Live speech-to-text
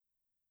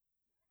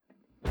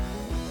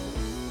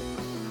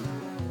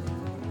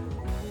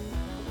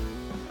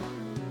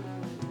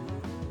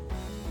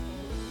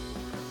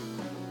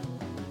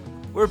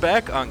We're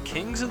back on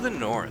Kings of the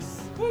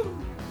North. Woo!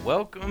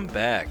 Welcome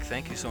back.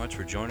 Thank you so much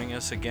for joining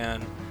us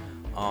again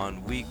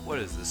on week. What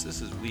is this? This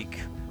is week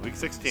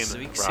 16.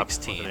 Week Rob,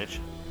 16.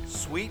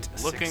 Sweet.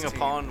 Looking 16.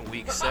 upon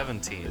week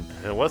 17.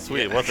 It was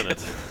sweet, wasn't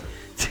it?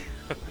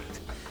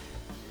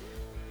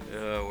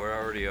 We're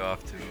already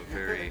off to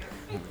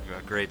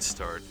a great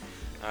start.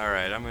 All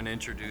right, I'm going to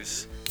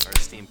introduce our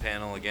esteemed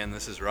panel again.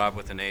 This is Rob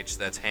with an H.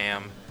 That's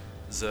Ham.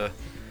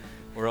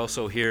 We're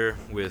also here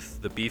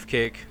with the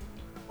Beefcake.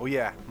 Oh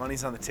yeah,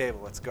 money's on the table.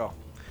 Let's go.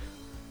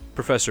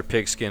 Professor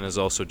Pigskin is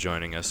also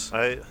joining us.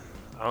 I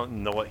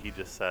don't know what he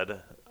just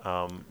said,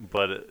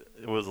 but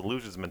it was a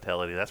loser's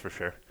mentality, that's for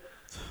sure.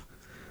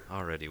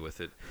 Already with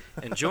it.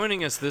 And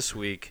joining us this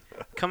week,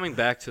 coming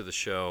back to the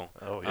show,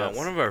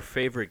 one of our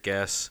favorite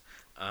guests,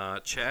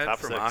 Chad Top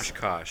from 6.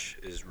 Oshkosh,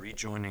 is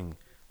rejoining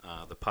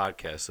the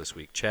podcast this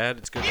week. Chad,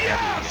 it's good to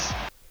have you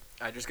again.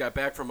 I just got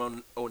back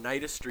from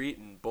Oneida Street,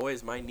 and boy,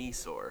 is my knee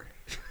sore.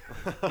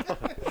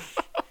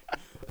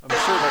 I'm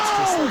sure that's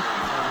just like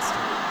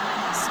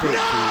constant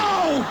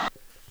state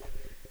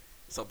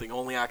Something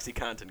only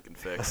OxyContin can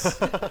fix.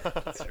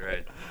 That's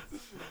right.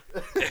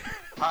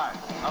 Hi,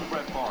 I'm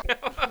Brett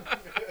Favre.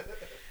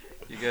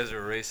 You guys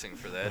are racing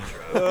for that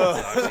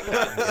drop.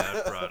 Oxycontin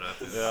got brought up.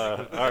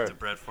 Yeah,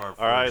 Brett Favre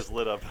our eyes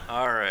lit up.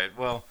 All right,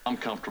 well, I'm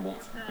comfortable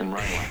in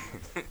right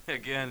line.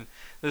 again,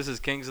 this is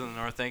Kings of the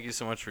North. Thank you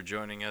so much for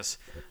joining us.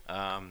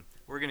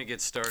 We're going to get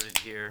started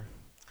here,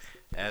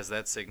 as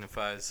that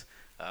signifies.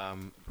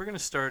 We're going to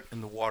start in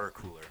the water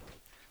cooler.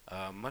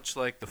 Much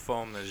like the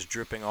foam that is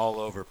dripping all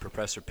over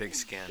Professor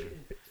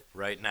Pigskin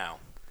right now,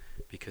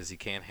 because he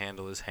can't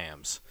handle his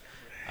hams.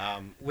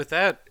 With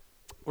that,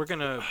 we're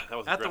going to,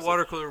 at the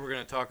water cooler, we're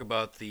going to talk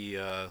about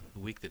the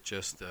week that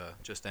just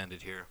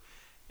ended here.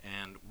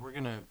 And we're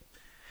going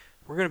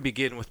to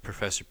begin with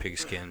Professor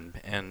Pigskin,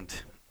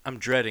 and I'm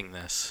dreading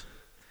this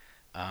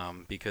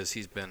because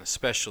he's been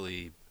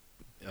especially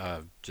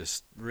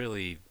just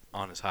really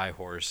on his high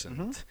horse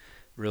and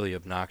really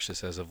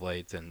obnoxious as of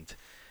late. And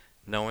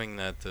knowing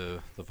that the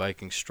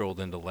Vikings strolled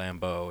into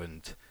Lambeau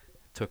and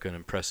took an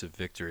impressive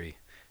victory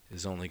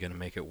is only going to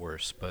make it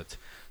worse. But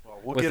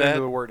we'll get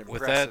into the word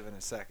impressive in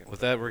a second.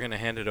 With that, we're going to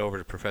hand it over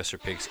to Professor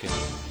Pigskin.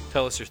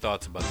 Tell us your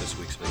thoughts about this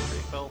week's victory.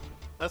 Well,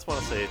 I just want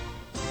to say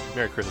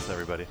Merry Christmas,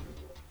 everybody.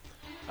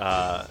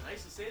 Nice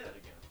to say that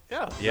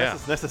again. Yeah.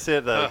 Nice to say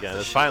that again.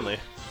 It's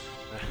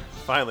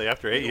finally,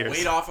 after 8 years.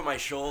 Weight off of my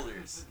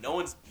shoulders. No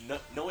one's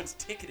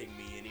ticketing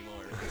me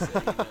anymore for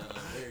saying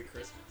Merry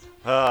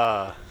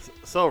Christmas.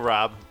 So,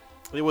 Rob,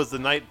 it was the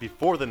night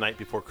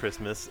before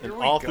Christmas, and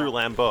all through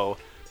Lambeau,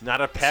 not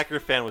a Packer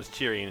fan was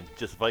cheering,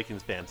 just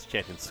Vikings fans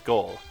chanting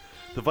Skol.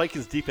 The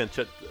Vikings defense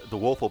shut the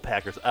woeful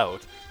Packers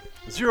out.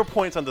 0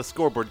 points on the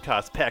scoreboard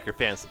caused Packer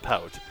fans to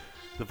pout.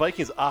 The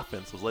Vikings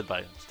offense was led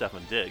by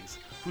Stefon Diggs,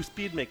 whose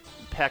speed made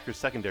Packers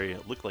secondary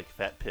look like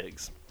fat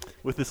pigs.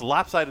 With this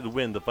lopsided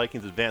win, the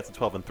Vikings advanced to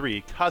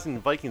 12-3, causing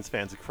Vikings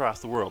fans across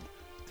the world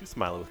to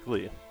smile with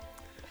glee.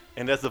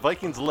 And as the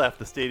Vikings left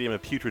the stadium a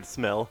putrid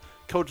smell,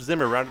 Coach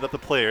Zimmer rounded up the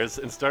players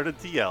and started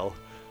to yell,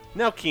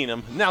 "Now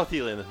Keenum, now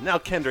Thielen, now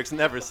Kendricks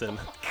and Everson,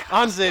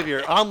 on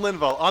Xavier, on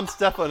Linval, on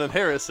Stefan and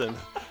Harrison.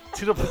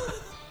 To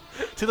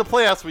the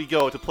playoffs we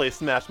go to play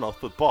Smash Mouth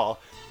football,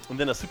 and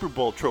then a Super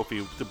Bowl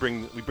trophy we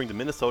bring to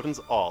Minnesotans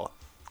all."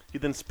 He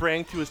then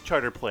sprang to his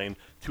charter plane,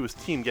 to his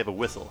team gave a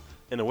whistle,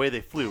 and away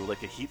they flew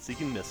like a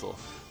heat-seeking missile.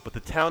 But the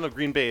town of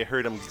Green Bay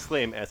heard him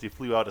exclaim as he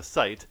flew out of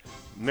sight,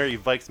 "Merry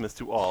Vikesmas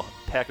to all,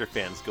 Packer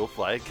fans, go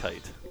fly a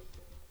kite."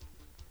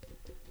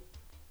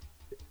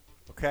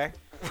 Okay.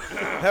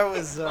 That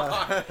was.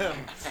 I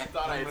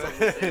thought I had something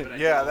to say, but I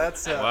Yeah, didn't.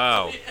 that's.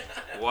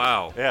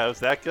 Wow. Yeah, it was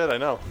that good, I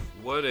know.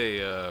 What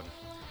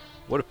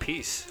a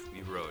piece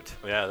you wrote.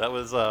 Yeah, that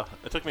was,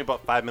 it took me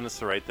about 5 minutes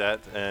to write that,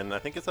 and I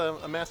think it's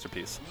a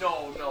masterpiece.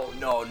 No.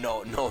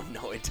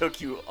 It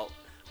took you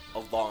a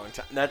long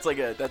time. That's like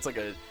a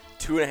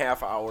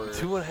 2.5 hour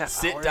 2.5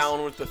 sit hours?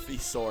 down with the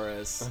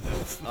thesaurus.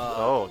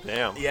 Oh,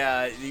 damn.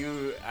 Yeah,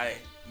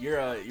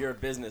 you're a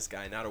business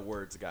guy, not a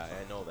words guy.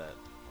 I know that.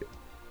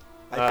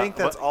 I think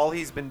that's but- all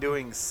he's been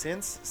doing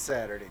since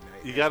Saturday night.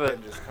 You He's gotta-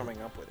 been just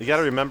coming up with. You got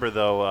to remember,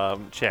 though,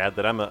 Chad,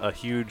 that I'm a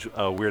huge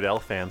Weird Al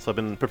fan, so I've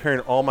been preparing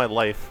all my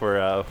life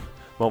for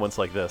moments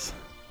like this.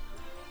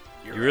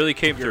 You really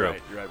came You're through.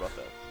 right. You're right about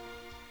that.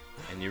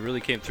 And you really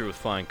came through with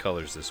flying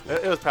colors this week,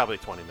 It was probably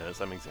 20 minutes.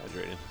 I'm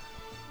exaggerating.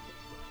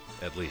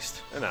 at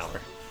least. An hour.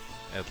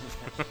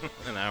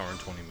 An hour and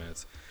 20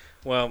 minutes.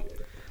 Well,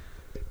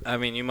 I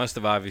mean, you must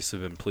have obviously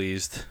been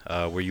pleased.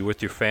 Were you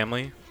with your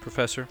family,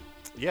 Professor?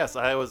 Yes,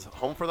 I was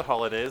home for the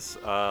holidays.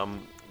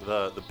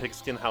 The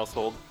Pigskin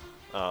household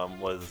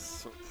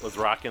was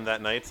rocking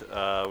that night.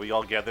 We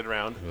all gathered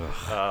around.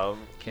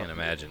 Can't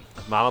imagine.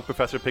 Mama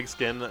Professor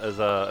Pigskin is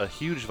a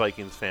huge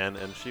Vikings fan,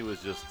 and she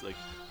was just like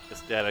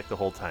ecstatic the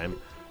whole time.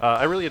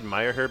 I really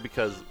admire her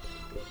because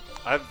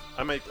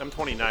I'm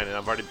 29 and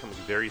I've already become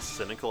very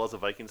cynical as a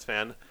Vikings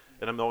fan,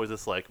 and I'm always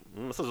just like,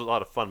 this is a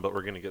lot of fun, but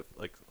we're gonna get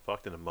like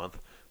fucked in a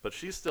month. But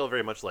she's still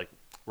very much like,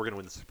 we're gonna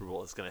win the Super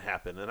Bowl. It's gonna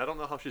happen, and I don't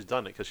know how she's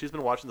done it because she's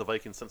been watching the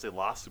Vikings since they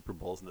lost Super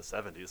Bowls in the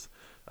 70s.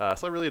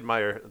 So I really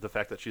admire the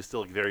fact that she's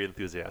still very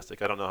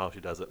enthusiastic. I don't know how she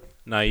does it.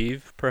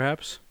 Naive,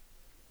 perhaps.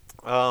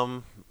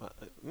 You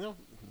know,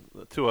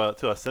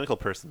 to a cynical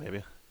person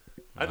maybe.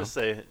 I just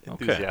say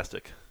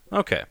enthusiastic.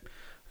 Okay.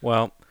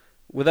 Well,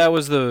 that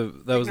was the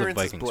Ignorance is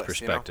Vikings bliss,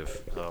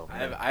 perspective. Oh, I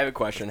have a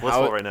question.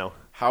 blissful right now.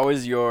 How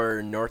is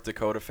your North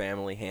Dakota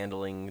family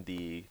handling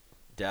the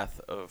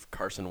death of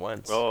Carson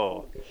Wentz?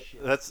 Oh,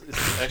 that's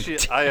actually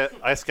I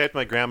Skyped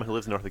my grandma who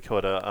lives in North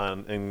Dakota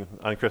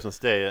on Christmas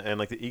Day, and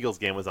like the Eagles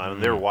game was on,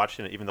 and they were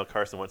watching it even though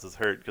Carson Wentz is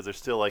hurt because they're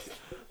still like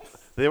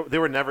they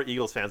were never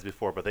Eagles fans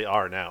before, but they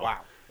are now.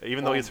 Wow.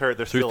 Even though he's hurt,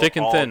 they're Through still thick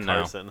and all thin now.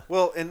 Carson.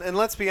 Well, and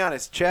let's be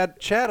honest, Chad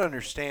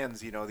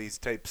understands, these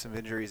types of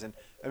injuries, and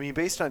I mean,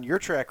 based on your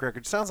track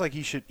record, sounds like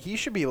he should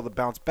be able to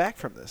bounce back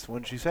from this,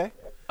 wouldn't you say?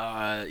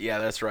 Yeah,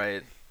 that's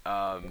right.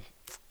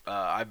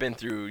 I've been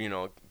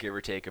through, give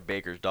or take a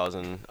baker's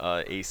dozen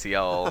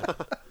ACL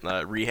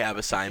rehab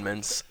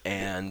assignments,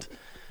 and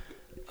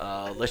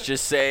let's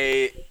just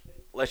say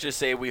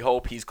we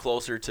hope he's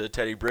closer to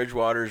Teddy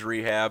Bridgewater's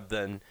rehab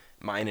than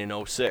mine in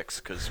 06,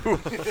 because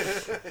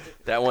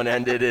that one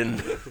ended in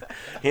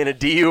a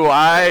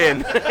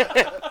DUI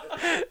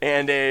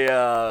and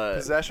a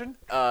Possession?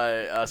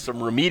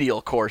 some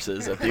remedial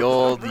courses at the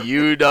old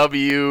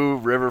UW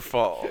River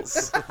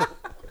Falls.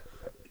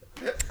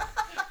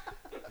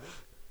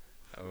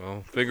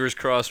 Well, fingers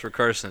crossed for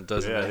Carson. It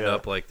doesn't end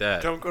up like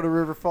that. Don't go to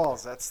River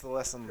Falls. That's the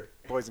lesson,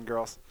 boys and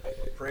girls.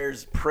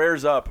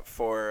 Prayers up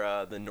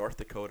for the North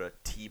Dakota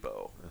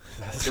Tebow.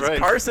 That's right.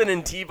 Carson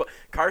and Tebow.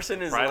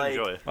 Carson is Pride and like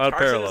joy. A lot of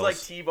Carson is parallels. like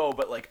Tebow,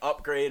 but like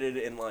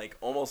upgraded in like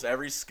almost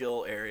every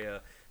skill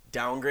area,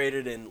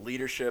 downgraded in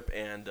leadership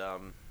and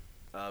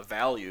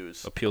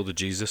values. Appeal to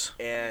Jesus.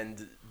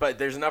 But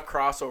there's enough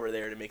crossover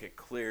there to make a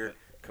clear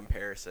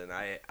comparison.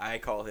 I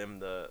call him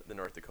the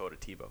North Dakota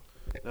Tebow.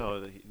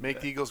 No, Make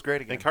the Eagles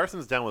great again. and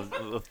Carson's down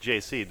with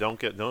JC. Don't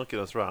get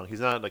us wrong. He's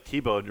not like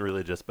Tebow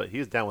religious, but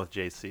he's down with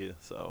JC.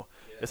 So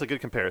it's a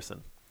good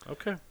comparison.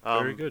 Okay.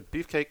 Very good.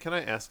 Beefcake, can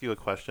I ask you a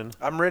question?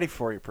 I'm ready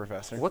for you,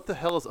 Professor. What the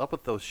hell is up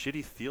with those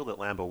shitty field at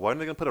Lambeau? Why aren't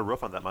they going to put a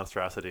roof on that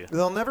monstrosity?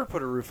 They'll never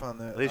put a roof on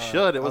the. They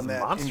should. It was on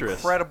that monstrous.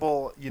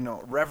 Incredible,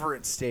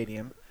 reverent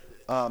stadium.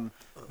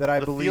 That I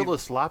The believe field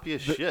is sloppy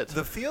as shit.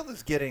 The field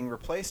is getting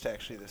replaced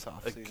actually this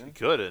offseason.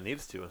 Good, it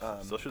needs to.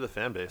 So should the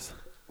fan base.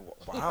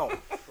 Wow.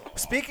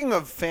 Speaking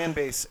of fan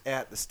base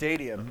at the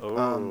stadium,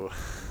 Oh.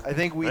 I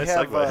think we Nice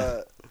have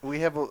segue.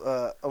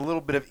 a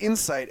little bit of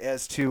insight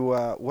as to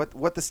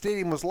what the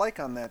stadium was like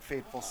on that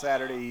fateful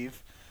Saturday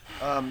Eve.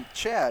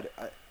 Chad,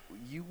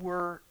 you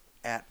were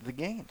at the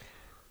game.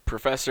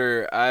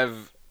 Professor,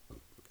 I've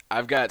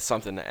got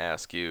something to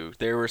ask you.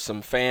 There were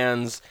some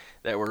fans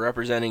that were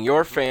representing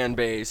your fan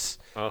base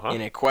in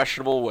a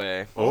questionable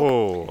way.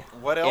 Oh.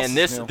 What else? And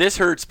is new? this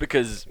hurts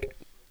because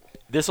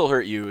this will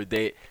hurt you.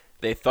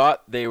 They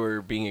thought they were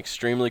being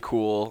extremely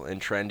cool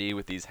and trendy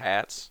with these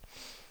hats.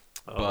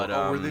 But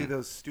were they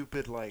those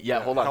stupid like? yeah,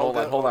 hold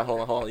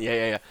on.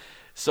 Yeah.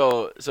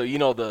 So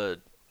the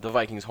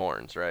Vikings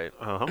horns, right?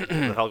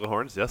 The Helga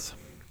horns, yes.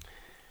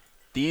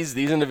 These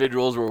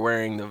individuals were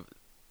wearing the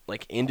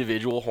like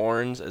individual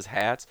horns as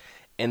hats,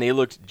 and they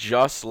looked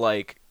just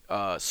like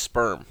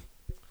sperm.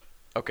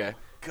 Okay.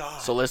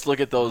 God. So let's look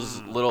at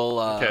those little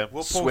Okay.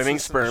 We'll post swimming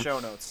this in the sperm. show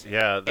notes.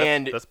 Yeah,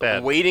 that's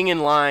bad. waiting in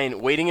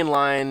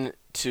line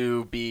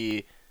to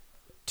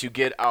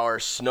get our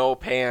snow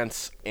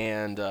pants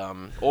and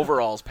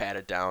overalls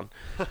patted down.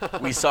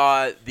 We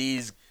saw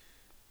this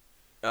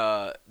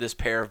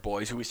pair of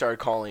boys who we started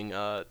calling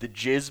the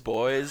Jizz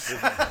Boys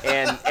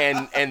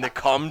and the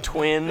Cum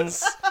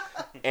Twins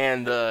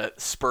and the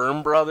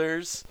Sperm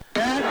Brothers.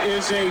 That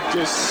is a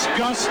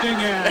disgusting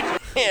act.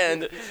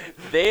 And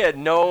they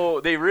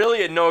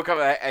really had no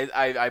comment.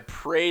 I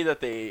pray that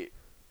they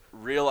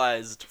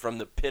realized from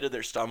the pit of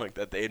their stomach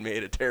that they had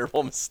made a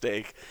terrible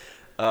mistake,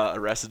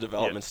 Arrested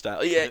Development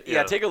style.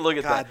 Yeah, take a look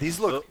at God, that. these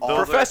look Those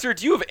awful. Professor,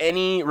 do you have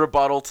any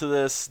rebuttal to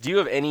this? Do you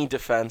have any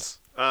defense?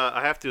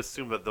 I have to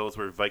assume that those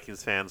were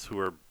Vikings fans who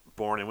were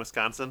born in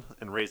Wisconsin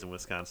and raised in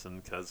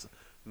Wisconsin, because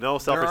no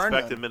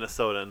self-respecting none.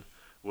 Minnesotan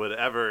would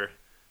ever.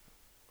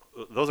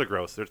 Those are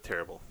gross. They're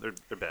terrible. They're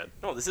bad.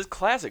 No, this is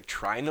classic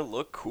trying to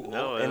look cool,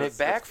 No, and it it's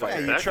Yeah,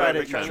 backfired. you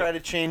Backfired try to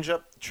change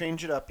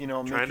it up, make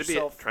Trying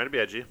yourself. to be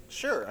edgy.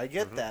 Sure, I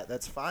get that.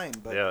 That's fine,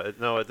 but Yeah, it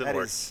didn't that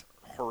work. is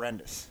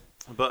horrendous.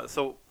 But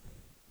so,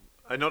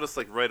 I noticed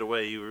like right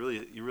away you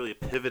really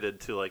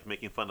pivoted to like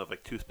making fun of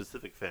like two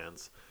specific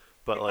fans,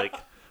 but like.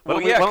 Well,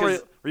 Why yeah, don't we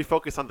 'cause-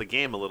 refocus on the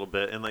game a little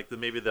bit and like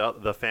maybe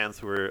the fans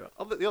who were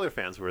the other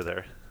fans who were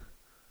there.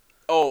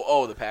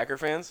 Oh, the Packer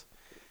fans.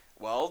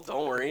 Well,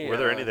 don't worry. Were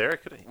there any there? I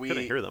couldn't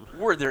hear them.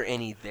 Were there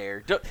any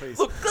there? Look,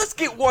 let's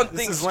get one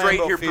thing is straight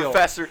Lambeau here, Field.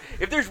 Professor.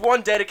 If there's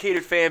one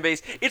dedicated fan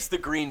base, it's the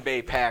Green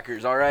Bay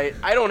Packers, all right?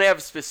 I don't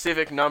have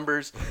specific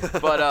numbers,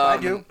 but I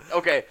do.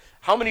 Okay,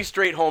 how many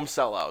straight home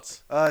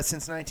sellouts?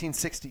 Since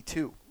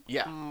 1962.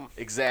 Yeah,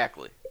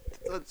 exactly.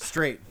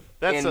 Straight.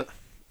 That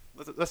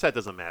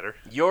doesn't matter.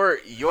 Your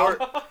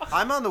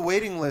I'm on the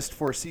waiting list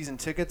for season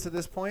tickets at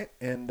this point,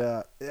 and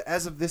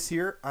as of this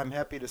year, I'm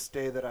happy to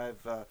say that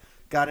I've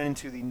gotten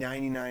into the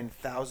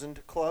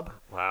 99,000 club.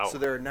 Wow. So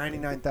there are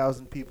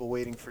 99,000 people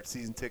waiting for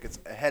season tickets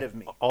ahead of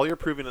me. All you're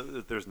proving is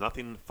that there's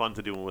nothing fun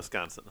to do in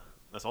Wisconsin.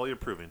 That's all you're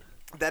proving.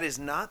 That is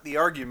not the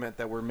argument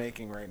that we're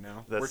making right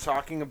now. We're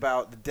talking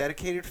about the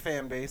dedicated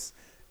fan base,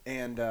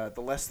 and the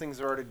less things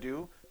there are to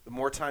do, the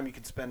more time you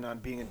can spend on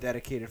being a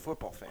dedicated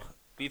football fan.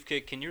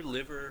 Beefcake, can your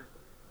liver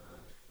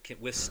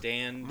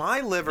withstand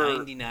My liver,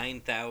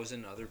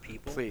 99,000 other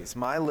people? please,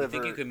 my You liver.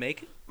 think you could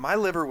make it? My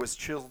liver was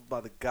chiseled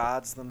by the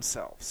gods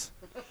themselves,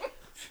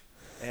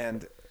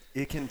 and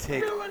it can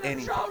take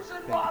anything.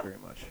 Thank you very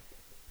much.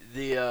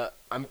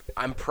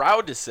 I'm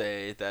proud to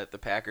say that the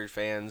Packers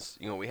fans,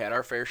 we had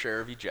our fair share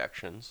of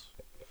ejections.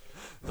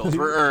 Those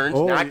were earned,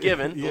 not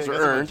given. Those were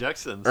earned.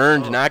 Ejections.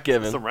 Earned, not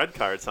given. Some red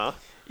cards, huh?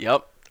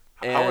 Yep.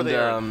 How were they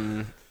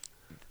earned?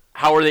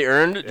 How were they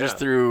earned? Yeah. Just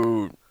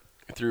through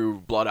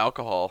blood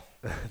alcohol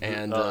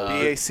and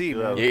BAC,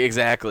 man. yeah,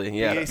 exactly.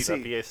 Yeah. BAC.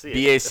 BAC.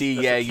 Yeah, that's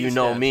a you key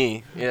know stat.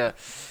 me. Yeah.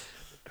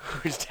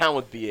 Who's down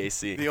with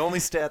BAC? The only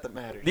stat that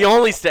matters. The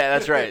only stat.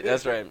 That's right.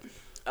 That's right.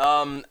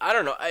 I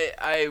don't know.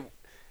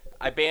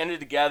 I banded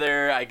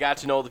together. I got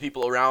to know the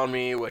people around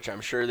me, which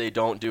I'm sure they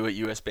don't do at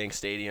US Bank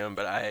Stadium.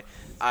 But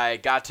I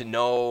got to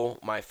know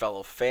my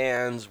fellow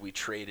fans. We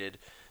traded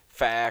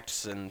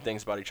facts and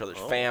things about each other's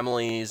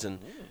families, and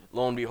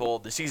lo and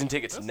behold, the season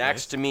tickets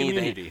next to me.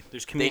 Community.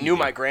 There's They community. knew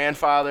my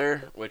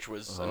grandfather, which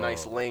was a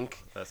nice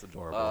link. That's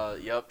adorable.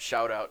 Yep,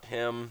 shout out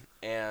him.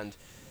 And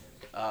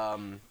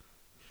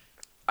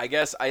I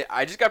guess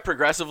I just got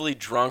progressively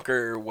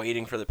drunker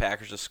waiting for the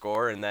Packers to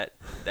score, and that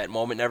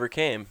moment never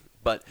came.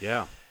 But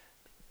Yeah.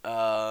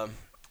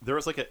 There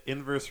was like an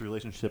inverse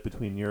relationship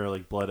between your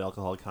like blood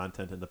alcohol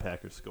content and the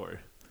Packers score.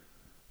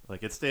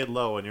 Like it stayed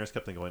low and yours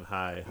kept on going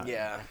high.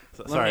 yeah.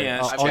 So, Let sorry, me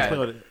ask I'll Chad. explain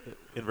what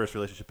inverse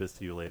relationship is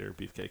to you later,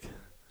 Beefcake.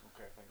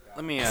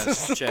 Let me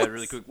ask Chad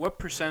really quick. What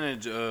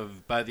percentage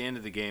by the end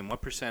of the game, what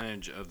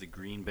percentage of the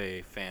Green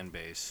Bay fan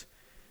base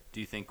do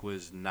you think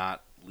was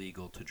not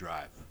legal to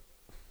drive?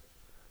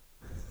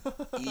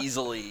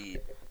 Easily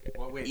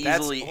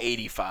that's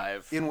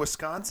 85. in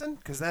Wisconsin?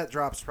 Because that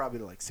drops probably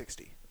to like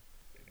 60.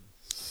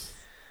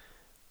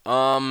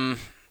 I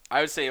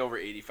would say over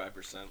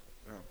 85%.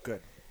 Oh,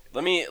 good.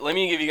 Let me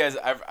give you guys.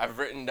 I've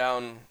written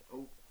down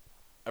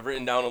a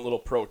little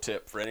pro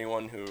tip for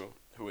anyone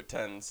who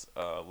attends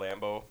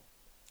Lambeau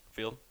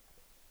Field.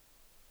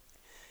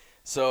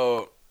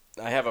 So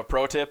I have a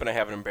pro tip and I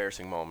have an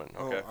embarrassing moment.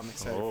 Okay. Oh, I'm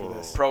excited for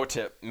this. Pro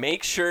tip: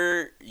 make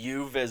sure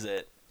you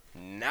visit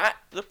not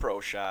the pro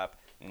shop,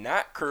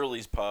 not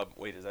Curly's Pub.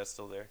 Wait, is that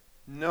still there?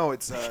 No,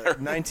 it's a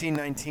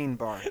 1919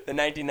 bar. The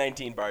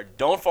 1919 bar.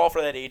 Don't fall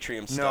for that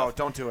atrium stuff. No,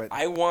 don't do it.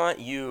 I want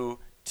you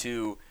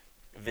to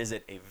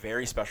visit a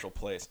very special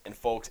place. And,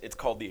 folks, it's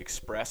called the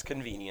Express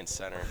Convenience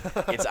Center.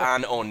 It's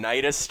on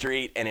Oneida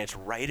Street, and it's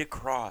right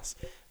across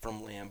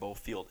from Lambeau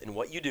Field. And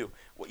what you do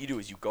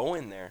is you go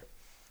in there,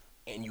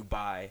 and you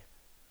buy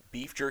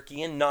beef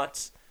jerky and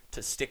nuts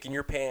to stick in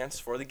your pants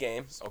for the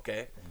game,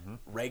 okay?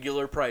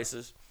 Regular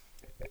prices.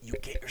 You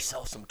get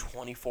yourself some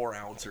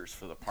 24-ounces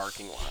for the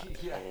parking lot.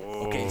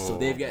 Okay, so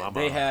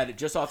they had,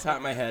 just off the top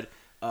of my head,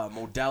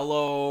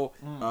 Modelo,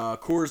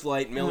 Coors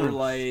Light, Miller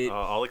Light,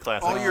 All the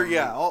classics.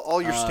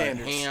 all your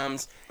standards.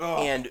 hams,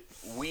 and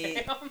me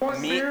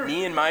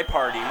and my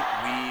party,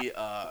 we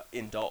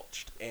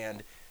indulged,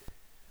 and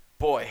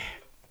boy,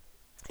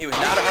 it was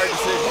not a hard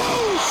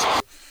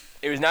decision.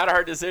 It was not a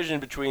hard decision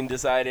between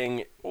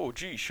deciding, oh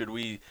gee, should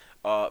we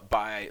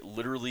buy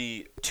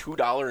literally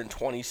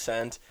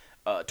 $2.20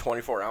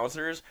 24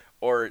 ounces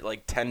or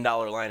like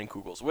 $10 line and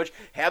Kugels, which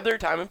have their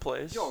time and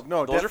place.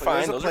 No, those are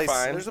fine. Those are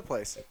fine. There's a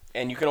place.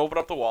 And you can open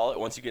up the wallet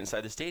once you get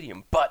inside the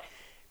stadium. But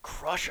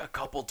crush a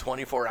couple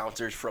 24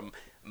 ounces from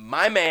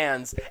my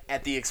mans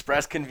at the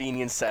Express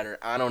Convenience Center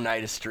on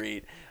Oneida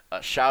Street.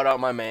 Shout out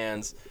my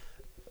mans.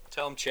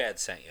 Tell them Chad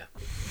sent you.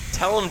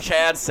 Tell them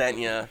Chad sent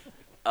you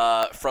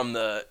from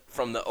the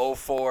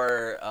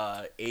 04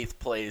 8th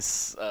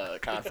place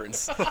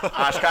conference.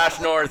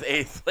 Oshkosh North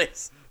 8th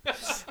place.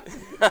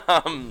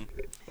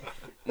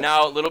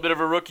 Now, a little bit of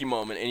a rookie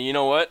moment. And you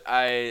know what?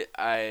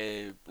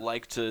 I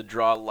like to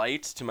draw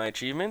light to my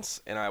achievements,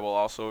 and I will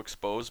also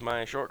expose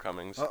my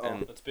shortcomings.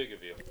 And That's big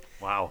of you.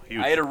 Wow,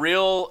 huge. I had a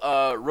real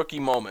rookie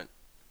moment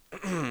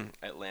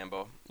at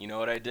Lambeau. You know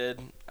what I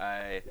did?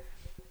 I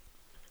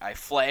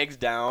flagged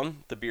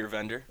down the beer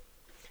vendor.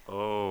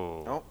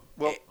 Oh,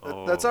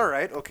 well, that's all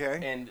right. Okay.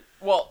 And,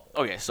 well,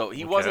 okay, so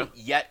he wasn't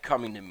yet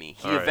coming to me.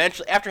 He All right.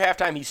 eventually, after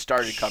halftime, he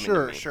started coming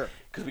to me. Sure.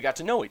 Because we got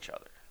to know each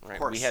other. Right?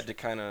 course. We had to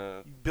kind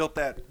of... Built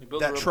that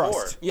build a trust.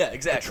 rapport. Yeah,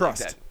 exactly.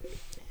 trust. Exactly.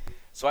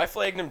 So I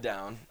flagged him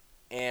down,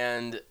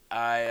 and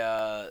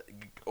I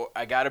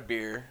got a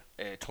beer,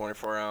 a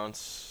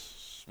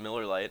 24-ounce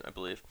Miller Lite, I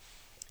believe.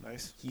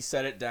 Nice. He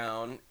set it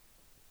down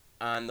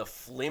on the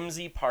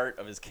flimsy part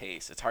of his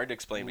case. It's hard to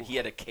explain, but he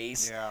had a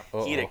case. Yeah.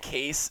 He had a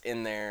case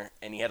in there,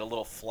 and he had a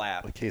little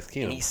flap. A case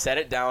and he set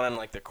it down on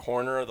like the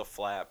corner of the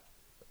flap.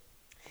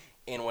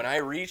 And when I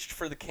reached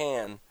for the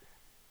can,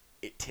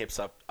 it tips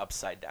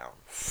upside down.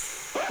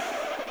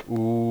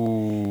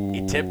 Ooh.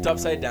 It tipped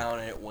upside down,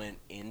 and it went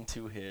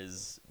into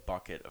his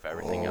bucket of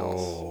everything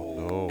else.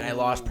 No. And I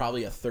lost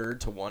probably a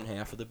third to one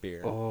half of the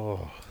beer.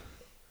 Oh,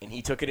 And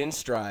he took it in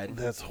stride,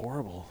 that's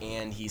horrible.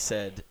 and he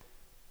said,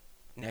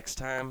 next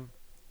time,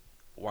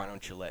 why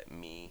don't you let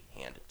me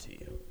hand it to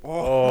you?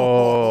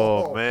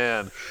 Oh,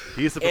 man.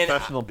 He's a And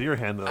professional beer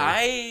handler.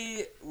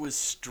 I was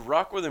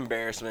struck with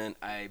embarrassment.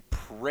 I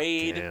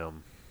prayed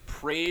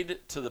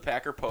to the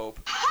Packer Pope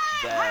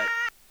that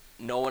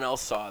no one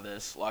else saw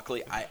this.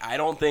 Luckily, I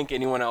don't think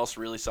anyone else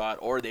really saw it,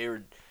 or they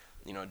were,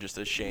 just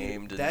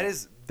ashamed.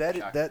 That's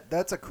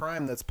a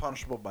crime that's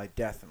punishable by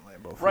death in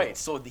Lambeau Field. Right,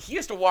 so he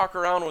has to walk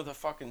around with a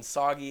fucking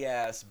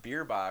soggy-ass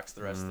beer box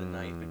the rest of the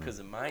night because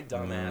of my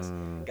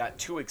dumbass got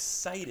too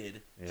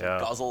excited to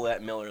guzzle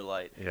that Miller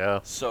Lite. Yeah.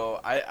 So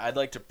I'd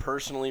like to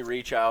personally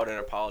reach out and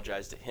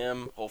apologize to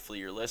him. Hopefully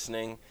you're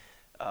listening.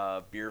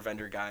 Beer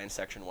vendor guy in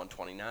section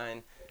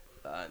 129.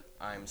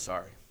 I'm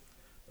sorry.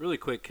 Really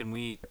quick, can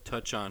we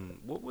touch on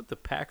what would the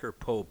Packer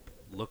Pope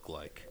look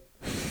like?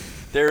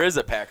 There is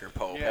a Packer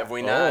Pope. Yeah. Have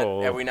we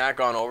not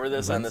gone over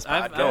this on this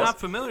podcast? I'm not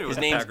familiar His with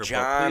name's Packer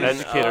John. Pope.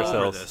 Please Educate go over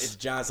ourselves. this. It's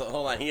John. So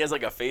hold on. He has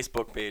like a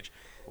Facebook page.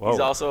 Whoa. He's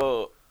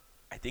also,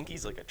 I think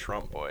he's like a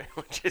Trump boy,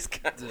 which is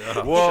kind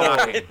of Whoa.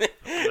 Shocking.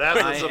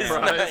 That's a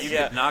surprise. You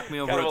could knock me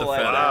over kind with of the a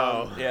feather.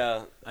 letdown.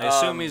 Yeah. I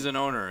assume he's an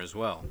owner as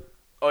well.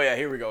 Oh yeah,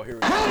 here we go. How do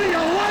you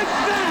like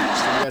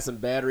that? So we got some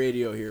bad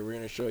radio here. We're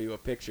gonna show you a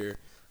picture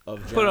of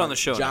John, Put it on the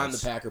show John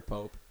notes. the Packer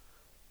Pope.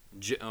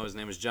 His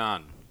name is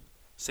John.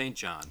 St.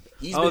 John.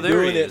 He's Oh, been there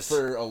doing he it is.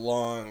 for a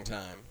long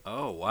time.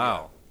 Oh,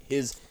 wow. He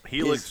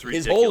looks His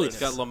ridiculous.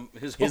 holiness.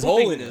 He's got His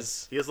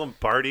holiness. He has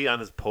Lombardi on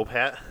his Pope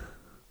hat.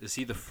 Is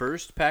he the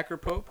first Packer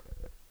Pope?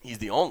 He's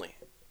the only.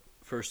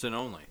 First and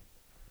only.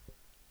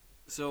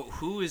 So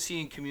who is he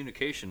in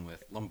communication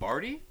with?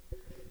 Lombardi?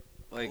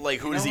 Like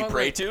who you does know he how,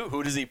 pray like- to?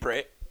 Who does he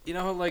pray? You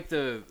know how like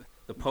the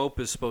Pope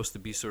is supposed to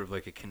be sort of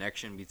like a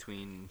connection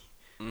between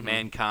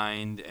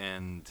mankind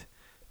and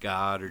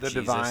God or The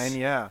Jesus. divine,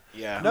 yeah.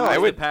 Yeah. No, Who is I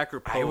the would- Packer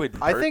Pope. I would-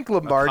 I think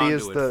Lombardi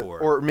is conduit the, for?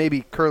 or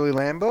maybe Curly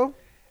Lambeau,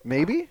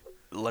 maybe.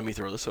 Let me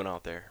throw this one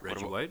out there.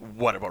 Reggie what White? about,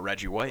 What about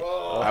Reggie White?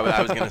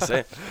 I was gonna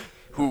say,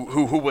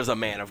 who was a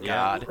man of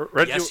Yeah. God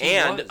Reggie, Yes, he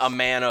and was. a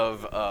man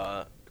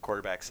of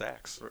quarterback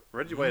sacks.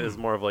 Reggie White is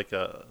more of like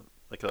a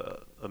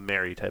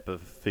Mary type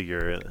of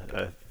figure.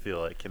 I feel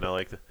like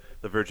like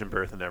the virgin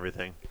birth and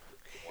everything.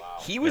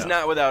 He was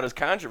not without his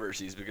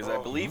controversies because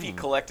I believe he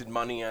collected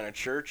money on a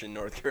church in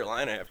North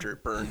Carolina after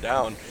it burned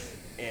down,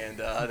 and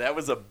that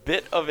was a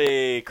bit of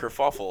a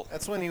kerfuffle.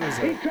 That's when he was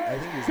I think he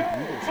was a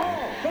Beatles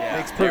fan. Yeah,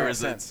 Makes there perfect was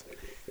sense.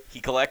 he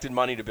collected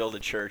money to build a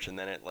church, and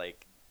then it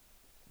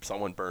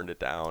someone burned it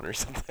down or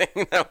something.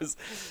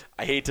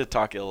 I hate to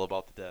talk ill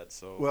about the dead.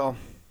 So Well,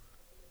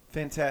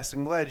 fantastic.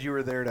 I'm glad you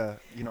were there to,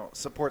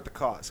 support the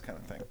cause kind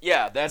of thing.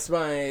 yeah, that's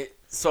my.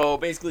 So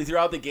basically,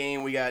 throughout the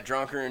game, we got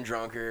drunker and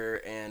drunker,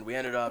 and we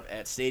ended up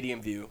at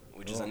Stadium View,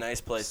 which is a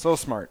nice place. So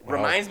smart.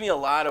 Reminds me a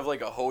lot of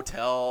like a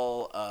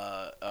hotel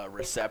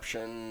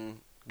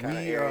reception kind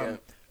of area.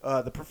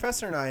 The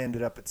professor and I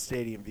ended up at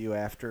Stadium View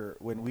after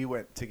when we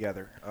went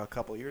together a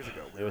couple years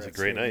ago. It was a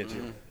great night.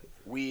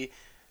 We,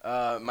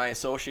 my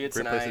associates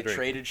Great and place I to drink.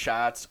 traded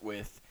shots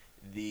with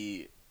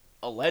the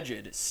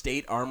alleged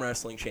state arm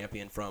wrestling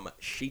champion from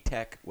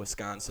Sheetec,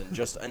 Wisconsin,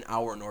 just an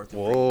hour north of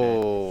Green Bay.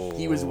 Whoa.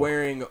 He was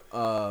wearing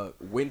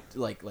like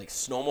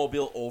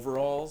snowmobile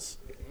overalls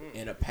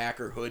and a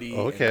Packer hoodie.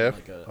 Okay. And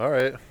like All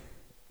right.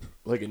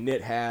 a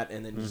knit hat,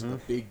 and then just a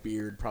big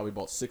beard, probably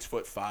about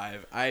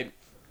 6'5".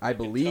 I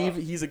believe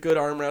he's a good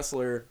arm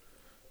wrestler.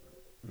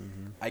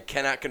 I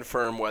cannot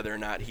confirm whether or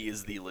not he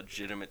is the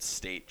legitimate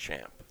state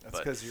champ. That's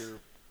but because you're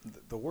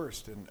the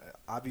worst. And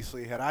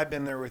obviously, had I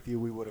been there with you,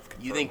 we would have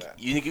confirmed that.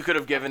 you think you could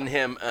have given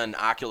him an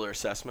ocular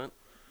assessment?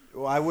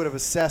 Well, I would have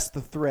assessed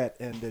the threat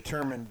and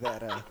determined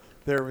that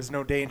there was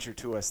no danger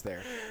to us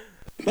there.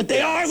 But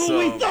they are who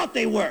we thought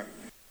they were.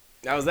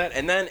 That was that.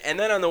 And then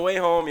on the way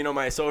home,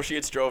 my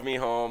associates drove me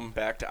home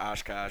back to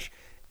Oshkosh,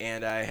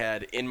 and I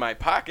had in my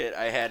pocket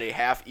a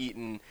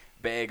half-eaten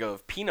bag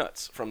of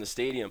peanuts from the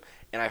stadium,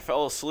 and I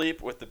fell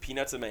asleep with the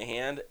peanuts in my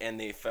hand, and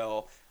they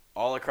fell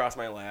all across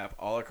my lap,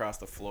 all across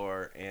the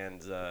floor,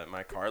 and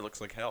my car looks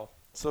like hell.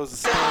 So it's a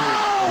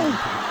standard.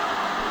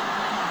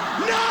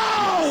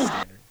 No!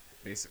 Standard,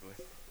 Basically.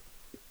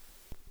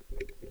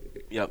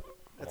 Yep.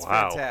 That's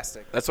Wow.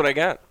 fantastic. That's what I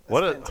got.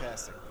 That's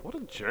fantastic. What a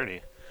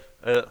journey.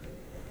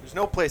 There's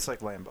no place like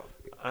Lambeau.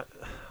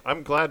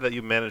 I'm glad that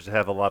you managed to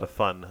have a lot of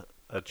fun,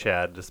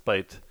 Chad,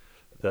 despite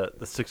the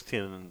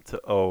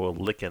 16-0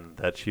 licking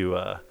that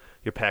your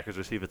Packers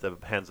received at the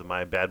hands of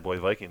my bad boy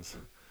Vikings.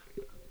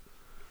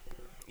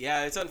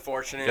 Yeah, it's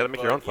unfortunate. You gotta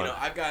make your own fun.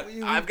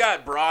 I've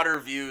got broader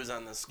views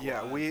on the squad.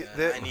 Yeah,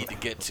 I need to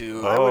get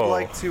to. I would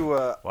like to.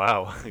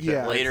 Wow.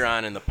 Yeah. Later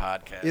on in the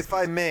podcast. If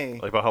I may.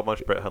 Like about how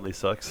much Brett Hundley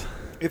sucks.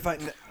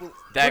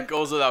 That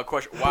goes without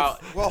question. Wow.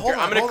 Well, hold on.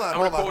 I'm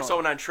gonna quote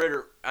someone on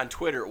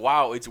Twitter.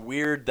 Wow, it's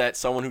weird that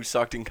someone who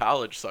sucked in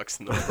college sucks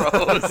in the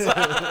pros.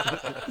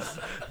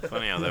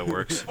 Funny how that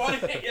works.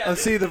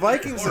 See, the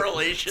Vikings.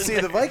 Correlation.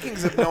 The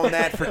Vikings have known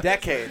that for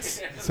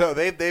decades, so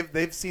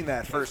they've seen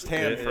that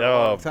firsthand for a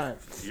long time.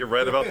 You're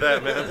right about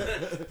that, man.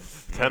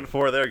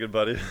 10-4 there, good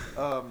buddy.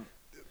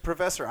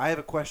 Professor, I have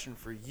a question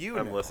for you.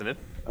 I'm listening.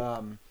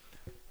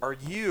 Are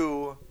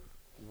you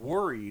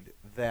worried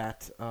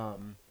that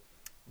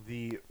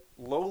the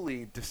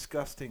lowly,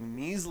 disgusting,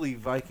 measly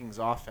Vikings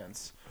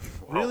offense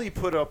really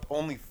put up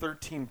only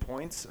 13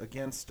 points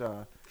against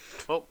a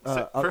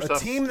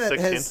team that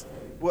 16. has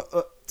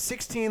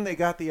 16? They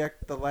got the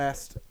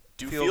last.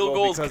 Do field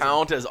goals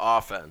count as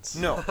offense?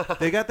 No,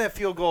 they got that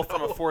field goal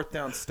from a fourth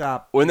down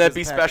stop. Wouldn't that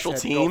be special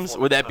teams?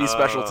 Would that be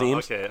special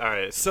teams? Okay, all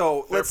right.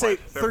 So let's say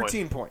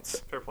 13 point. points.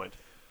 Fair point.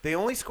 They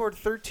only scored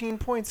 13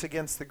 points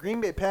against the Green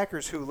Bay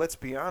Packers, who, let's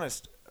be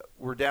honest,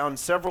 were down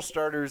several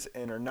starters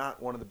and are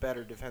not one of the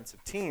better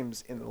defensive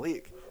teams in the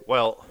league.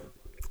 Well,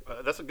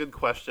 that's a good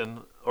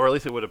question, or at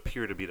least it would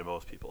appear to be to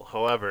most people.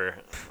 However,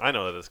 I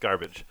know that it's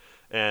garbage.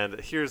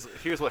 And here's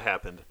what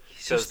happened.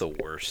 He's just the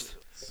worst.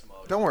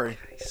 Don't worry.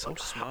 He's so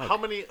smug. How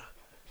many?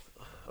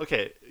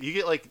 Okay, you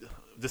get like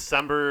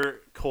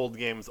December cold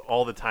games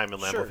all the time in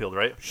Lambeau Field,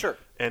 right? Sure.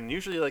 And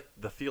usually, like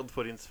the field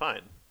footing's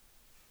fine,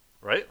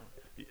 right?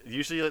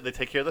 Usually they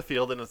take care of the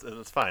field and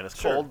it's fine. It's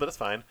cold, but it's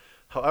fine.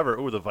 However,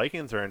 the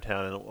Vikings are in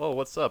town, and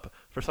what's up?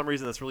 For some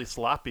reason, it's really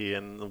sloppy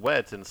and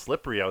wet and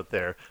slippery out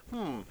there.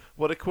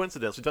 What a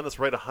coincidence. We've done this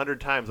right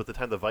 100 times. By the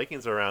time the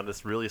Vikings are around,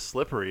 it's really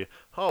slippery.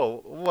 Oh,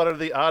 what are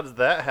the odds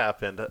that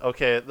happened?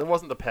 Okay, it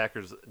wasn't the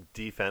Packers'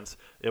 defense.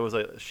 It was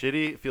a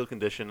shitty field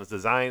conditions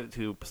designed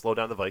to slow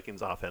down the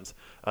Vikings' offense.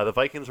 The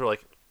Vikings were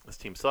like, this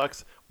team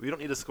sucks. We don't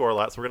need to score a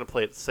lot, so we're going to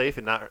play it safe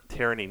and not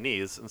tear any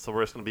knees. And so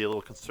we're just going to be a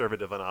little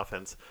conservative on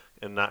offense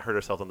and not hurt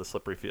ourselves on the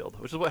slippery field,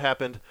 which is what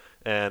happened.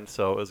 And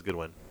so it was a good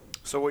win.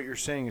 So what you're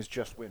saying is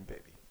just win,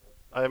 baby.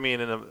 I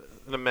mean, in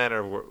a manner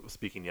of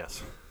speaking,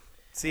 yes.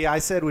 See, I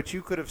said what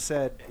you could have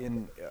said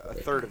in a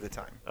third of the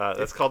time.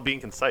 That's called being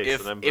concise,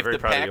 and I'm very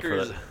proud of you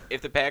for that.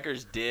 If the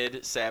Packers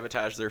did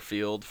sabotage their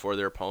field for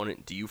their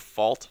opponent, do you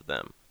fault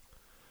them?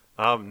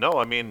 No,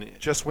 I mean...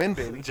 Just win,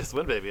 baby. Just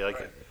win, baby. Like...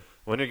 Right.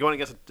 When you're going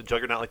against a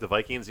juggernaut like the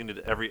Vikings, you need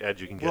every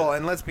edge you can get. Well,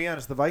 and let's be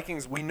honest, the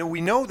Vikings, we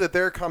know that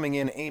they're coming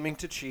in aiming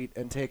to cheat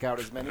and take out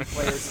as many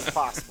players as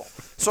possible.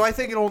 So I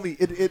think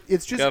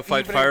it's just gotta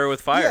fight fire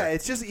with fire. Yeah,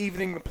 it's just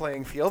evening the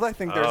playing field. I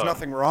think there's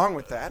nothing wrong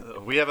with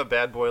that. We have a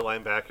bad boy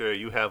linebacker.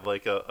 You have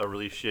like a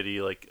really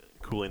shitty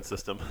cooling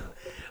system.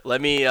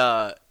 Let me.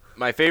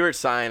 My favorite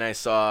sign I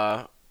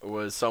saw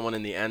was someone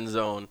in the end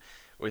zone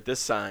with this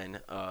sign,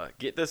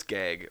 get this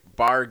gag,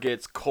 Bar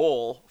gets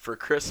coal for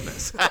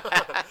Christmas.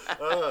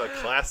 Oh,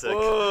 classic.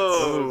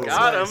 Whoa,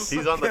 got him.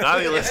 He's on the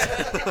naughty list.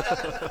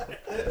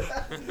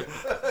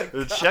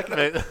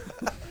 Checkmate.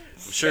 I'm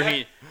sure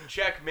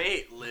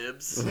Checkmate,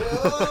 libs.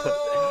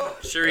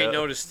 Sure he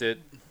noticed it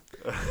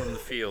from the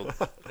field.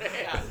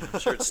 Yeah. I'm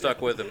sure it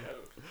stuck with him.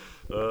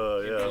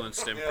 Yeah.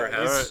 Influenced him,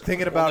 perhaps. He's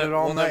thinking about it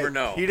all we'll night. Never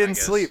know, he didn't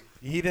sleep.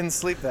 He didn't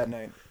sleep that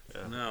night.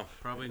 Yeah. No,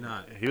 probably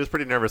not. He was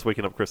pretty nervous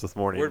waking up Chris this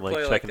morning.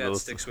 Wordplay checking that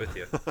those. sticks with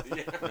you.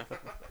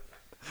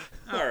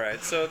 All right,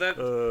 so that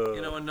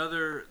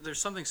there's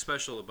something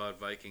special about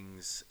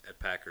Vikings at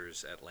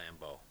Packers at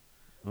Lambeau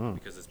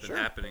because it's been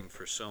happening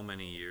for so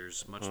many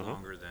years, much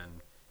longer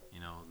than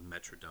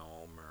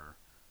Metrodome or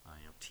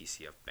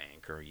TCF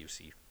Bank or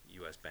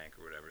US Bank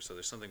or whatever. So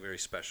there's something very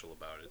special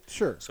about it.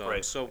 Sure. So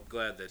I'm so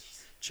glad that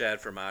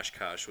Chad from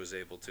Oshkosh was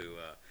able to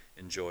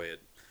enjoy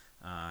it.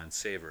 And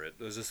savor it.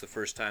 Was this the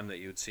first time that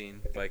you'd seen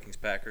Vikings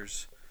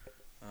Packers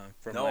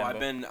from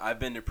Lambeau? I've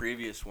been to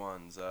previous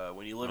ones.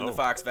 When you live in the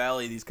Fox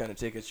Valley, these kind of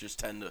tickets just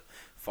tend to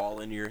fall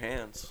into your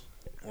hands.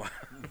 Wow.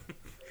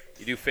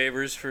 You do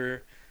favors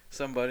for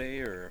somebody,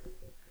 or?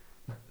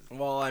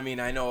 Well, I mean,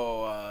 I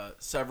know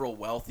several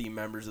wealthy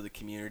members of the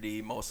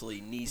community, mostly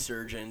knee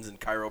surgeons and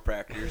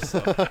chiropractors. So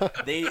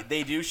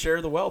they do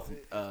share the wealth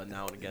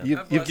now and again.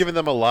 You've given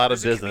them a lot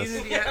of business. It's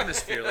a community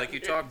atmosphere, like you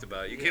talked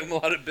about. You give them a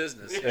lot of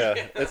business.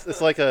 Yeah, it's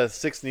like a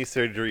 6 knee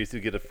surgeries, you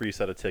get a free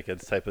set of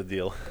tickets type of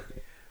deal.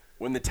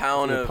 When the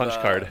town of punch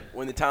card.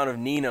 When the town of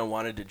Neenah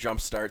wanted to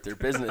jumpstart their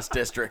business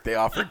district, they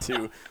offered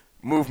to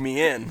move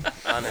me in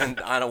on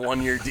a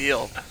 1-year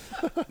deal.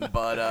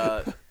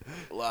 But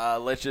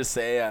let's just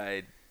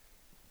say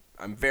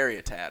I'm very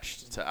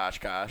attached to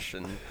Oshkosh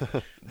and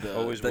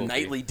the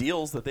nightly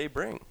deals that they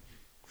bring.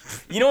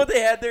 You know what they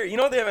had there? You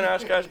know what they have in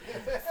Oshkosh?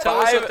 Tell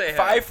us what they have.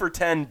 5 for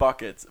 10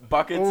 buckets.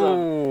 Buckets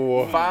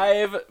of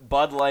 5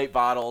 Bud Light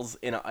bottles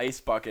in an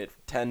ice bucket,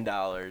 $10.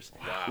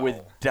 Wow.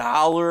 With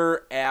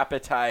dollar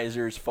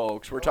appetizers,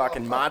 folks. We're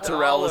talking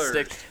mozzarella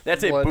sticks.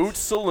 That's at Boots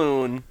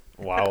Saloon.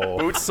 Wow.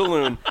 Boots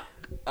Saloon.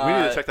 We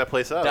need to check that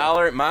place out.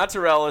 Dollar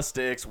mozzarella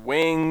sticks,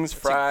 wings,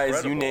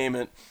 fries, you name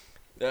it.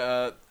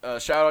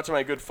 Shout out to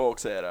my good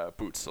folks at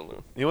Boots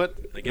Saloon. You know what?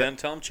 Again,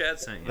 tell them Chad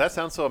sent you. That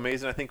sounds so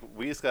amazing. I think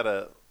we just got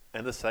to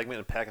end this segment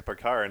and pack up our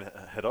car and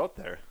head out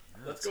there.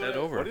 Let's head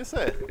over. What do you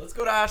say? Let's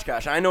go to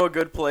Oshkosh. I know a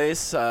good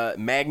place,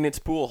 Magnets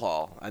Pool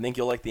Hall. I think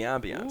you'll like the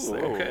ambiance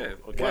there. Okay.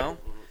 Okay. Well,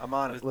 I'm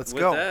on it. Let's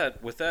with go.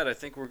 With that, I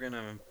think we're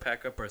gonna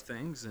pack up our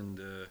things and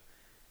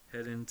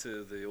head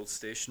into the old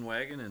station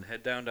wagon and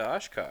head down to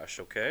Oshkosh.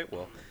 Okay.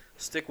 Well,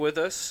 stick with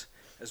us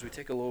as we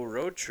take a little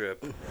road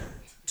trip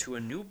to a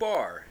new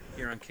bar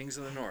here on Kings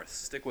of the North.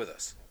 Stick with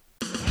us.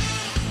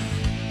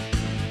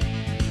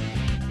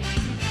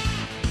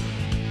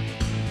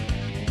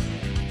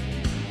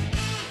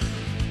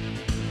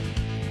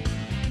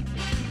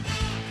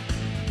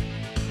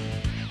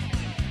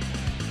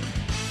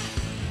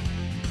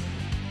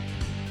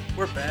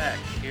 We're back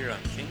here on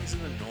Kings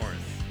of the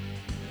North.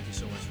 Thank you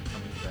so much for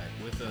coming back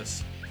with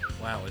us.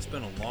 Wow, it's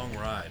been a long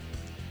ride.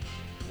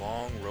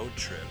 Long road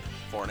trip.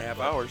 4.5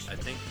 hours. I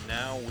think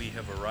now we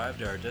have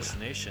arrived at our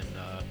destination.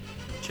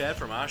 Chad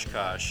from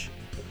Oshkosh,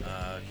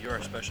 you're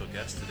our special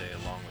guest today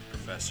along with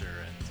Professor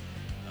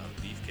and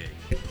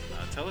Beefcake.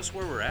 Tell us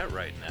where we're at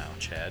right now,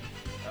 Chad.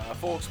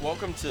 Folks,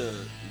 welcome to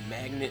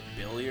Magnet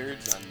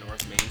Billiards on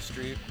North Main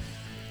Street.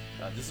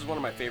 This is one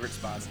of my favorite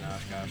spots in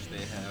Oshkosh.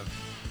 They have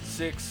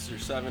 6 or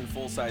 7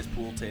 full-size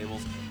pool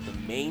tables. The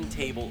main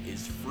table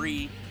is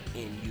free,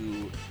 and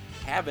you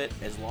have it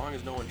as long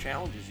as no one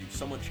challenges you. If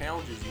someone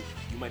challenges you,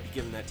 you might be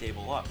giving that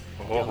table up.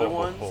 The other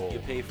ones you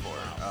pay for,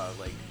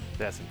 like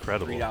That's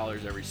incredible.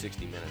 $3 every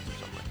 60 minutes or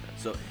something like that.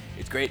 So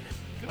it's great.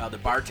 The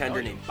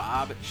bartender named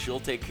Bob, she'll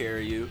take care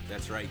of you.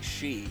 That's right,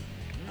 she.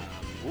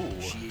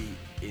 She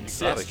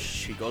insists.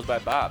 She goes by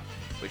Bob,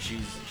 but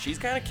she's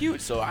kind of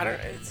cute. So I don't.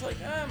 It's like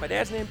my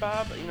dad's named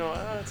Bob. But,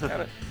 it's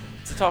kind of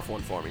it's a tough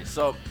one for me.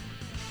 So,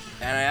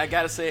 and I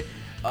gotta say,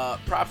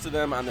 props to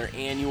them on their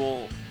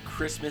annual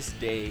Christmas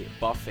Day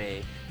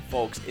buffet,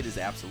 folks. It is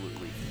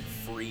absolutely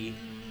free.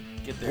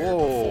 Get there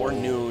before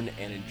noon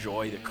and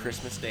enjoy the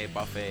Christmas Day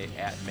buffet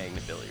at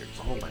Magnet Billiards.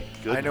 Oh my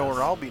goodness. I know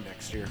where I'll be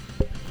next year.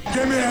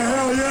 Give me a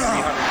hell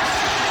yeah!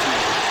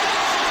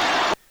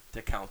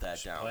 To count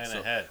that down. Plan So,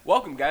 ahead.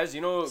 welcome, guys.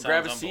 Sounds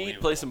Grab a seat,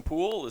 unbelievable. play some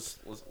pool. Let's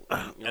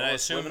And I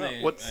assume live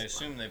it up. I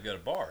assume they've got a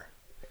bar.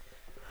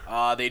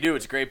 They do.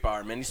 It's a great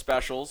bar. Many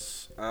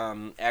specials.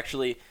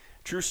 Actually,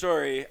 true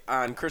story.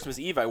 On Christmas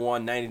Eve, I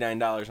won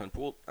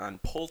 $99 on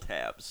pull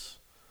tabs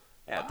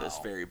at this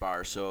very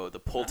bar. So the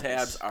pull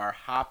tabs are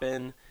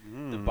hopping,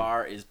 the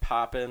bar is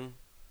popping,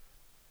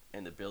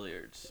 and the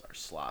billiards are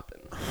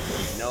slopping.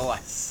 I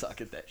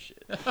suck at that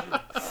shit.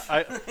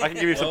 I can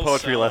give you some Well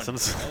poetry sung.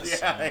 lessons. Well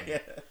sung.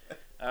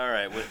 All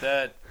right, with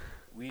that,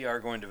 we are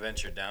going to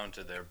venture down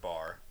to their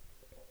bar.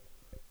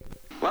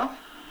 Well,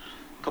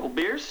 a couple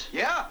beers?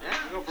 Yeah.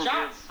 Go for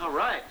shots. All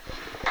right.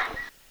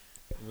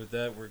 With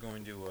that, we're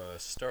going to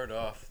start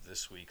off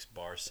this week's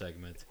bar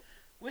segment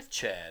with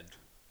Chad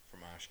from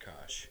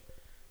Oshkosh.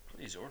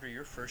 Please order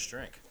your first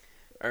drink.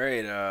 All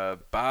right,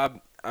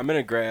 Bob, I'm going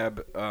to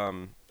grab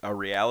a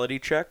reality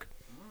check.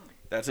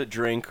 That's a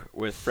drink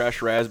with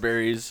fresh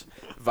raspberries,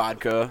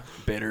 vodka,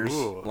 bitters,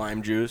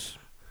 lime juice,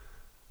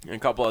 and a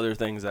couple other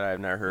things that I've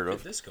never heard Where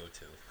of. did this go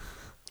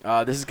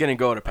to? This is going to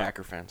go to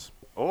Packer fans.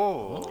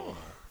 Oh.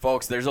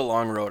 Folks, there's a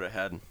long road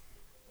ahead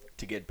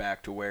to get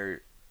back to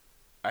where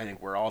I think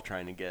we're all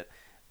trying to get.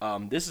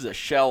 This is a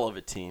shell of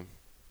a team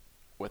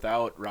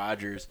without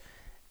Rodgers,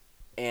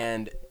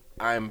 and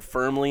I'm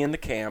firmly in the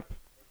camp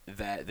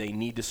that they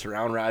need to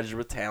surround Rodgers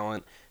with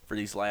talent for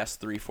these last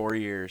 3-4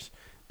 years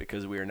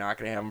because we are not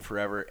going to have him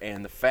forever.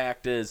 And the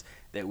fact is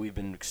that we've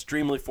been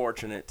extremely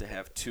fortunate to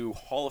have 2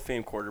 Hall of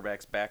Fame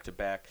quarterbacks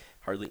back-to-back.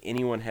 Hardly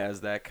anyone has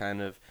that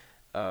kind of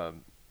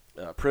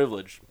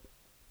privilege.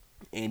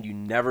 And you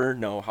never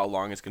know how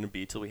long it's going to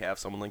be till we have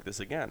someone like this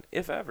again,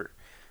 if ever.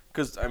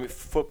 Because,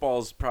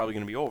 football's probably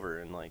going to be over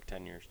in,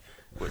 10 years.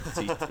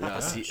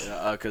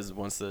 Because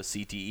once the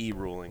CTE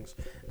rulings.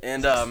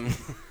 And,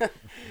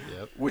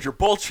 which are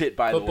bullshit,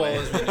 by the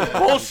way.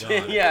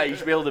 Bullshit, yeah. You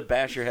should be able to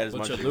bash your head as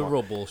much as you want.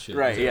 liberal bullshit.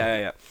 Right,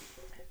 yeah.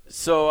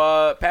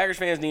 So, Packers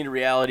fans need a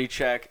reality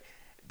check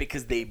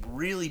because they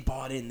really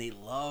bought in. They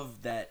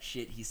love that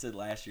shit he said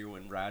last year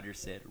when Rodgers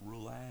said,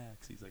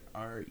 relax. He's like,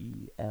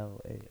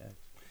 RELAX.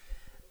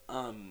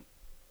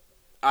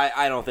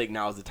 I don't think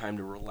now is the time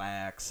to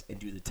relax and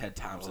do the Ted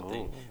Thompson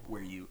thing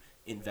where you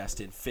invest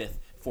in 5th,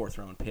 4th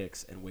round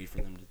picks and wait for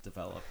them to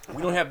develop.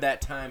 We don't have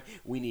that time.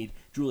 We need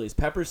Julius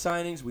Peppers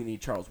signings. We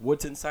need Charles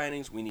Woodson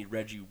signings. We need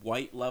Reggie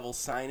White level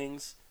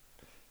signings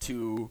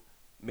to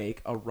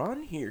make a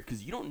run here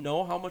because you don't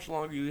know how much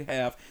longer you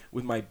have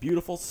with my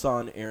beautiful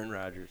son, Aaron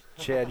Rodgers.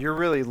 Chad, you're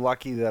really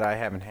lucky that I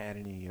haven't had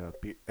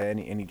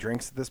any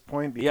drinks at this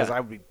point because I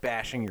would be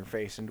bashing your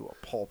face into a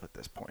pulp at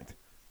this point.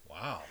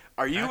 Wow.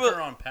 Are you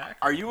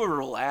a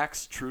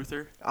relaxed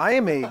truther? I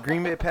am a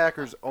Green Bay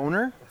Packers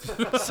owner,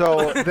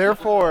 so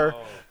therefore,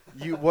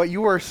 what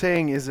you are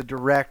saying is a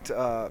direct.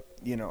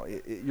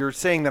 You're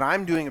saying that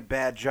I'm doing a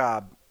bad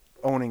job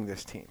owning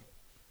this team.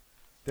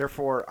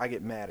 Therefore, I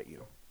get mad at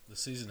you. The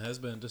season has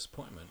been a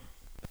disappointment.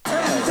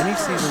 Any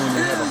season when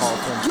they have a Hall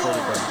of Fame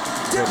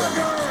quarterback, good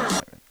offensive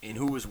lineman. And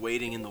who was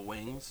waiting in the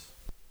wings?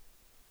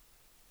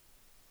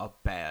 A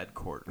bad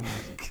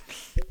quarterback.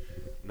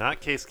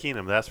 Not Case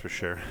Keenum, that's for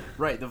sure.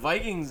 Right. The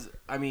Vikings,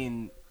 I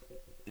mean,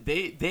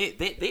 they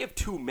have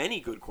too many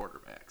good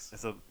quarterbacks.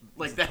 It's a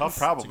Like tough that's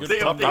problem. They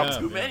It's a tough have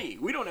problem. too many.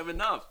 We don't have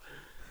enough.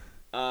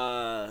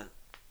 I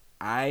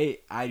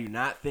do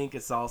not think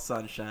it's all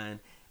sunshine.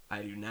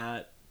 I do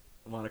not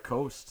want to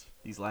coast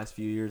these last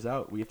few years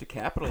out. We have to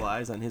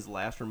capitalize on his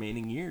last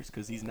remaining years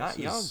because he's not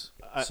young.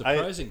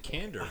 Surprising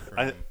candor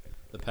from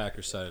the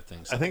Packers side of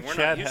things. I think We're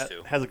Chad not used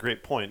to. has a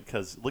great point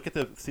because look at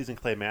the season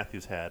Clay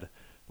Matthews had.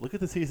 Look at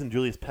the season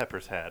Julius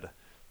Peppers had.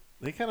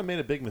 They kind of made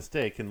a big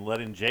mistake in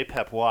letting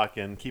J-Pep walk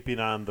and keeping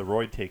on the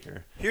Royd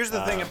Taker. Here's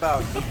the thing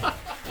about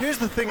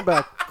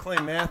Clay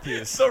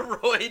Matthews. The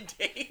Royd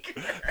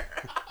Taker.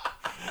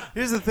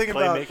 Here's the thing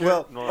Playmaker?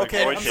 about No, like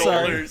okay, Royd I'm Taker.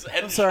 sorry. Shoulders, head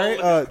I'm and sorry.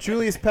 shoulders.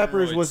 Julius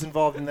Peppers Roids. was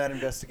involved in that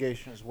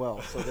investigation as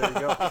well. So there you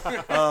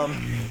go.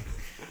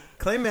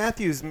 Clay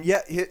Matthews,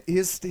 yeah,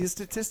 his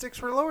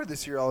statistics were lower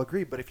this year. I'll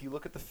agree. But if you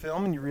look at the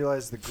film and you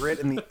realize the grit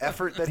and the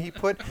effort that he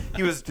put,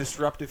 he was a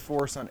disruptive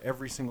force on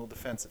every single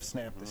defensive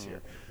snap this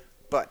year.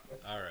 But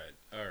All right.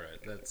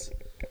 That's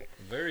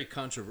a very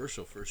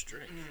controversial first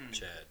drink,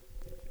 Chad.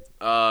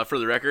 For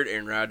the record,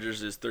 Aaron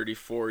Rodgers is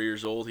 34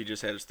 years old. He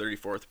just had his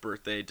 34th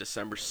birthday,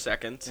 December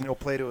 2nd. and he'll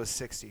play to his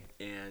 60.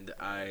 And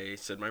I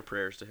said my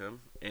prayers to him.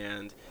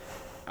 And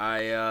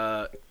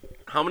how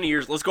many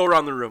years? Let's go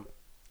around the room.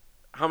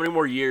 How many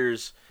more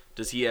years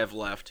does he have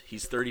left?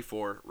 He's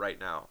 34 right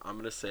now. I'm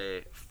going to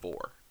say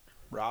 4.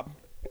 Rob,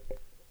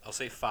 I'll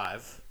say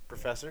 5.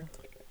 Professor.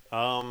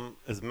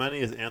 As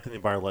many as Anthony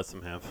Barr lets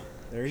him have.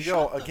 There you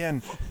go.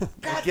 Again,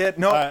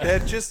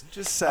 just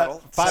settle.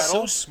 Five-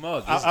 settle. So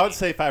smug. I would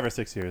say 5 or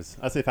 6 years.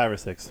 I'd say 5 or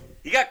 6.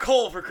 You got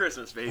Cole for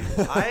Christmas, baby.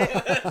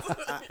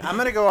 I'm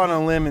going to go on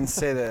a limb and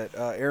say that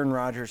Aaron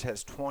Rodgers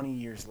has 20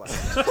 years left.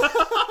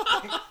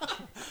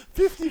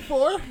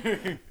 54?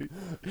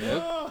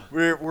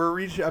 We're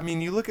reaching. I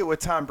mean, you look at what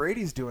Tom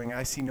Brady's doing.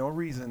 I see no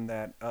reason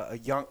that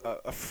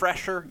a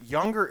fresher,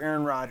 younger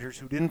Aaron Rodgers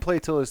who didn't play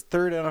till his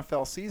 3rd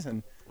NFL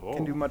season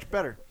can do much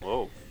better.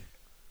 Whoa.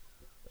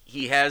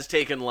 He has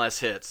taken less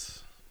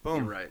hits.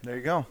 Boom. You're right. There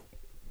you go.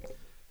 I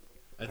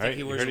think Alright, he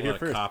you wears heard a it here lot of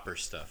first. copper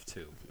stuff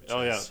too. Which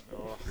Oh, yeah. is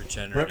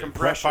regenerative.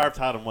 Brett Favre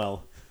taught him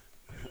well.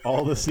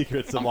 All the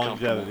secrets of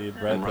longevity,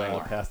 Brett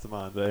passed them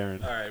on to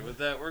Aaron. All right, with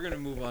that, we're gonna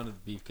move on to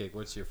the beefcake.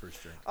 What's your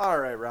first drink? All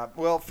right, Rob.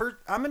 Well, first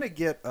I'm going to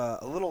get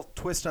a little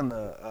twist on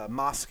the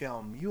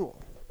Moscow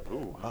Mule.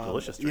 Ooh,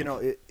 delicious drink.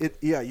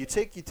 You know, you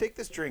take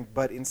this drink,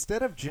 but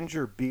instead of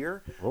ginger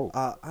beer, Whoa.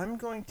 I'm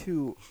going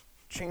to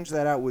change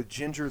that out with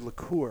ginger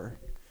liqueur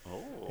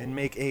and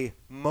make a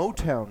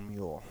Motown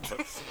Mule.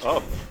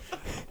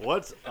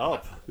 What's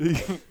up?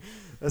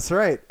 That's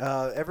right.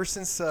 Ever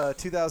since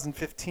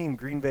 2015,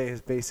 Green Bay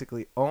has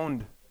basically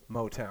owned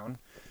Motown.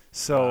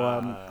 So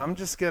I'm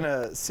just going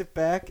to sit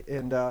back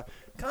and,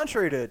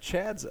 contrary to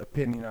Chad's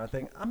opinion on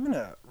things, I'm going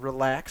to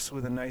relax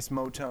with a nice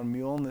Motown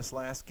Mule in this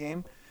last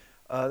game.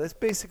 That's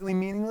basically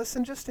meaningless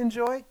and just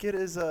enjoy. Get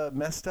as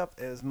messed up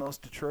as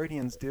most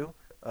Detroitians do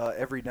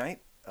every night.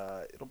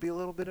 It'll be a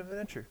little bit of an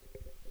adventure.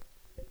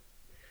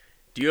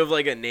 Do you have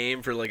like a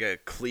name for like a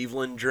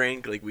Cleveland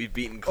drink? Like we've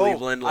beaten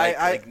Cleveland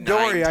don't 9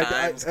 worry.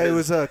 times. It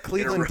was a 'cause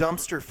Cleveland in a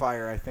dumpster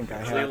fire. I think I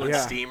had. Cleveland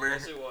Yeah. Steamer.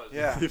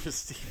 Yeah.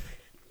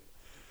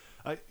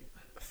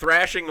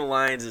 Thrashing the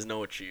Lions is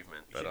no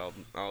achievement, but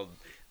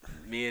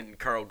me and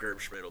Carl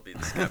Gerbschmidt will be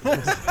the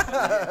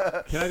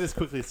skeptics. Can I just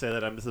quickly say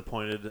that I'm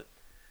disappointed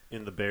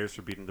in the Bears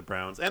for beating the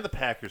Browns and the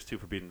Packers too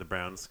for beating the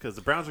Browns because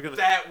the Browns are going to.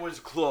 That was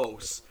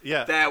close.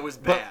 Yeah. That was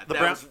But bad. the that,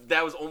 Browns- was,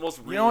 that was almost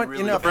really, know what?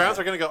 really The Enough. Browns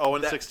are going to go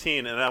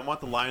 0-16, That- and I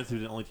want the Lions to be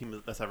the only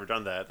team that's ever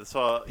done that.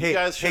 So Hey, you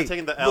guys should have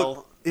taken the L.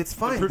 Look, it's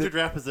fine. Improve your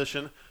draft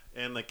position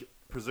and like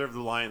preserve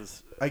the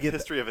Lions' I get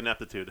history of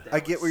ineptitude. I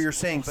get what you're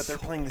saying, but they're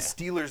playing the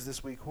Steelers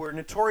this week, who are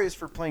notorious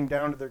for playing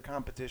down to their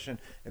competition.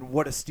 And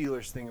what a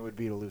Steelers thing it would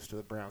be to lose to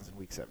the Browns in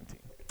Week 17.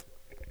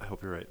 I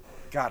hope you're right.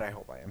 God, I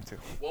hope I am too.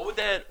 What would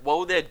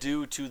that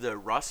do to the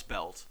Rust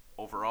Belt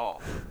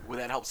overall? Would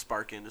that help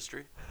spark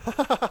industry?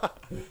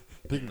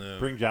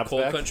 Bring jobs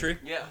Coal back. country,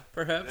 Yeah.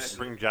 perhaps.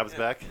 Bring jobs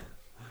back.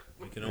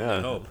 We can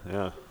only hope.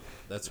 Yeah.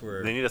 That's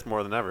where They need us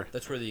more than ever.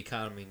 that's where the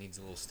economy needs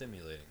a little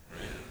stimulating.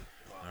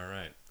 Right? All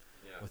right.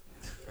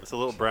 It's a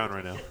little brown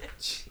right now.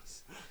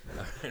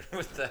 All right.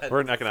 With that, We're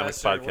an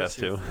economics Professor, podcast, what's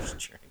your too. first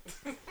drink?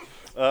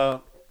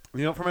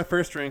 For my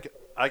first drink,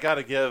 I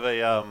gotta give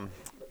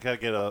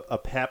a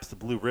Pabst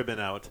Blue Ribbon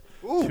out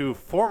to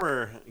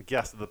former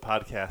guest of the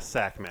podcast,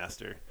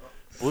 Sackmaster.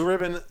 Blue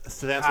Ribbon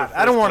stands for.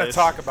 I don't want to first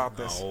talk place about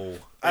this. No.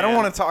 I don't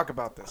And- want to talk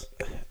about this.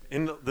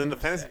 in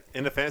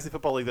the fantasy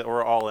football league that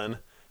we're all in.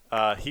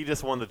 He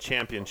just won the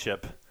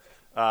championship.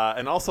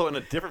 And also in a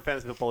different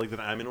fantasy football league that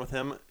I'm in with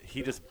him,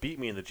 he just beat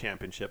me in the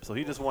championship. So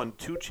he just won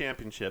 2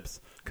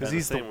 championships Because in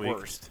he's the same week.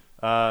 worst.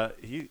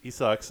 He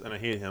sucks, and I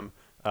hate him.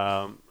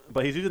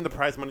 But he's using the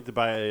prize money to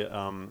buy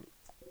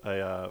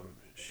a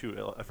shoot,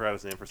 I forgot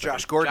his name for a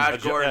Josh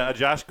second. Gordon. A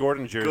Josh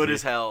Gordon jersey. Good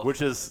as hell.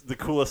 Which is the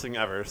coolest thing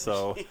ever.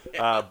 So,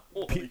 a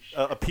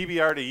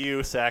PBR to you,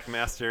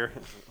 Sackmaster.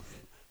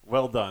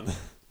 Well done.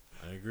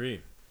 I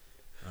agree.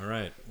 All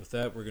right. With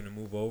that, we're going to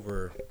move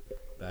over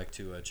back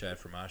to Chad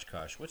from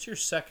Oshkosh. What's your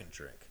second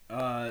drink?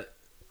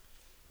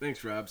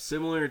 Thanks, Rob.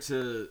 Similar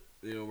to,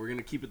 we're going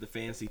to keep it the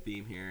fancy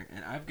theme here.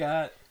 And I've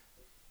got,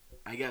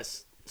 I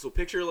guess, so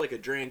picture like a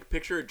drink.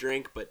 Picture a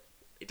drink, but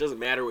it doesn't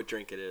matter what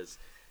drink it is.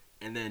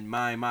 And then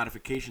my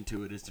modification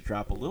to it is to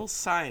drop a little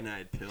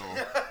cyanide pill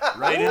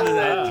right into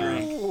that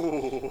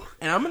drink.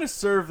 And I'm going to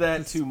serve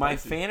that to my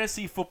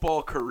fantasy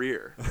football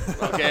career.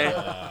 Okay?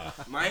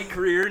 My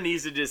career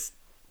needs to just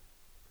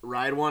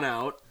ride one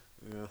out.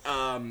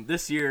 Yeah.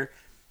 This year,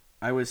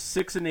 I was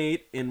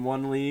 6-8 in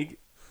one league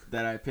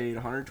that I paid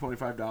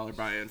 $125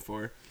 buy-in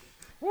for.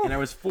 Woo. And I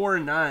was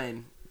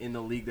 4-9 in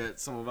the league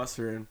that some of us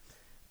are in,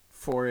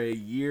 for a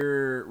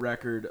year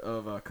record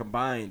of a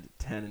combined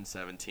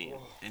 10-17.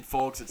 And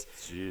folks, it's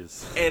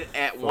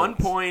at one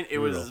point it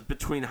was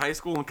between high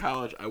school and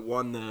college. I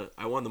won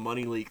the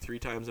money league 3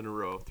 years in a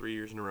row.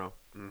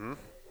 Mm-hmm.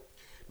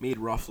 Made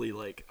roughly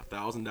like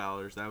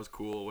 $1,000. That was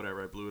cool.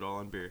 Whatever. I blew it all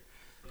on beer.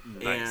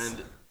 Nice.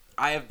 And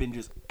I have been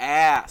just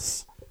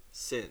ass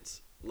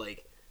since.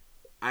 Like,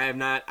 I have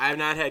not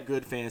had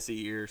good fantasy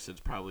year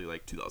since probably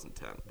like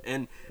 2010.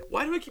 And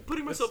why do I keep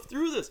putting myself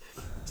through this?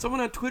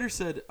 Someone on Twitter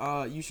said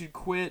you should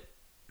quit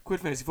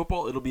fantasy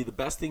football. It'll be the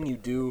best thing you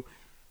do,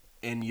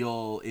 and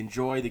you'll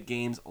enjoy the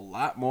games a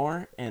lot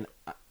more. And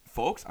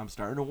folks, I'm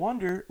starting to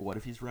wonder, what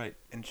if he's right?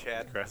 And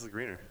Chad, grass is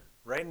greener.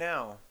 Right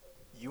now,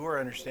 you are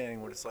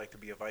understanding what it's like to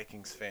be a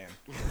Vikings fan,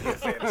 via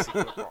fantasy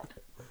football.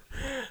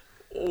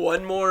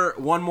 One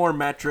more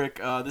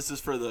metric. This is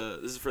for the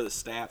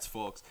stats,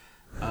 folks.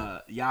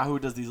 Yahoo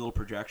does these little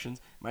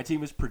projections. My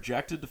team is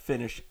projected to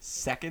finish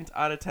 2nd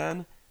out of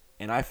 10,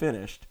 and I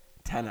finished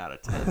 10 out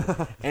of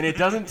 10. And it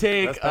doesn't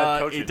take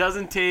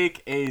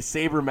a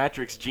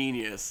sabermetrics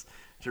genius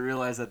to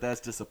realize that that's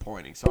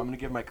disappointing. So I'm going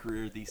to give my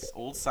career the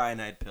old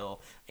cyanide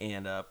pill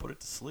and put it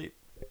to sleep.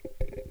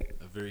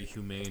 A very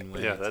humane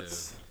way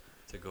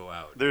to go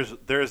out.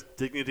 There's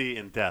dignity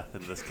in death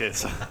in this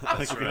case.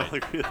 I think we can all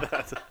agree with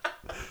that.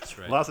 That's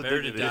right. Lots of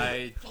better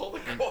dignity.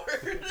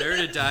 Better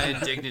to die in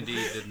dignity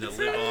than to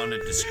live on in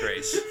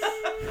disgrace.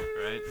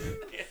 Right?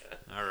 Yeah.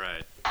 All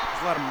right.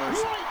 There's a lot of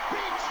mercy.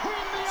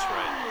 That's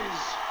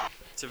right.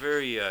 It's a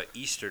very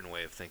Eastern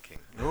way of thinking.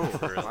 Oh,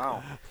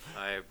 wow.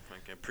 I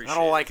appreciate I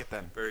don't like it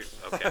then.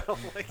 Okay.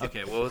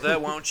 Okay, well, with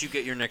that, why don't you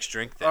get your next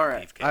drink then, all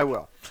right, Beefcake? I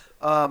will.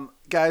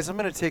 Guys, I'm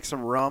going to take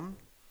some rum,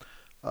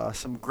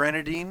 some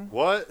grenadine.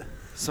 What?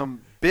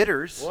 Some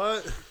bitters.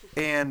 What?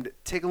 And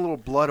take a little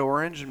blood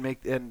orange and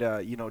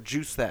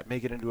juice that,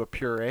 make it into a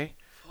puree.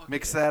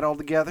 Mix that all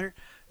together.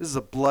 This is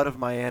a blood of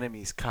my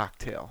enemies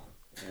cocktail.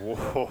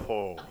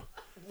 Whoa.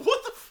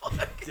 What the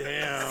fuck?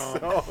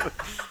 Damn.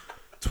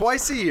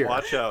 Twice a year.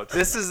 Watch out.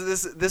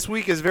 This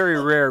week is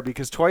very rare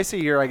because twice a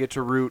year I get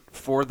to root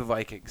for the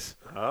Vikings.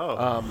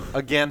 Oh.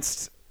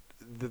 Against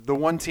the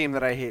one team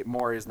that I hate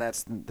more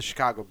that's the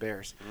Chicago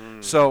Bears.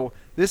 So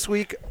this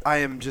week I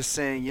am just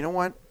saying, you know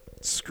what?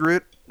 Screw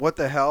it. What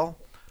the hell?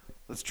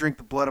 Let's drink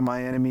the blood of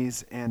my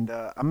enemies, and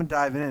I'm going to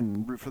dive in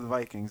and root for the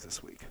Vikings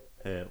this week.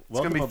 Hey, it's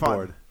going to be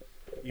aboard. Fun.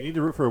 You need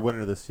to root for a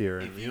winner this year,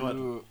 and you know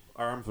what?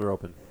 Our arms are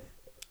open.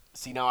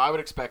 See, now I would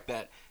expect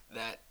that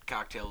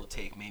cocktail to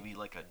take maybe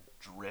like a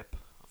drip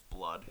of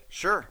blood.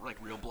 Sure. Like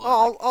real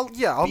blood.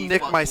 I'll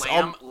nick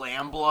myself.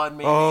 Lamb blood,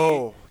 maybe.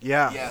 Oh,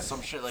 yeah. Yeah,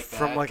 some shit like that.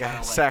 From like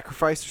a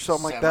sacrifice or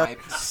something like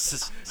that.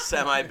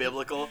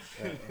 Semi-biblical.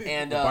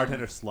 And the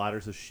bartender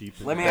slaughters a sheep.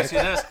 Let me ask you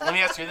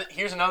this.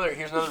 Here's another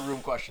room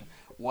question.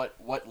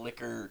 What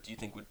liquor do you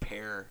think would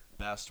pair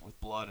best with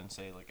blood and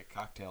say like a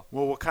cocktail?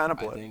 Well, what kind of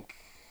blood? I think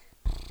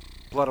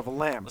blood of a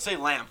lamb. Let's say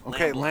lamb.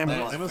 Okay, lamb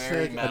blood. I'm gonna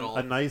say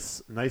a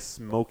nice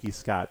smoky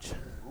scotch.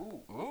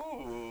 Ooh,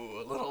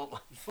 a little.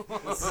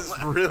 This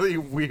is really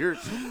weird.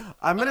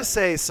 I'm gonna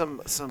say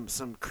some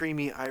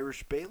creamy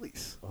Irish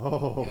Baileys.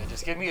 Oh. Yeah,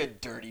 just give me a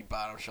dirty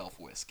bottom shelf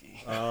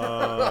whiskey.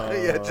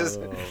 Yeah,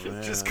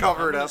 just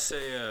cover it up. I'm gonna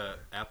say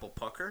apple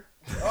pucker.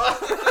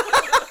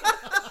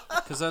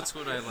 Because that's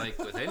what I like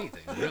with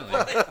anything, really.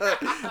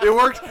 It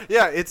works.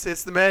 Yeah,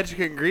 it's the magic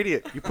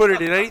ingredient. You put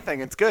it in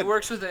anything, it's good. It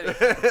works with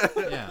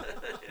anything. Yeah,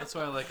 that's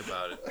what I like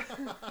about it.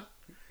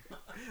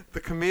 The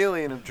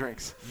chameleon of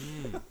drinks.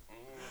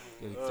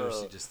 Getting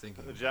thirsty just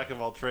thinking. The jack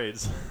of all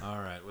trades. All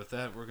right, with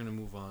that, we're gonna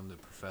move on to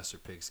Professor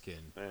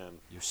Pigskin. Man,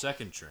 your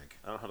second drink.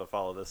 I don't know how to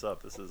follow this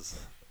up. This is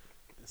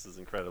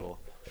incredible.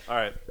 All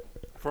right,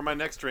 for my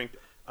next drink,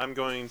 I'm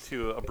going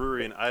to a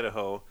brewery in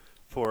Idaho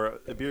for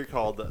a beer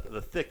called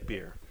the Thick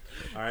Beer.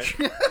 All right.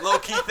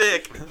 Low-key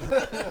thick.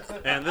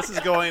 And this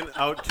is going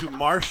out to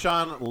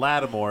Marshawn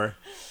Lattimore,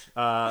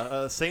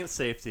 Saint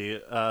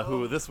safety,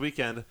 who this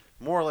weekend,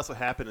 more or less what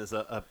happened is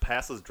a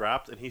pass was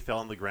dropped and he fell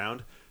on the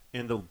ground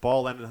and the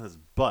ball landed on his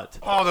butt.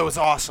 Oh, that was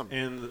awesome.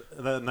 And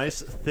the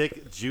nice,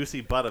 thick,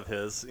 juicy butt of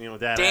his,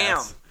 that Damn.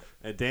 ass,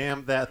 and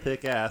damn that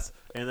thick ass.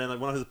 And then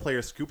one of his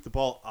players scooped the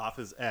ball off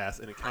his ass,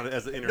 and it counted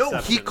as an interception.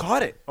 No, he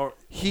caught it.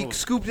 He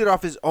scooped it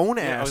off his own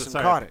ass and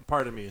caught it.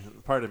 Pardon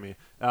me.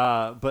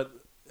 But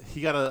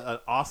he got an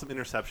awesome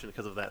interception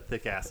because of that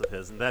thick ass of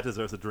his, and that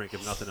deserves a drink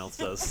if nothing else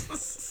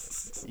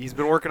does. He's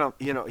been working on,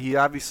 he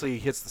obviously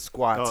hits the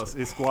squats.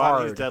 He's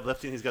squatting, he's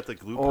deadlifting, he's got the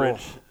glute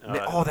bridge.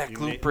 That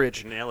glute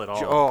bridge. You nail it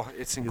all. Oh,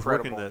 it's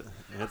incredible.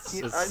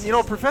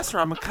 Professor,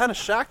 I'm kind of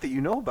shocked that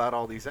you know about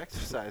all these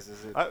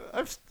exercises.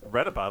 I've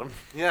read about them.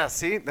 Yeah,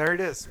 see? There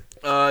it is.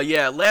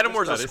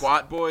 Latimer's a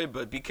squat boy,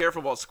 but be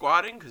careful about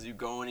squatting because you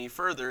go any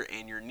further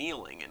and you're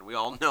kneeling, and we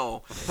all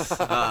know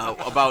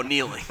about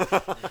kneeling.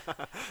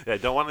 Yeah,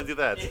 don't want to do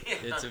that.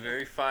 It's a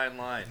very fine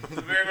line. It's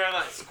a very fine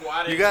line.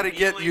 Squatting. You got to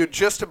get you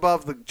just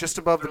above the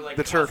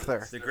turf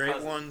there. The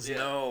great ones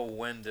know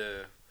when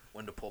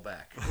to pull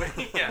back.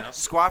 Yeah.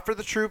 Squat for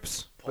the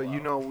troops, but you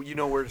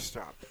know where to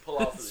stop. Pull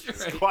out for the troops.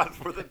 Right. Squat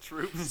for the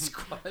troops.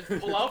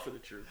 Pull out for the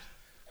troops.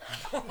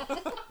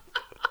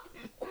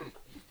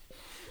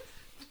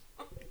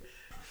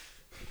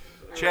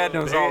 Chad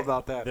knows all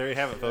about that. There you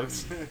have it,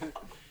 folks.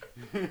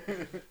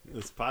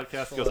 This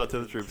podcast goes out to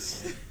the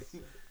troops.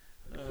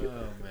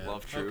 Oh man,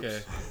 Love troops.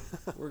 Okay,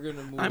 we're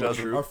gonna move I'm a on.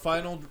 troop.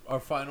 Our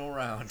final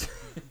round.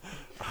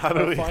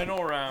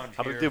 Final round.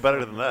 How do we here do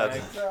better from than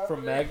that?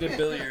 From Magda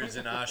Billiards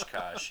in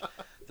Oshkosh.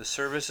 The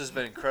service has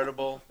been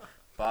incredible.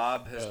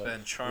 Bob has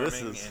been charming,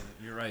 and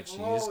you're right, she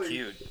is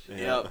cute.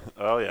 Yep.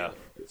 Oh yeah.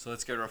 So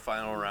let's get our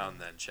final round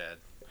then, Chad.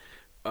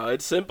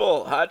 It's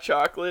simple: hot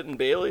chocolate and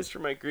Bailey's for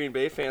my Green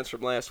Bay fans from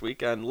last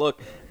weekend.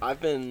 Look,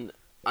 I've been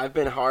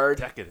hard.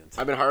 Decadent.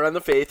 I've been hard on the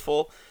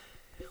faithful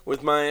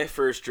with my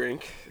first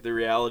drink, the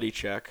reality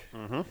check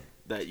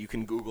that you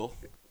can Google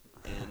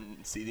and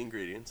see the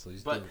ingredients.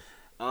 Please but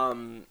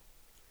do.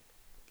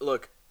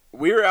 Look,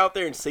 we were out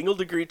there in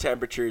single-degree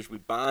temperatures. We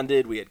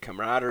bonded. We had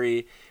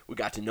camaraderie. We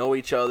got to know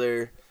each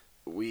other.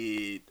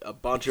 A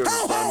bunch of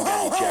them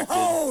got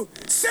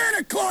ejected.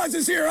 Santa Claus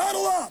is here!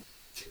 Huddle up!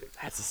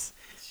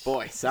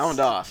 Boy, sound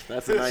off.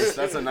 That's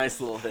a nice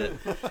little hit.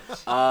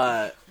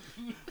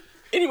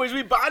 Anyways,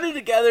 we bonded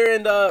together,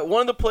 and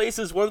one of the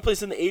places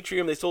in the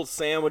atrium, they sold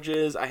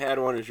sandwiches. I had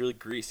one; it was really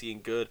greasy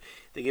and good.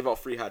 They gave out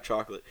free hot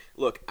chocolate.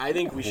 Look, I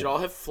think we should all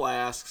have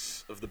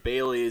flasks of the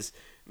Baileys.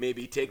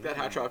 Maybe take that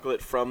hot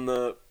chocolate from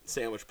the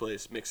sandwich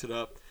place, mix it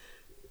up,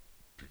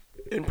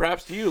 and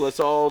perhaps to you, let's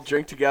all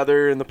drink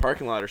together in the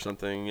parking lot or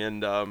something.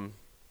 And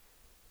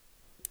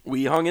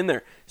we hung in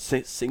there,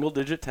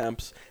 single-digit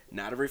temps.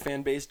 Not every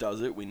fan base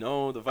does it. We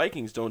know the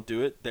Vikings don't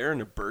do it. They're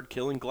in a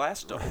bird-killing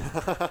glass dome.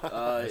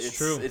 It's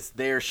true.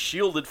 They're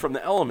shielded from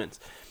the elements.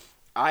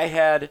 I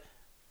had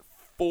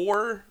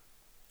four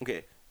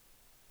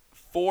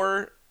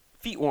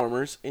feet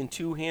warmers and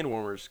 2 hand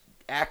warmers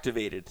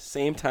activated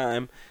same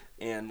time,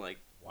 and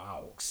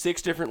wow,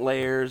 6 different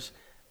layers.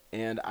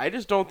 And I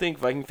just don't think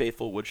Viking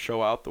faithful would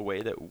show out the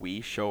way that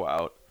we show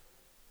out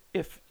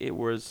if it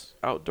was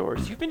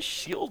outdoors. You've been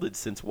shielded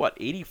since what,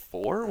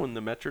 84 when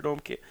the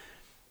Metrodome came?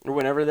 Or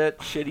whenever that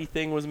shitty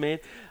thing was made.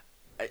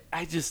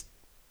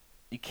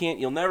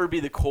 You'll never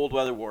be the cold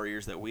weather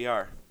warriors that we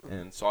are.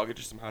 And so I'll get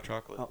you some hot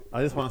chocolate.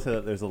 I just want to say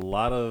that there's a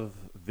lot of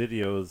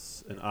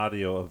videos and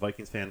audio of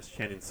Vikings fans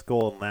chanting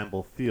 "Skol" in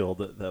Lambeau Field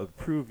that would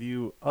prove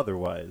you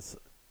otherwise,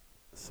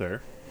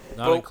 sir.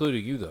 Not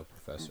including you, though,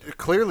 Professor.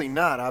 Clearly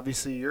not.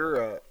 Obviously,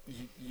 you're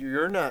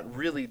not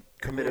really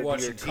committed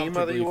to your team.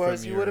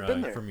 Otherwise, you would have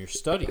been there. From your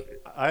study.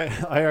 I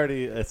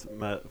already it's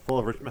full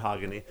of rich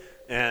mahogany,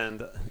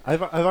 and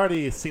I've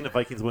already seen the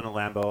Vikings win at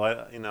Lambeau.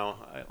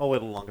 I'll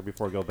wait a little longer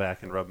before I go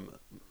back and rub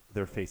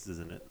their faces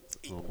in it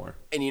a little more.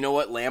 And you know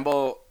what?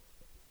 Lambeau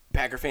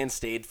Packer fans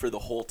stayed for the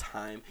whole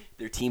time.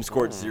 Their team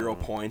scored 0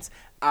 points.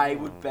 I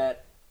would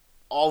bet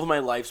all of my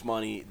life's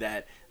money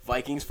that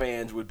Vikings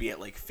fans would be at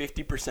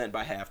 50%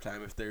 by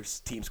halftime if their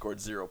team scored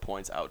 0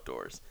 points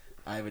outdoors.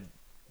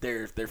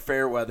 They're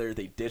fair weather.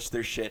 They ditch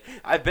their shit.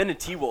 I've been to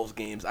T-Wolves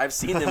games. I've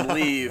seen them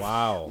leave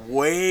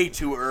way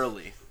too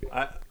early.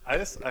 I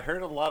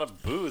heard a lot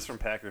of boos from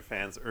Packer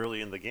fans early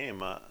in the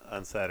game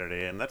on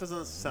Saturday, and that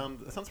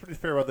sounds pretty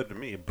fair weather to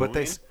me. But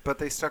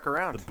they stuck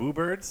around. The boo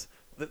birds.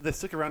 They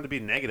stick around to be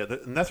negative,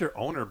 and that's your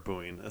owner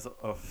booing. It's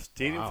a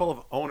stadium full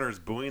of owners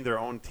booing their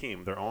own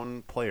team, their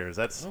own players.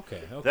 That is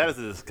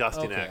a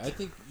disgusting act. I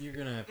think you're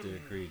gonna have to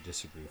agree to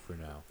disagree for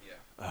now.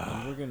 Yeah.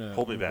 And we're gonna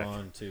move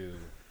on to.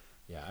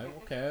 Yeah. I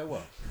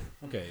will.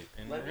 Okay.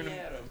 And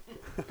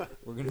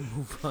we're gonna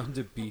move on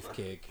to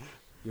Beefcake.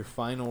 Your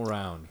final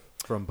round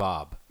from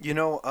Bob.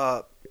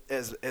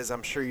 As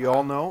I'm sure you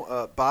all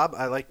know, Bob,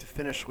 I like to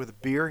finish with a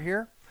beer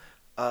here.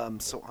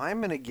 So I'm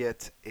gonna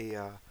get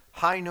a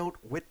High Note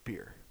wit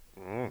beer.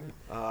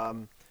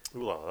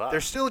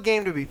 There's still a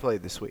game to be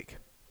played this week.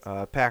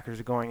 Packers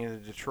are going into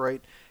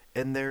Detroit,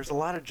 and there's a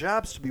lot of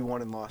jobs to be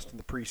won and lost in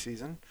the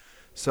preseason.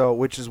 So,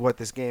 which is what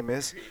this game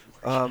is.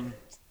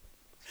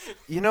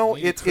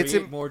 It's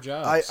more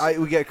jobs.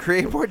 We got to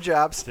create more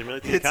jobs.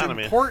 Stimulate the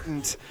economy.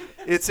 Important.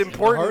 It's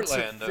important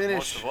to finish.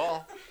 Most of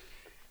all.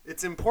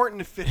 It's important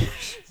to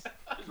finish.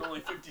 There's only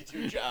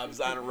 52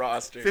 jobs on a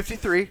roster.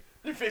 53.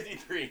 They're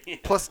 53.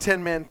 Plus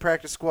 10-man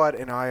practice squad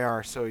and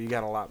IR, so you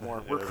got a lot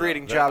more. We're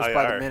creating jobs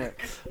by the minute.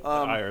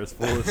 IR is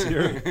full this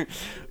year.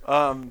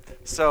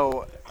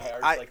 So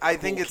like I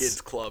think it's kids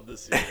club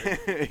this year.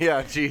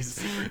 Yeah, jeez.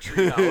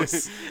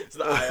 Treehouse. It's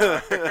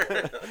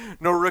the IR.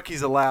 No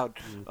rookies allowed.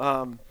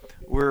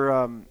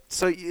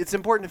 So it's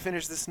important to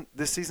finish this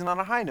season on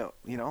a high note.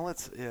 You know,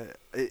 let's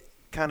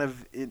kind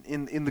of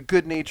in the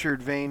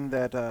good-natured vein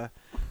that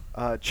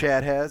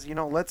Chad has. You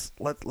know, let's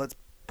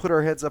put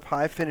our heads up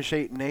high, finish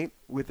 8-8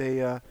 with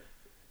a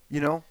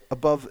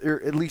above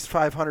or at least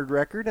 500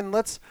 record, and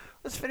let's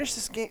finish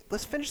this game.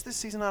 Let's finish this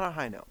season on a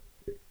high note.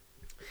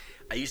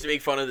 I used to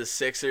make fun of the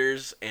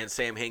Sixers and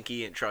Sam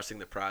Hinkie and trusting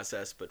the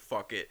process, but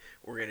fuck it,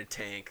 we're gonna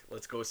tank.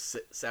 Let's go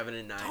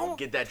 7-9.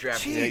 Get that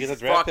draft pick. Yeah, get that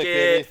draft pick,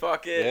 baby.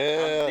 Fuck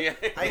it.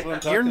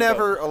 Yeah. You're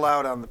never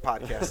allowed on the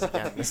podcast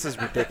again. This is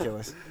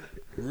ridiculous.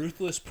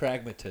 Ruthless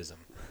pragmatism.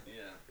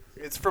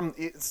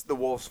 It's the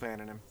Wolves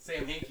fan in him.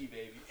 Sam Hinkie,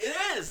 baby. It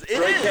is.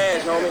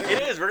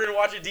 It is. We're gonna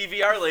watch a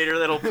DVR later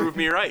that'll prove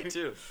me right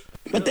too.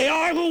 But they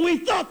are who we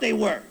thought they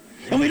were,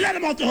 and we let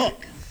them off the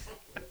hook.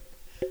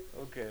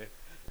 Okay.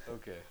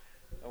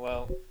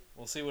 Well,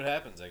 we'll see what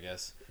happens, I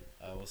guess.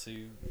 We'll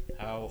see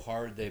how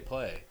hard they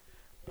play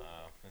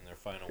in their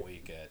final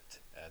week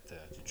at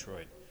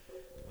Detroit.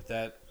 With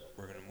that,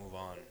 we're going to move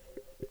on.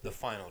 The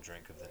final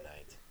drink of the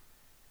night.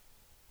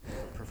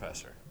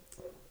 Professor.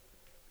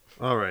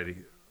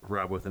 Alrighty,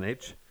 Rob with an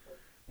H.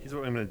 Here's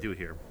what I'm going to do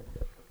here.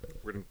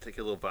 We're going to take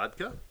a little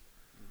vodka.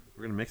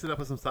 We're going to mix it up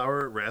with some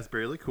sour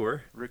raspberry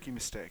liqueur. Rookie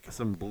mistake.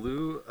 Some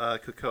blue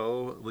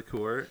cocoa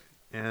liqueur,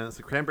 and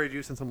some cranberry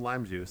juice and some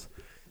lime juice,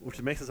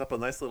 which makes us up a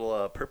nice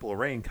little purple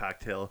rain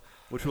cocktail,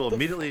 which we'll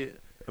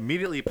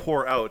immediately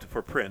pour out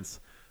for Prince,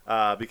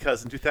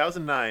 because in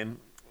 2009,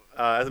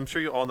 as I'm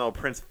sure you all know,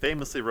 Prince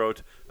famously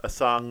wrote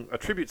a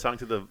tribute song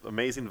to the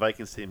amazing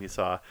Vikings team he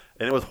saw,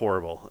 and it was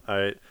horrible. All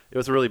right, it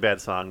was a really bad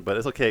song, but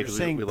it's okay because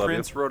we love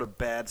Prince you. wrote a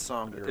bad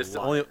song. It's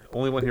the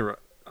only one he wrote.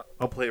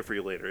 I'll play it for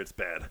you later. It's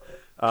bad,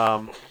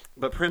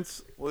 but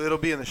Prince. Well, it'll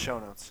be in the show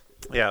notes.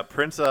 Yeah,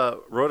 Prince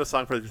wrote a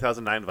song for the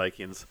 2009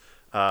 Vikings.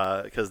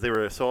 Because they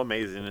were so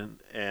amazing,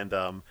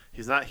 and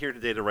he's not here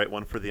today to write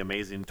one for the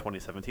amazing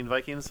 2017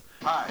 Vikings.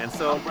 Hi, and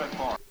so, I'm Brett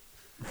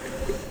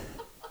Favre.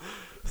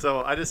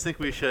 so I just think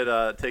we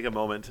should take a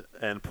moment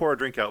and pour a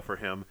drink out for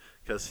him,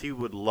 because he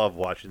would love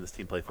watching this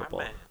team play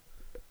football.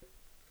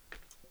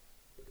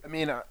 I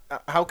mean,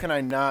 how can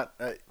I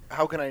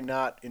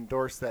not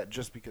endorse that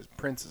just because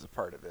Prince is a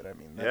part of it? I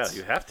mean, yeah,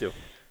 you have to.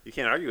 You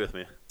can't argue with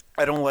me.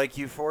 I don't like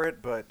you for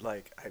it, but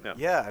I have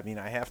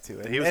to,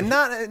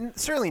 and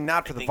certainly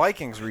not for the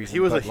Vikings reason. He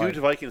was a huge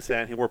Vikings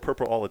fan. He wore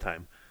purple all the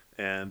time,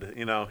 and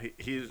I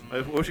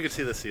wish you could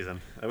see this season.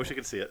 I wish you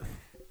could see it.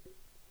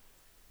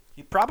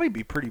 He'd probably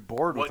be pretty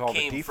bored with What all the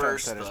came defense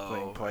first, that his though?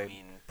 playing played. I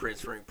mean,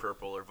 Prince wearing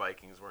purple or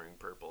Vikings wearing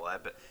purple. I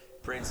bet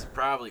Prince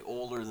probably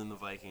older than the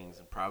Vikings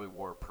and probably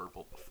wore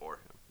purple before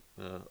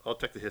him. I'll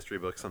check the history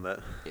books on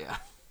that. Yeah.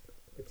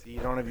 See, you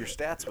don't have your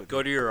stats with you.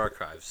 Go to your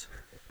archives.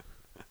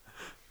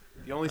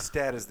 The only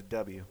stat is the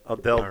W. I'll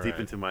delve deep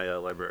into my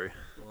library.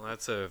 Well,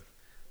 that's a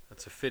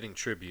fitting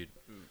tribute.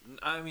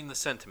 I mean, the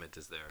sentiment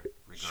is there,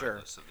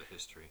 regardless of the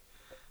history.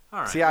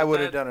 All right. See, I would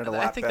have done it a lot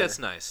better. I think that's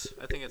nice.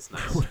 I think it's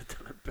nice. I would have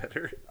done it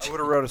better. I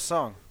would have wrote a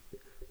song.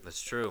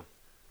 That's true.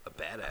 A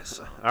badass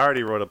song. I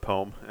already wrote a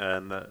poem,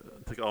 and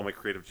took all my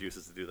creative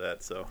juices to do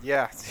that. So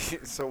yeah,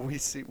 so we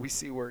see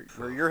where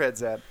your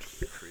head's at.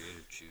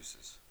 Creative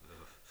juices.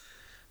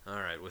 Ugh.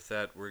 All right. With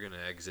that, we're gonna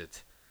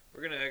exit.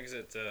 We're gonna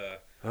exit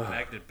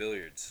Magnet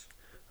Billiards.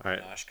 All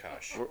right.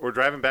 Oshkosh. We're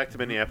driving back to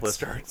Minneapolis.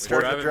 Start the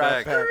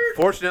drive back.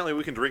 Fortunately,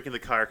 we can drink in the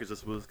car because this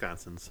is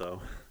Wisconsin,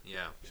 so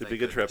yeah, should be a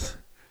good trip.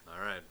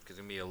 All right, it's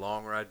gonna be a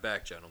long ride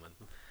back, gentlemen.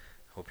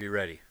 Hope you're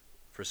ready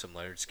for some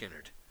Leonard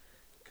Skinnerd,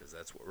 because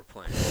that's what we're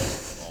playing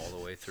all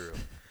the way through.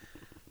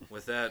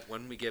 With that,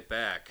 when we get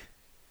back,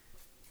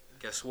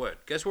 guess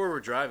what? Guess where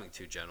we're driving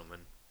to,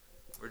 gentlemen?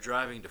 We're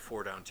driving to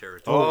 4 Down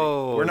territory.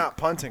 Oh, we're not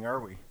punting, are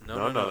we?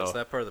 No. It's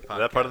that part of the podcast.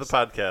 That part of the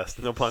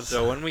podcast. No punts.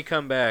 So when we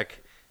come back,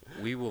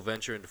 we will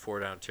venture into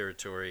 4 Down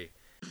territory.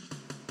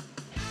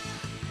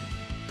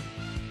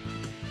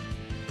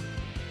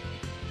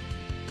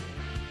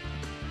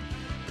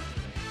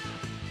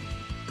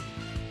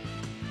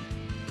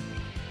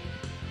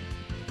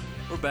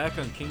 We're back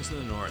on Kings of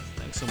the North.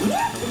 Thanks so much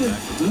for coming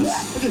back with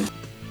us.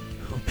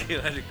 Hope you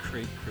had a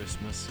great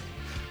Christmas.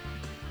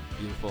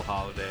 Beautiful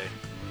holiday.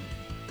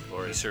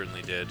 We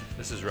certainly did.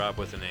 This is Rob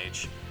with an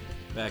H.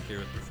 Back here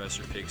with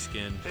Professor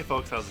Pigskin. Hey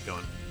folks, how's it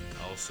going?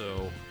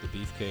 Also, the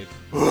Beefcake.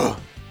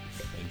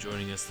 And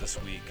joining us this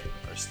week,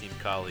 our esteemed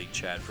colleague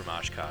Chad from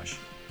Oshkosh.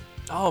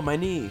 Oh, my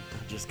knee.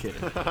 Just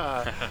kidding.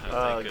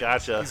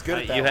 Gotcha. He's good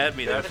at that. You had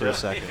me there for a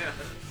second.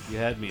 You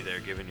had me there,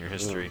 given your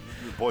history.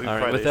 Boy who All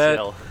right, cried with that,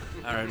 ACL.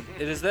 all right,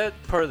 it is that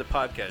part of the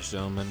podcast,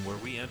 gentlemen, where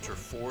we enter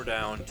 4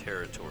 Down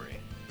territory.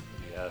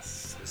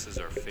 Yes. This is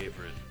our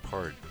favorite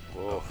part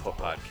of the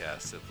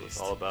podcast, at least. It's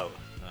all about.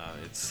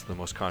 It's the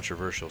most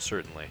controversial,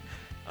 certainly.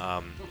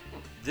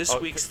 This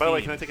week's By the way,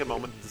 theme- can I take a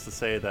moment just to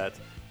say that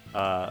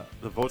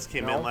The votes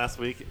came in last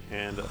week,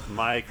 and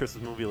my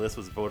Christmas movie list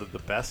was voted the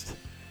best.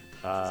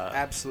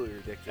 Absolutely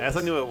ridiculous. As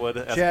I knew it would.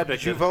 Chad,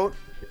 did you vote?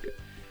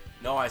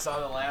 No, I saw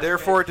the last.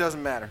 Therefore, pick. it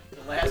doesn't matter.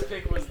 The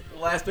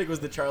last pick was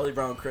the Charlie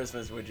Brown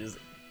Christmas, which is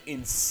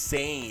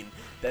insane.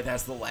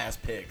 That's the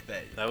last pick.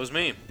 That was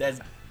me. That's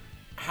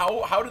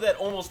how did that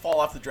almost fall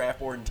off the draft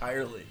board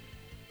entirely?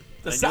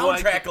 The I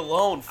soundtrack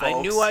alone, folks.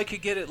 I knew I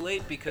could get it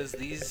late because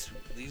these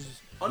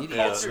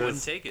idiots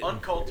wouldn't take it.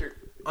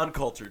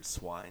 Uncultured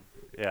swine.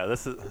 Yeah,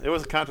 it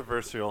was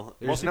controversial.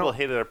 Most people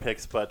hated our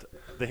picks, but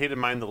they hated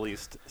mine the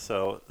least.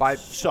 So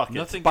suck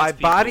it. By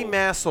body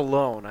mass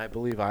alone, I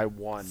believe I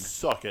won.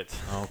 Suck it.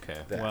 Okay.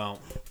 Well,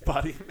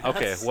 body mass.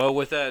 Okay. Well,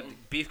 with that,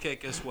 Beefcake,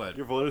 guess what?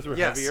 Your voters were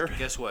heavier.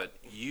 Guess what?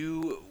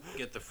 You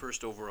get the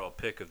first overall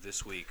pick of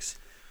this week's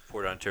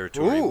Port on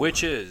Territory,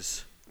 which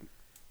is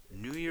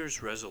New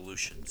Year's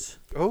resolutions.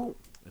 Oh.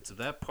 It's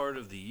that part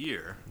of the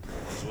year,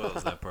 as well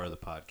as that part of the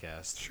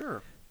podcast.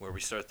 Sure. Where we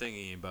start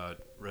thinking about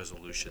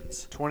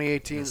resolutions.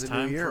 2018 is a new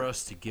year. It's time for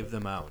us to give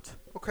them out.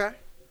 Okay.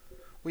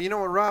 Well, you know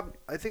what, Rob?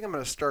 I think I'm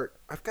going to start.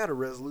 I've got a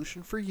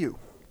resolution for you.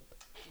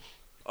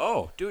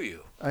 Oh, do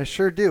you? I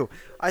sure do.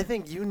 I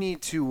think you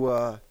need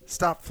to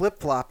stop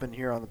flip-flopping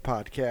here on the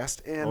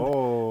podcast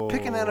and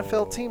pick an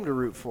NFL team to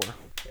root for.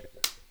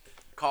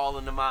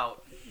 Calling them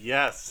out.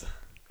 Yes.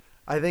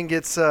 I think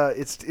it's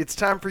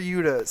time for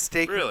you to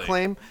stake your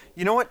claim.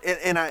 You know what?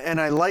 And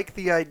I like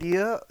the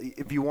idea.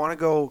 If you want to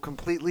go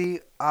completely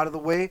out of the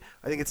way,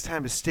 I think it's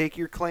time to stake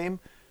your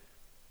claim.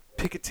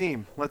 Pick a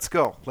team. Let's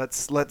go.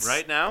 Let's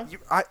right now.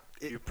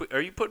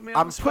 Are you putting me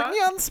on the spot? I'm putting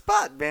you on the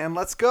spot, man.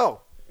 Let's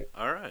go.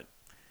 All right.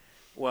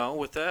 Well,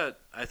 with that,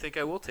 I think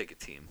I will take a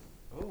team.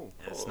 Oh.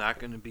 It's not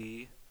going to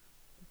be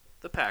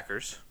the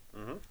Packers.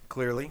 Mm-hmm.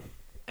 Clearly.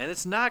 And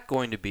it's not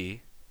going to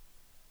be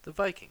the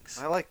Vikings.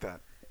 I like that.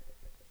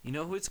 You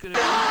know who it's going to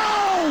be?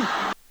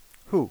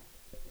 Who?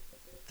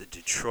 The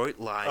Detroit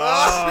Lions.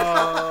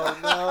 Oh,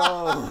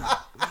 no.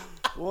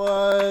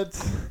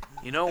 What?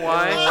 You know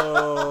why?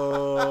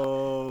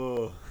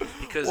 Oh.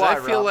 Because I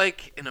feel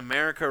like in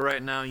America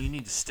right now, you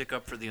need to stick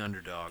up for the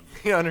underdog.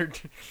 The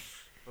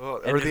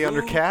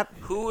undercat?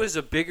 Who is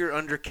a bigger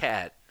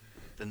undercat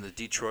than the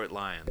Detroit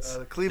Lions?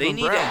 The Cleveland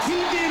Browns. You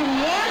did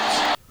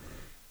what?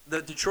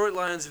 The Detroit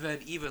Lions have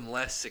had even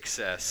less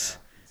success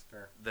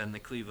than the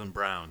Cleveland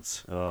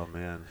Browns. Oh,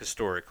 man.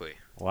 Historically.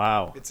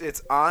 Wow.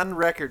 It's on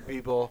record,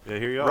 people. Yeah,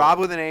 here you go. Rob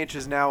with an H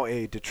is now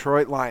a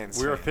Detroit Lions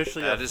We're fan.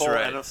 officially a full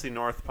NFC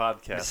North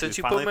podcast. Since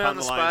you put me on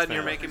the spot and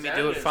you're making me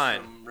do it,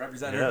 fine.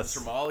 Representatives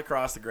from all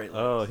across the Great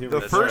Lakes.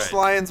 The first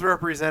Lions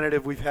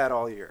representative we've had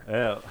all year.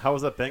 Yeah. How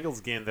was that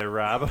Bengals game there,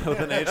 Rob?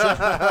 With an H?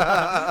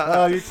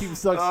 Oh, your team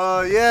sucks.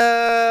 Oh,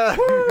 yeah.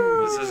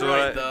 This is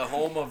what the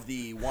home of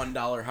the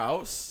 $1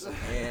 house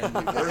and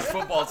the worst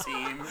football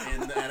team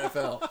in the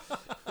NFL.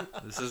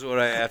 This is what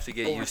I have to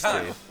get used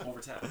to.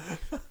 Overtime.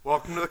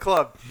 Welcome to the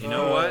club. You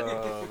know what?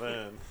 Oh,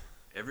 man.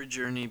 Every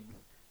journey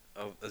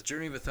of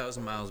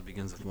 1,000 miles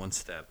begins with one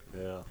step.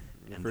 Yeah.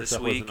 And First this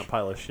step week, wasn't a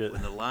pile of shit.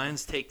 when the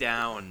Lions take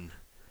down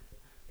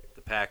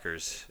the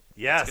Packers,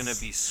 yes, it's going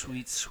to be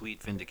sweet,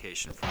 sweet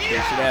vindication for me. We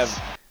should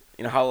have,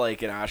 you know how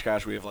like in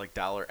Oshkosh we have like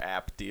dollar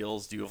app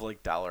deals? Do you have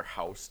like dollar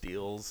house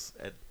deals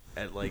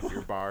at like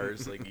your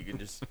bars? Like you can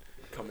just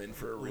come in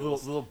for a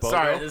little BOGO?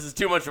 Sorry, this is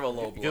too much of a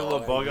low blow. Get a little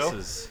BOGO?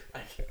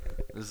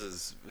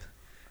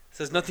 This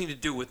has nothing to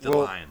do with the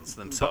Lions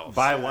themselves.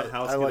 Buy one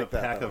house, I get like a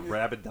that, pack though. of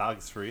rabid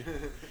dogs free.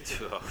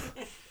 God.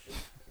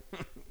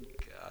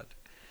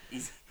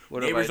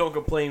 Neighbors don't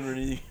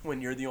complain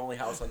when you're the only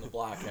house on the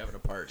block having a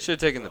party. Should have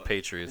taken the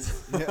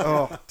Patriots.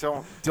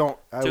 Don't.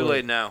 Too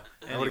late now.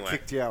 I would have Anyway.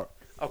 kicked you out.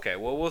 Okay,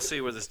 well, we'll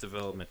see where this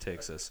development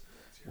takes us.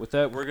 With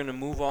that, we're going to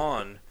move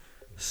on.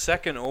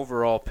 Second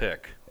overall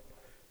pick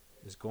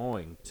is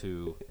going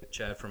to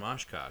Chad from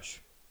Oshkosh.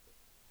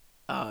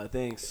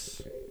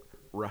 Thanks,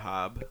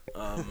 Rahab.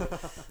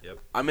 Yep.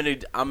 I'm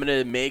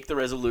gonna make the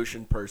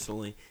resolution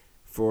personally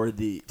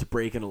to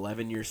break an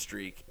 11-year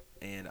streak,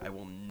 and I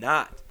will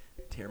not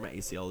tear my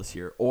ACL this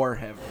year or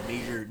have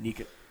major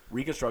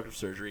reconstructive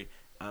surgery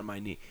on my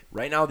knee.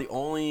 Right now, the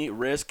only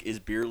risk is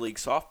beer league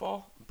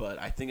softball, but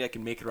I think I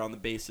can make it around the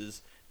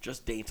bases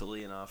just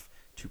daintily enough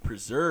to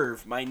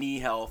preserve my knee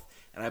health.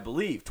 And I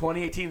believe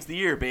 2018 is the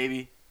year,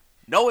 baby.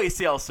 No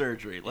ACL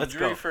surgery. Let's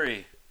go.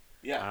 Injury-free.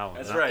 Yeah, Wow,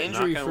 that's right.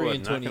 Injury-free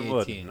in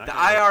 2018. The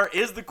IR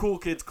is the cool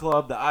kids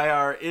club. The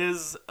IR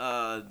is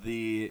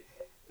the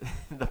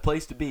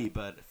place to be.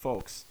 But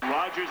folks, I'm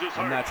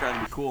not trying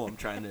to be cool. I'm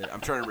trying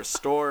to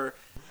restore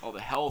all the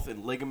health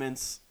and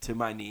ligaments to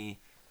my knee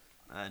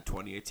in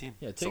 2018.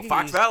 Yeah, so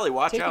Fox Valley,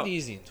 watch out. Take it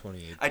easy in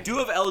 2018. I do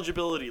have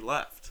eligibility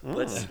left.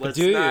 Let's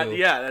do not. you?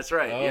 Yeah, that's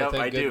right. Oh, yep,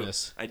 thank I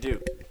goodness. do. I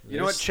do. You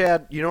know what,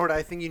 Chad? You know what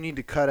I think you need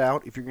to cut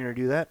out if you're going to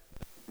do that?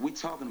 We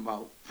talking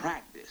about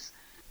practice.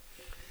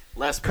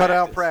 Less Cut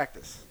out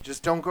practice.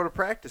 Just don't go to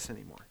practice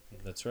anymore.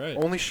 That's right.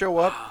 Only show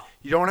up.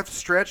 You don't have to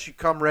stretch. You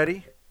come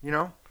ready. You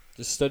know.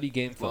 Just study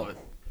game film.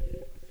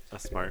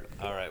 That's smart.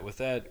 All right, with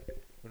that,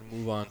 we're going to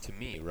move on to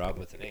me, Rob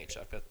with an H.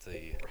 I've got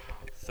the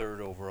third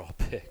overall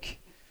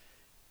pick.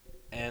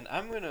 And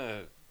I'm going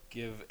to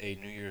give a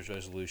New Year's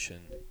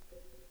resolution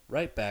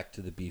right back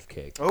to the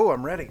beefcake. Oh,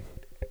 I'm ready.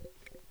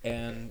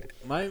 And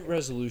my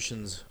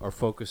resolutions are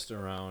focused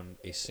around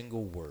a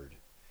single word.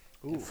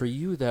 Ooh. For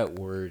you, that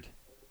word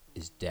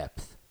is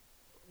depth.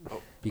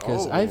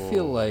 Because I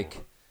feel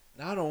like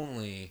not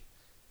only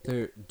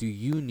do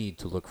you need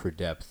to look for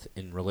depth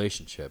in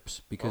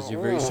relationships, because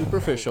you're very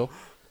superficial.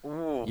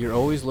 You're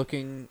always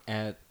looking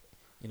at,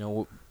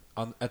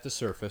 at the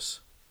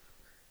surface.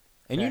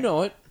 And you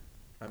know it.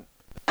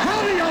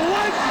 How do you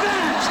like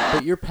that?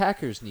 But your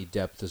Packers need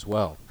depth as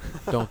well,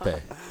 don't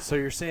they? So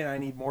you're saying I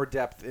need more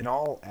depth in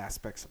all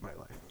aspects of my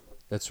life.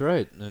 That's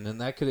right, and then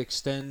that could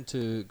extend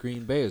to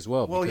Green Bay as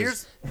well. Well,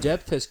 because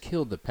depth has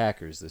killed the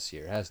Packers this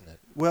year, hasn't it?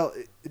 Well,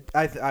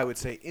 I would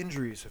say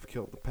injuries have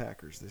killed the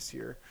Packers this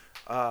year.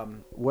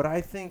 What I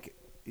think,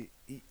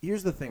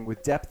 here's the thing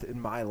with depth in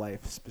my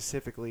life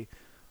specifically.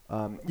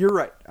 You're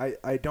right.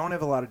 I don't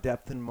have a lot of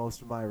depth in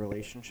most of my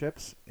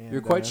relationships. And,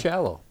 you're quite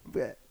shallow.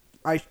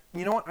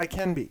 You know what? I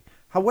can be.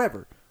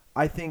 However,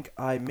 I think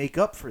I make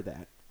up for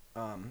that.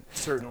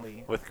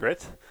 Certainly with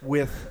grit.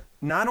 With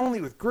not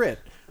only with grit,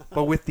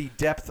 but with the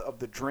depth of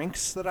the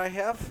drinks that I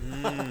have.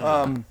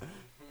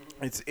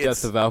 It's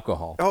depth of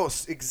alcohol. Oh,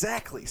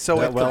 exactly. So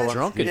at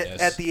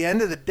the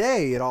end of the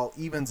day, it all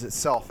evens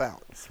itself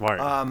out.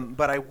 Smart.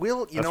 But I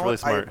will. You know really what?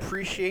 Smart. I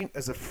appreciate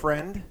as a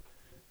friend.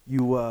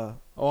 You. Oh,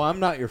 I'm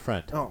not your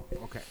friend. Oh,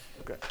 okay.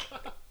 Good.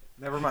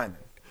 Never mind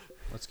then.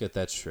 Let's get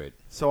that straight.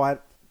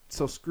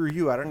 So screw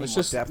you. I don't need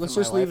more depth. Let's in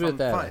my just leave life. it at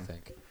that. Fine. I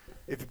think.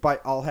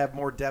 I'll have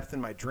more depth in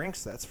my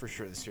drinks, that's for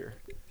sure this year.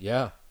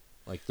 Yeah,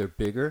 like they're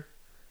bigger.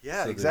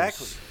 Yeah, so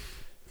exactly.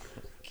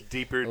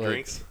 Deeper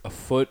drinks. A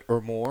foot or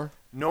more.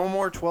 No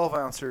more 12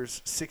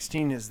 ounces.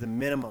 16 is the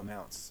minimum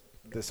ounce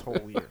this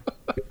whole year.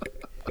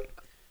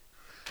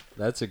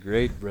 That's a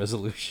great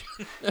resolution.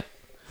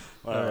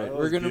 All right,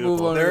 we're going to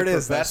move on. There it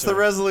is. That's the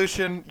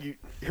resolution. You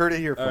heard it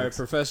here, folks. All right,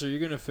 Professor, you're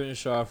going to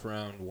finish off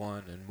round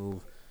 1 and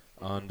move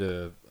on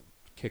to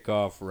kick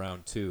off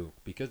round 2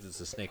 because it's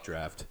a snake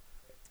draft.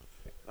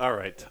 All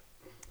right.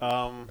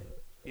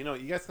 You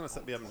guys kind of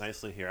set me up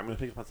nicely here. I'm going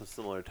to pick up on some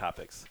similar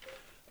topics.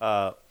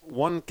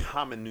 One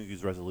common New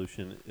Year's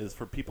resolution is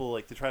for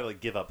people to try to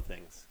give up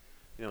things.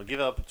 Give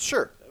up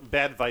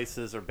bad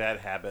vices or bad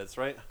habits,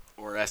 right?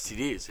 Or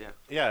STDs, yeah.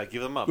 Yeah,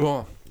 give them up.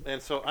 Oh.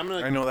 And so I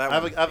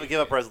have a give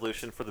up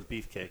resolution for the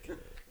beefcake.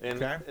 And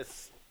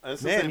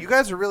man, you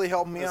guys are really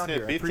helping me out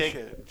here. I appreciate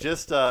it.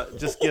 Just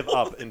give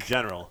up in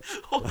general.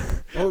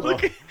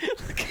 Look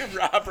at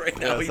Rob right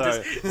now.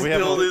 Yeah,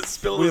 he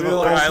spilled his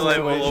Miller High Life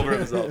all over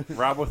himself.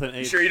 Rob with an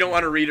H. Sure you don't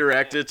want to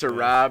redirect it to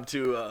Rob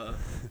to...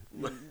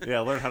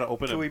 learn how to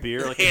open a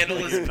beer like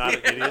you're not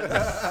an idiot.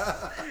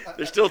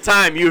 There's still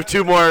time. You have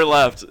 2 more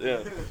left.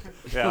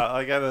 Yeah,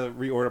 I gotta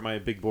reorder my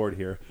big board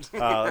here.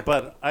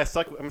 But I'm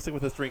gonna stick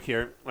with this drink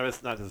here.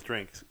 It's not this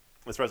drink.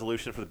 This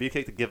resolution for the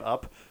beefcake to give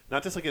up,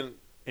 not just in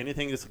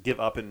anything, just give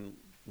up in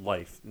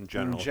life in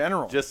general.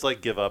 Just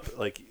give up.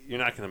 You're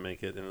not gonna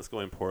make it, and it's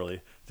going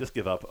poorly. Just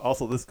give up.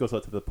 Also, this goes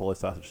out to the Polish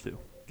sausage too.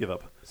 Give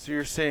up. So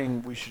you're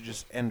saying we should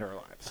just end our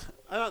lives?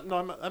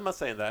 I'm not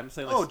saying that. I'm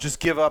saying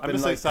just give up and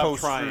stop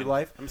coast through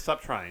life. I'm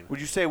stop trying.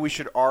 Would you say we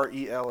should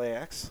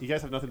RELAX? You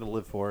guys have nothing to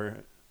live for.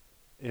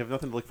 You have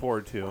nothing to look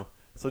forward to.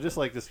 So just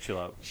chill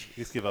out.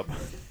 Just give up.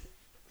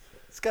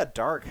 It's got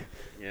dark.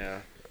 Yeah.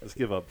 Just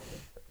give up.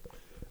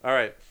 All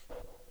right.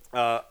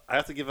 I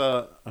have to give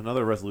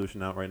another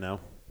resolution out right now.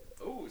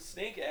 Oh,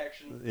 snake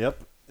action.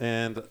 Yep.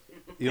 And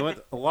you know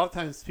what? A lot of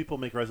times people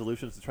make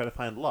resolutions to try to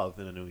find love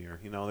in a new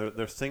year.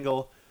 They're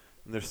single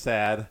and they're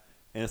sad,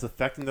 and it's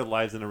affecting their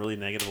lives in a really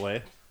negative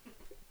way.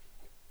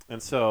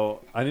 And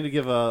so I need to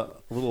give a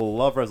little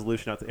love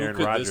resolution out to Aaron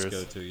Rodgers. Who could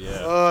this go to? Yeah.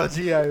 Oh,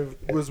 gee, I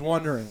was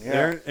wondering.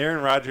 Yeah.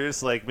 Aaron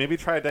Rodgers, maybe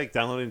try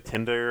downloading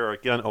Tinder or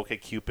get on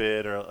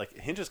OkCupid or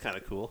Hinge is kind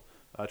of cool.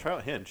 Try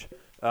out Hinge.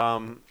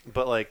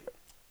 But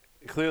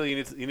clearly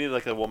you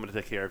need a woman to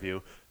take care of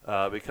you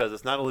because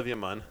it's not Olivia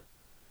Munn,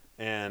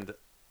 and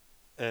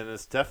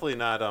it's definitely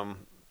not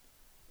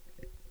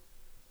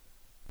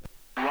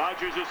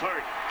Rodgers is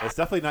hurt. It's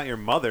definitely not your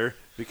mother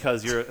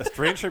because you're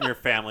estranged from your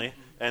family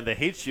and they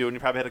hate you and you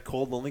probably had a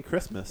cold, lonely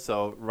Christmas.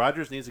 So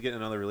Rodgers needs to get in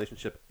another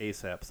relationship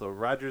ASAP. So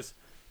Rodgers,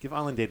 give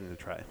online dating a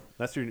try.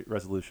 That's your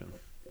resolution.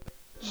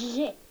 This is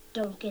it.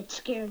 Don't get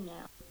scared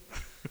now.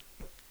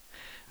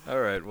 All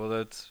right.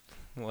 Well,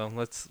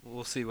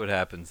 we'll see what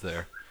happens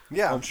there.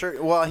 Yeah, I'm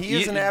sure. Well, he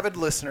is an avid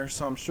listener,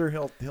 so I'm sure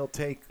he'll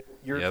take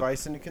your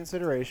advice into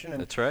consideration.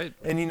 And, that's right.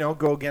 And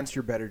go against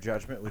your better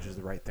judgment, which is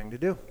the right thing to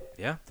do.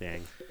 Yeah.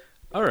 Dang.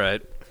 All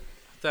right.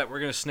 We're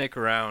going to snake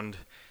around,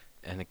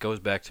 and it goes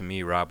back to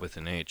me, Rob with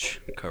an H,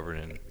 covered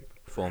in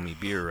foamy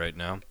beer right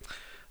now.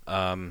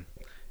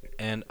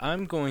 And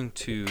I'm going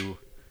to,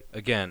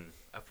 again,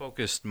 I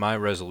focused my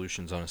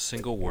resolutions on a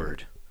single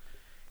word.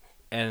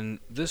 And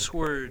this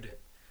word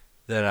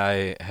that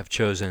I have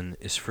chosen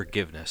is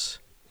forgiveness.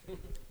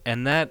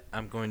 And that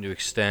I'm going to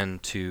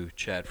extend to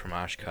Chad from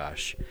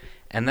Oshkosh.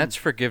 And that's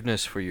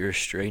forgiveness for your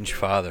estranged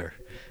father,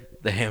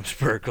 the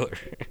Hamsburglar.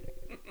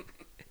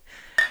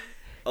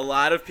 A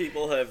lot of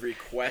people have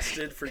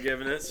requested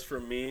forgiveness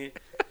from me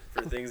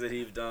for things that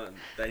he's done.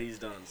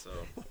 So.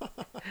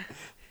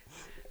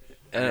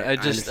 And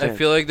I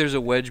feel like there's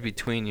a wedge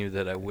between you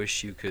that I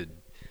wish you could.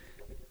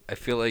 I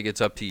feel like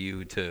it's up to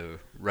you to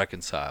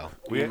reconcile.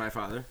 Me and my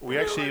father. We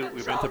meant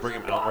to bring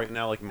him out right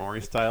now, like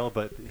Maury style,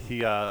 but he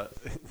had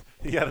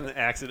an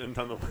accident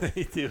on the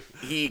way to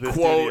He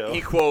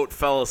studio.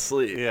 fell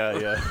asleep.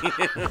 Yeah.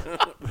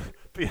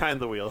 Behind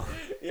the wheel.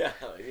 Yeah.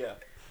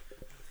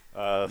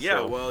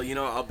 So- Well,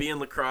 I'll be in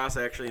La Crosse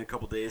actually in a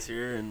couple days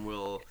here, and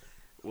we'll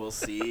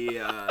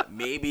see.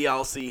 Maybe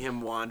I'll see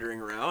him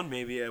wandering around.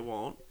 Maybe I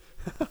won't.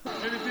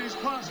 Anything's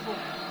possible.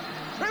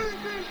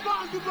 Anything's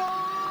possible.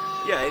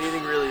 Yeah,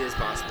 anything really is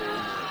possible in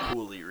the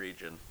Cooley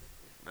region.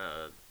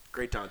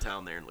 Great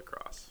downtown there in La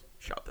Crosse.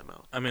 Shout them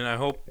out. I mean, I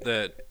hope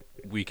that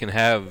we can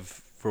have,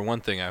 for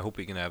one thing, I hope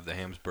we can have the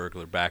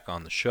Hamsburglar back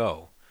on the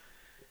show.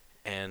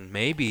 And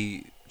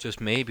maybe,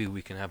 just maybe,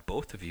 we can have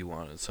both of you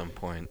on at some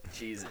point.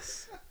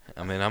 Jesus.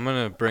 I mean, I'm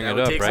going to bring That it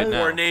would up take right some now.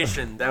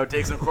 coordination. That would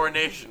take some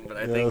coordination, but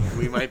I think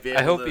we might be able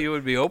I hope to. you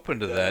would be open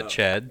to that,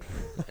 Chad.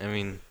 I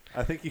mean,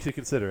 I think you should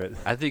consider it.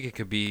 I think it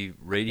could be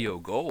radio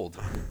gold,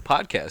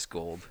 podcast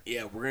gold.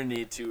 Yeah, we're going to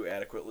need to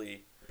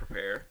adequately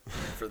prepare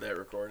for that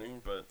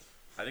recording, but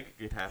I think it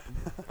could happen.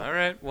 All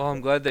right. Well, I'm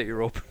glad that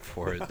you're open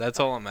for it. That's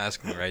all I'm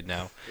asking right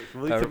now.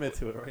 Really commit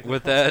to it right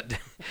With now. that,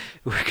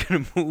 we're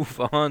going to move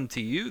on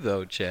to you,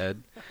 though,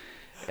 Chad.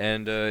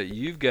 And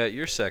you've got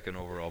your second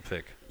overall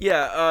pick.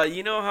 Yeah,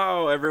 you know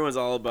how everyone's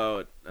all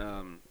about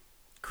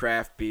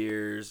craft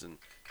beers and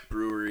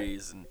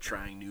breweries and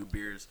trying new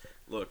beers?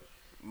 Look,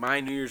 my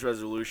New Year's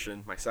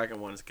resolution, my second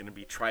one, is going to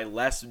be try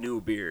less new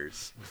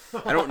beers.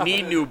 I don't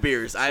need new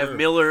beers. I have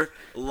Miller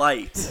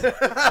Lite.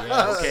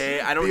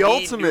 Okay? I don't The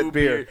need ultimate new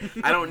beer.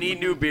 I don't need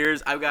new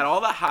beers. I've got all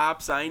the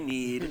hops I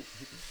need.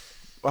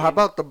 Well, how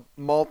about the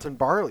malt and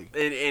barley?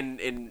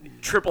 And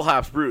triple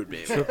hops brewed,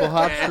 baby. Triple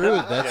hops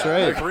brewed. That's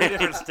right. 3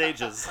 different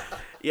stages.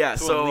 Yeah, to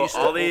so unleash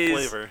all the full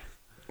these flavor.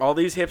 all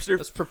these hipster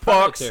That's fucks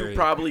proprietary. who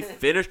probably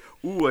finish.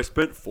 Ooh, I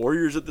spent 4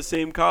 years at the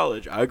same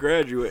college. I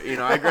graduated.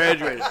 I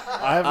graduated.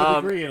 I have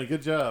a degree and a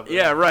good job.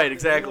 Yeah, right,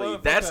 exactly. Well,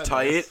 That's fuck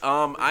tight.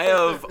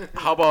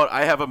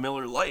 I have a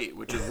Miller Lite,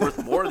 which is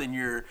worth more than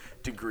your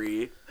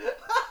degree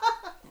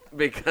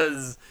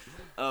because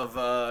of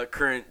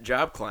current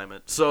job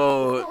climate.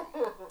 So,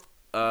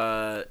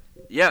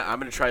 yeah, I'm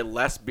gonna try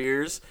less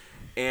beers,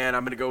 and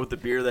I'm gonna go with the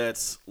beer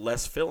that's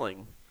less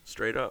filling.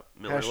 Straight up,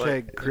 Miller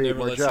Lite. Hashtag create Never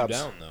more lets you jobs.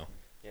 down, though.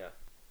 Yeah.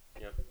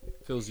 Yep.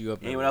 Fills you up.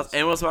 Anyone else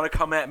want to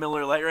come at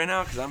Miller Lite right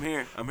now? Because I'm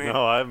here.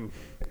 No,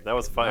 that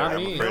was fire. Not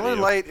I'm me. afraid of Miller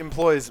you. Lite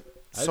employs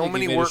I so think you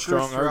many made a workers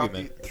strong throughout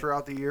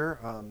argument. the year.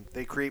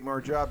 They create more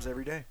jobs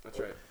every day. That's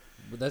right.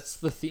 But that's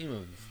the theme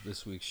of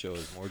this week's show: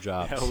 is more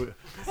jobs. Yeah,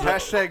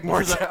 Hashtag more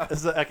this jobs.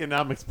 is an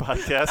economics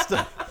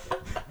podcast.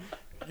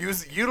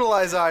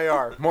 Utilize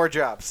IR. More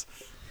jobs.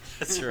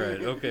 That's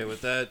right. Okay,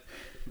 with that,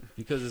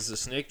 because it's a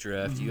snake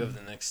draft, you have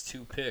the next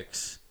 2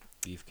 picks,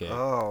 Beefcake.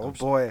 Oh,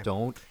 boy.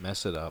 Don't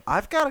mess it up.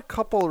 I've got a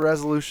couple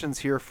resolutions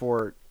here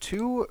for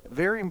 2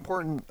 very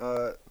important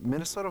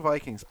Minnesota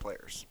Vikings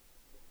players.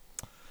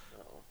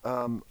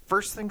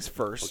 First things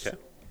first. Okay.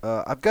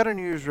 I've got a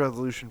New Year's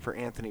resolution for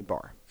Anthony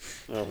Barr.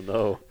 Oh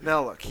no.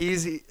 Now look,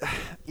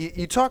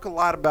 you talk a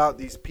lot about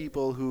these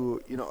people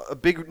who, a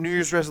big New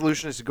Year's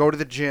resolution is to go to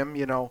the gym,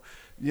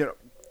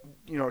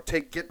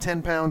 get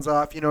 10 pounds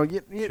off,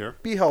 Sure.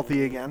 be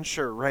healthy again,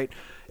 sure, right?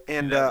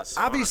 And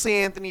obviously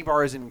Anthony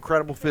Barr is in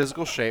incredible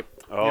physical shape,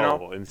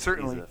 And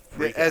certainly he's a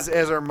freak as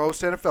are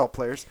most NFL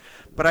players.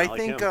 But I Not like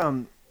think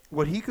him.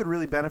 what he could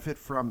really benefit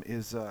from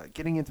is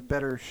getting into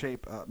better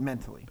shape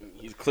mentally.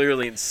 He's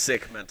clearly in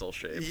sick mental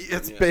shape.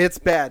 It's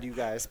bad, you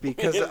guys,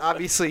 because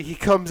obviously he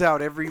comes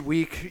out every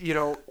week,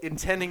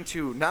 intending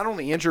to not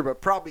only injure but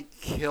probably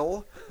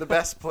kill the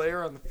best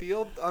player on the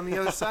field on the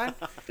other side.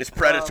 It's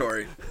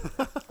predatory.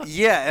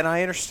 Yeah, and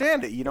I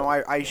understand it.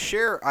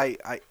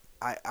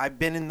 I've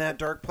been in that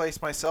dark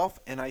place myself,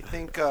 and I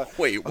think.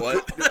 Wait,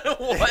 what?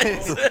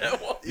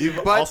 What? You've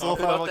But- also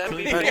found out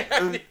clean.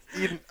 I'd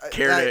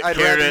care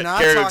rather to- not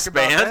care to talk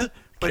about expand? that.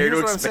 But Care here's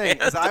to what I'm saying: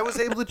 is expand? I was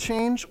able to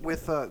change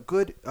with a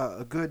good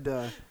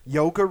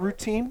yoga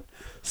routine.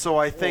 So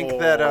I think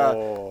that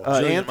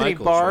Jillian Anthony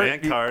Michaels, Barr. man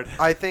card.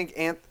 I think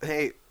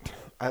hey,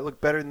 I look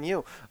better than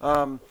you.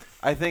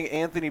 I think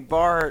Anthony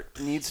Barr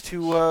needs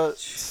to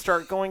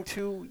start going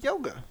to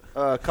yoga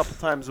a couple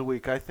times a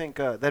week. I think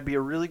that'd be a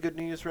really good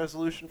New Year's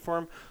resolution for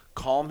him.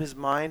 Calm his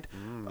mind.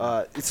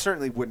 It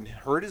certainly wouldn't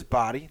hurt his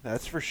body.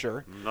 That's for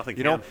sure. Nothing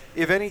You know, can.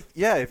 if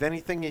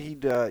anything, he'd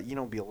be a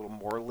little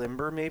more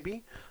limber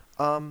maybe.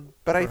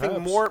 But I think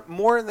Perhaps.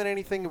 more than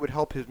anything, it would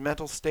help his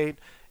mental state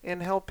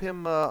and help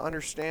him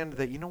understand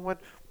that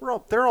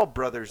they're all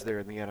brothers there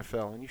in the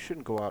NFL, and you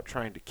shouldn't go out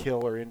trying to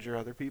kill or injure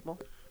other people.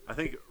 I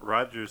think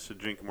Rodgers should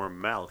drink more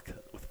milk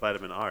with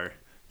vitamin R.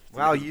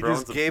 Wow, His you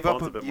bones- just gave up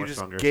bones a bit you more just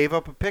stronger. gave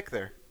up a pick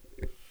there.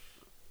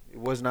 It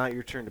was not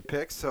your turn to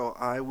pick, so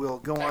I will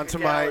go on to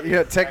my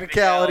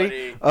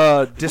technicality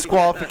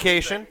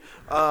disqualification.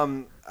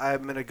 I'm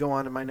going to go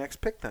on to my next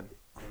pick then.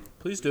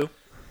 Please do.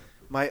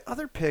 My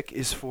other pick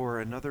is for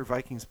another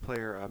Vikings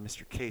player,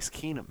 Mr. Case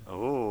Keenum.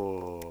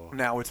 Oh.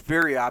 Now, it's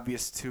very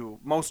obvious to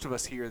most of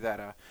us here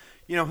that,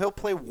 he'll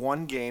play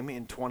one game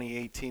in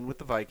 2018 with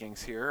the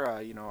Vikings here.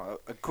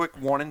 A quick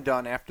one and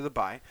done after the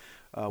bye.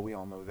 We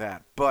all know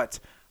that. But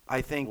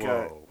I think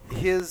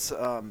his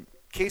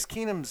Case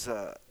Keenum's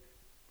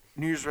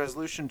New Year's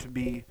resolution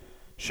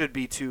should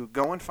be to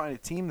go and find a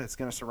team that's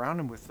going to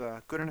surround him with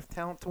good enough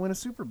talent to win a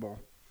Super Bowl.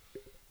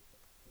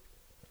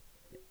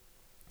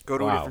 Go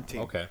to a different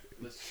team. Okay.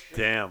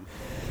 Damn.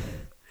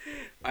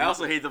 I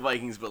also hate the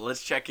Vikings, but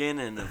let's check in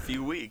a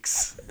few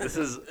weeks. This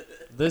is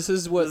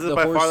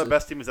by far the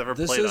best team he's ever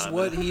played on. This is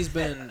what he's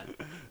been.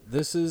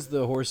 This is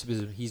the horse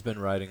he's been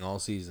riding all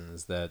season.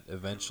 Is that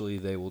eventually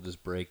they will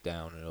just break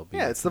down and it'll be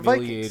it's the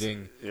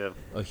Vikings.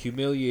 A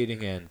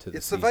humiliating end to the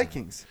It's season. the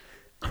Vikings.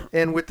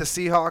 And with the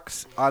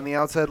Seahawks on the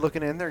outside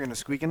looking in, they're going to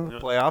squeak into the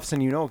playoffs,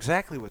 and you know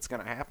exactly what's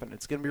going to happen.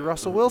 It's going to be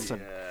Russell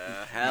Wilson.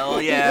 Yeah,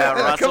 hell yeah,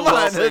 Russell Come on,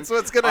 Wilson. that's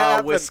what's going to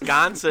happen.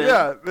 Wisconsin.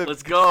 Yeah,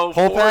 let's go.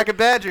 Whole pack of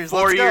Badgers.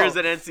 4 Let's go. years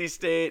at NC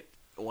State,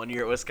 1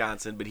 year at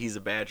Wisconsin, but he's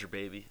a Badger,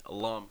 baby.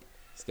 Alum.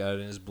 He's got it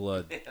in his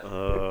blood. Oh,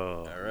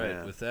 all right,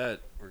 man. with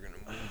that, we're going to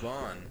move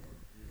on.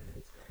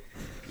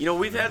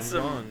 We've had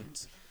Move on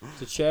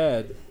to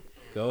Chad.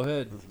 Go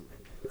ahead.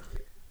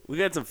 We've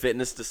had some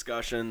fitness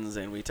discussions,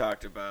 and we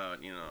talked about,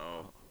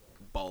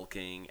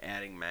 bulking,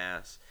 adding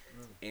mass,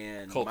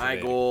 and my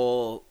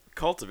goal,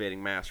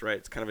 cultivating mass, right?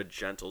 It's kind of a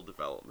gentle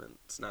development.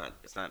 It's not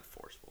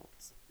forceful.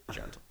 It's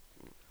gentle.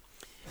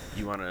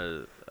 You want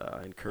to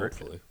encourage?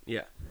 Hopefully.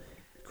 Yeah.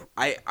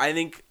 I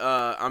think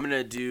I'm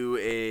gonna do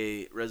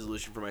a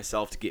resolution for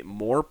myself to get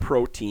more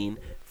protein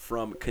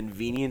from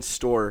convenience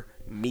store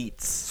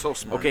meats. So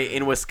smart. Okay,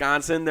 in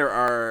Wisconsin there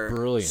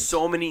are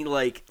so many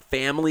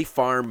family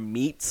farm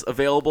meats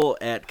available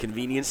at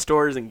convenience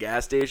stores and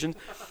gas stations.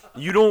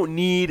 You don't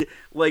need a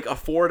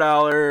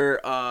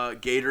 $4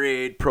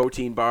 Gatorade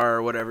protein bar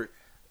or whatever.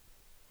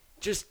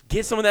 Just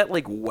get some of that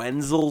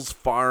Wenzel's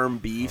Farm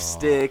beef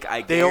stick.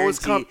 They always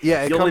come.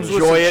 Yeah, it you'll comes enjoy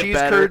with some it cheese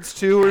better. curds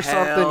too, or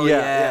Hell something.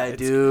 Yeah,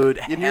 dude.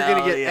 And you're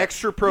gonna get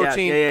extra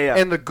protein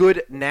and the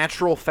good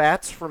natural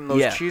fats from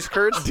those cheese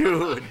curds,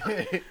 dude.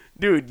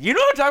 Dude, you know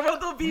what I'm talking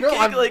about, though? Beefcake,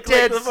 I'm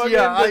dead.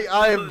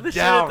 I am the down.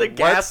 Shit at the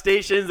gas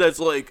stations that's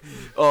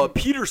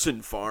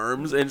Peterson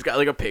Farms, and it's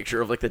got a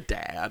picture of the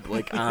dad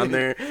on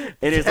there, and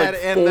it's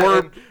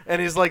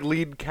and his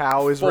lead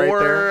cow is right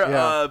there.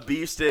 Four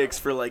beef sticks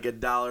for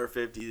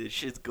 $1.50. This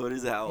shit's good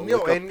as hell.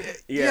 And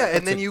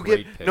then you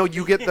get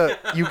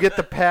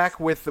the pack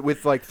with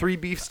 3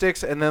 beef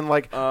sticks and then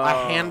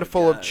a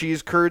handful of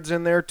cheese curds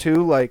in there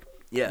too.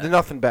 Yeah,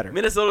 nothing better.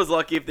 Minnesota's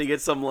lucky if they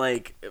get some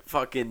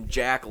fucking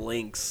Jack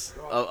Links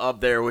up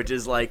there, which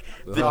is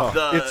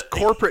it's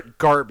corporate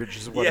garbage,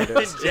 is what it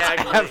is. Jack,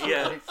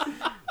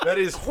 that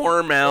is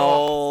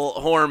Hormel.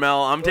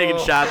 I'm taking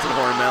shots at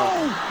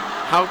Hormel.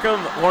 How come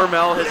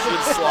Hormel has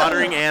been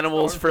slaughtering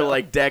animals for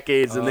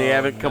decades and they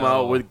haven't come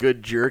out with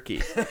good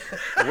jerky?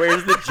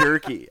 Where's the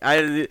jerky?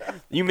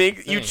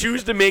 You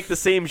choose to make the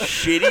same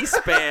shitty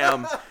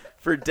Spam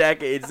for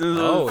decades. This is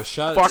a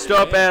fucked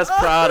up ass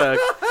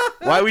product.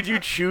 Why would you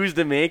choose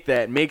to make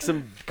that? Make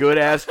some good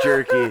ass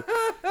jerky.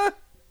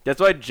 That's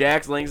why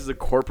Jack's Links is a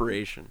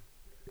corporation.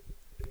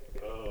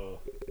 He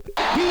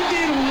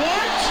did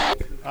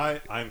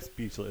what? I'm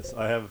speechless.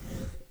 I have.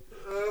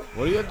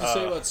 What do you have to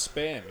say about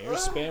Spam? You're a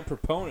Spam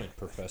proponent,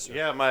 Professor.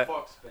 Yeah, my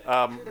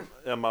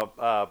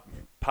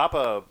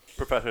Papa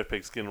Professor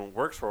Pigskin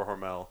works for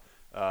Hormel.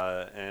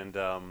 And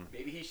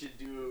maybe he should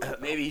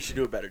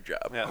do a better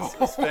job. Yeah,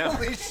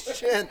 holy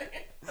shit!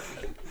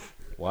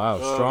 Wow,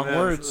 strong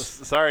words.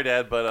 Sorry,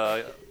 Dad,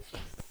 but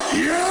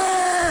you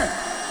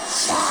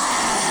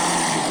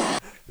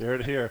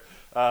heard it here.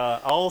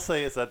 All I'll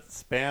say is that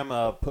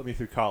Spam put me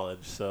through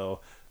college, so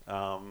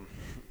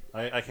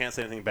I can't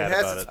say anything bad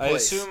about it. I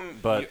assume,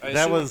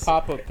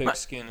 Papa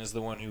Pigskin is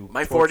the one who.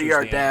 My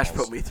 40-yard dash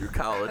put me through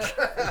college.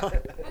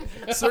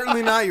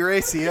 Certainly not your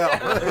ACL.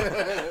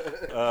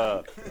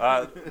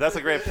 That's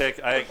a great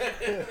pick.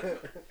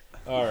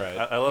 All right.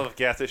 I love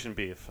gas station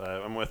beef.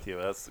 I'm with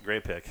you. That's a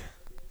great pick.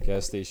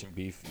 Gas station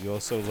beef. You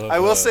also love. I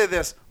will say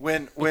this: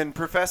 when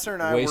Professor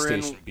and I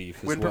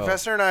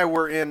Professor and I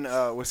were in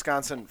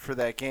Wisconsin for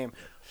that game,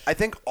 I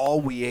think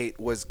all we ate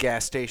was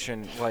gas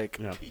station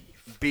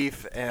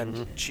beef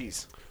and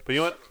cheese. But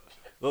you know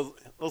what?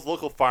 Those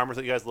local farmers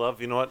that you guys love.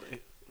 You know what?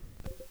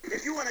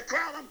 If you want to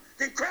crown them,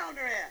 then crown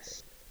their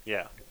ass.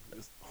 Yeah.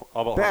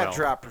 All about bad Hormel.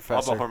 drop,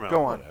 Professor. All about Hormel.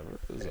 Go on.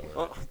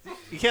 Well,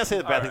 you can't say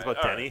the bad things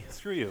about Denny. Right.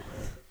 Screw you.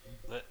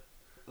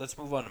 Let's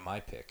move on to my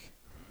pick.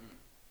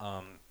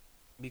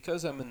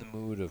 Because I'm in the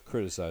mood of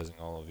criticizing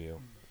all of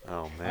you,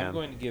 I'm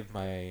going to give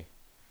my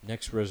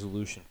next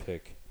resolution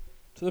pick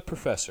to the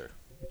Professor.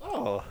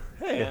 Oh,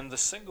 hey. And the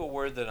single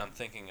word that I'm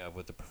thinking of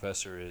with the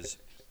Professor is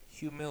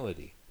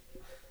humility.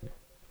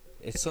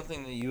 It's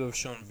something that you have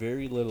shown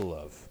very little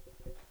of.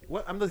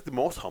 What? I'm the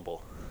most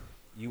humble.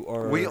 You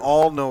are. We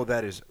all know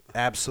that is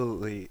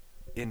absolutely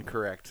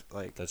incorrect.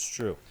 That's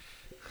true.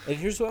 And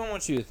here's what I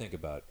want you to think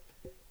about.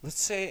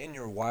 let's say in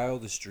your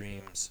wildest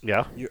dreams.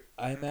 Yeah.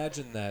 I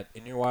imagine that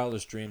in your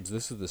wildest dreams,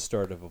 this is the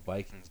start of a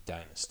Vikings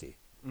dynasty.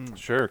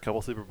 Sure, a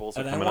couple Super Bowls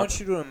are and coming I want up.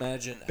 you to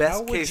imagine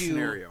Best case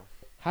scenario.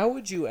 How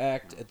would you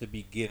act at the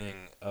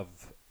beginning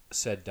of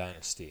said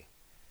dynasty?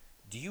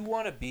 Do you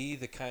want to be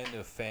the kind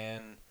of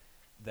fan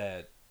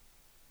that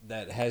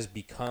has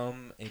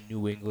become a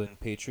New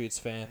England Patriots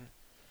fan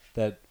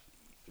that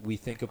we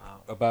think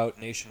about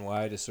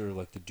nationwide as sort of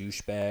like the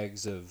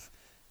douchebags of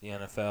the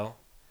NFL?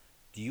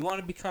 Do you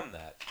want to become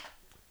that?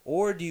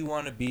 Or do you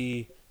want to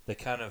be the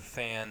kind of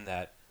fan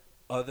that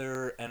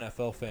other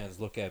NFL fans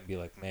look at and be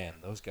like, man,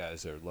 those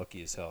guys are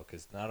lucky as hell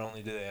because not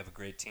only do they have a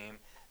great team,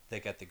 they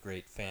got the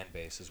great fan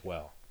base as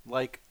well.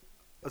 Like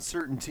a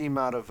certain team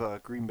out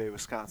of Green Bay,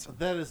 Wisconsin.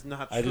 That is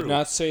not true. I did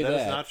not say that.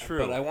 That is not true.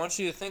 But I want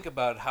you to think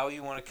about how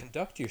you want to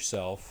conduct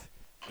yourself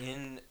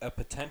in a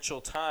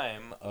potential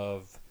time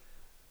of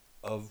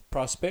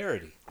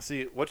prosperity.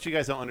 See, what you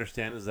guys don't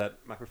understand is that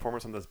my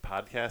performance on this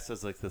podcast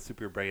as like the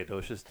super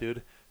braggadocious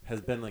dude has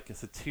been like a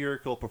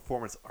satirical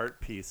performance art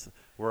piece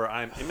where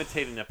I'm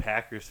imitating a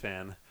Packers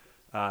fan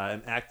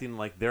and acting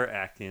like they're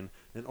acting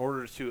in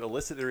order to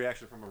elicit a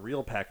reaction from a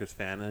real Packers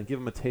fan and give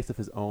him a taste of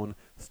his own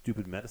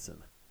stupid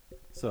medicine.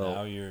 So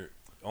now you're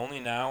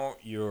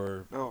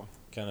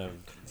kind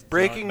of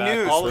breaking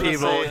news,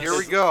 people. Here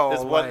we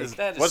go.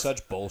 That is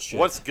such bullshit.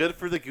 What's good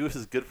for the goose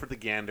is good for the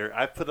gander.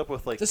 I've put up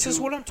with like this is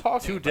what I'm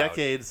talking two about.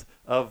 decades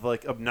of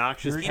like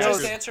obnoxious. He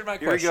just answered my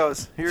question.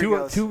 Here he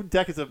goes. Two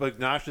decades of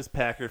obnoxious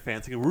Packer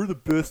fans saying we're the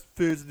best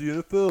fans in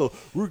the NFL.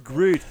 We're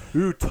great.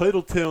 We're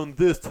Titletown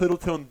this,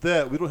 Titletown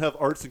that. We don't have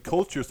arts and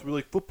culture, so we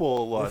like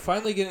football a lot. We're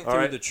finally getting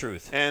through the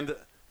truth, and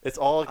it's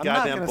all I'm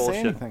goddamn not bullshit. say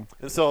anything.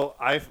 And so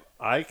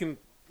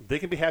they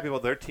can be happy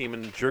about their team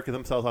and jerk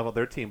themselves off about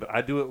their team, but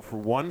I do it for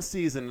one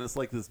season, and it's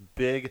like this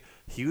big,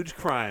 huge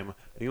crime.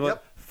 And you know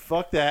what?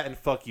 Fuck that, and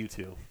fuck you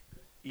too.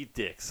 Eat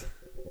dicks.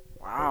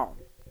 Wow.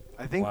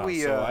 I think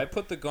So I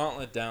put the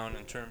gauntlet down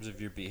in terms of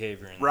your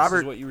behavior, and Robert,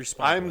 this is what you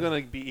respond I'm with.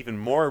 going to be even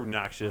more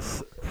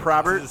obnoxious,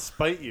 Robert, to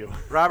spite you.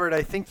 Robert,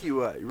 I think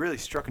you really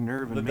struck a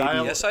nerve, and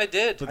maybe yes, I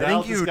did. I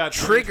think you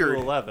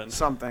triggered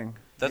something.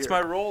 That's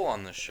my role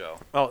on this show.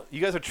 Oh, you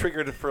guys are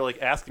triggered for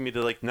like asking me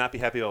to like not be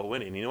happy about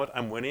winning. You know what?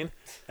 I'm winning,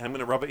 and I'm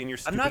gonna rub it in your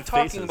stupid faces. I'm not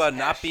talking faces. about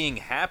not being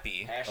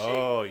happy.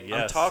 Oh,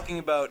 yes. I'm talking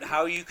about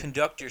how you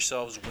conduct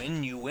yourselves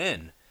when you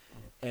win.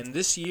 And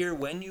this year,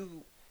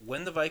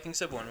 when the Vikings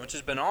have won, which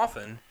has been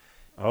often,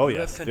 you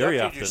have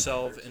conducted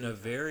yourself in a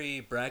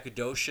very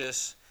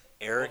braggadocious,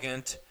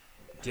 arrogant,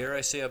 dare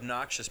I say,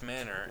 obnoxious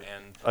manner.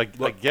 And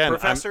again,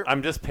 Professor,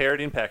 I'm just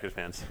parodying Packers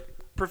fans.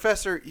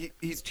 Professor,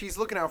 he's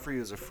looking out for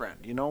you as a friend.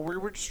 You know,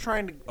 we're just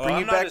trying to bring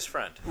I'm you not back. his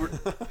friend.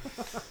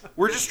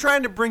 We're just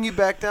trying to bring you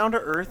back down to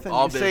earth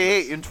and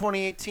say, hey, in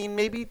 2018,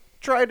 maybe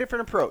try a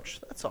different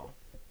approach. That's all.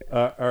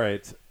 All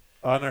right.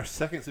 On our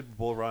second Super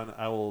Bowl run,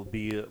 I will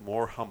be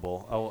more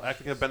humble. I will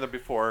act like I've been there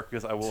before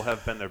because I will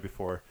have been there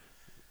before.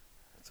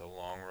 It's a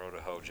long road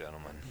to hoe,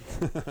 gentlemen.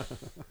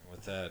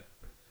 With that,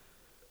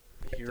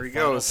 here he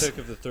final goes. Pick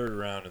of the third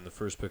round and the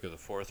first pick of the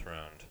fourth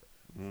round.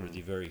 For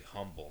the very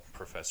humble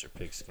Professor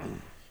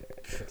Pigskin.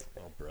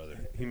 Oh,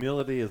 brother.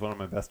 Humility is one of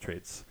my best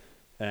traits.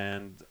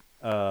 And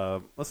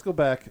let's go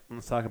back and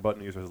let's talk about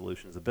New Year's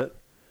resolutions a bit.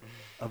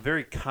 A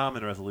very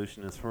common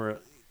resolution is for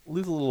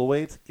lose a little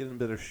weight, get in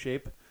better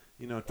shape,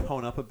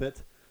 tone up a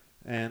bit.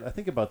 And I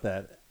think about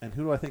that. And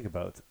who do I think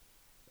about?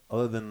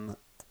 Other than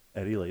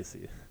Eddie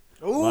Lacy.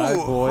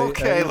 Ooh,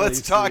 okay,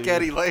 let's talk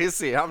Eddie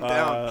Lacy. I'm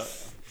down.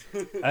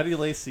 Eddie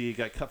Lacy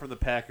got cut from the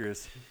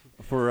Packers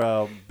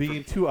for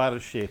being too out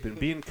of shape and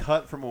being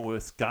cut from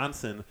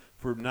Wisconsin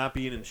for not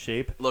being in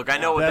shape. Look, I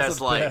know what that's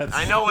like.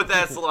 I know what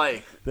that's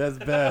like. That's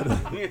bad.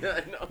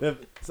 Yeah, I know.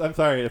 I'm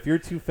sorry. If you're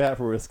too fat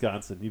for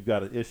Wisconsin, you've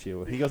got an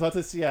issue. He goes out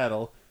to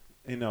Seattle,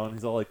 and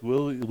he's all like,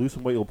 "We'll lose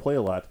some weight. You'll play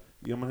a lot."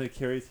 You know how many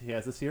carries he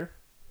has this year?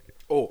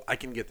 Oh, I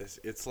can get this.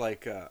 It's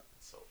like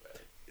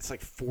it's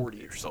like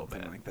 40 or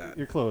something like that.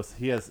 You're close.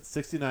 He has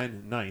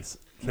 69 nice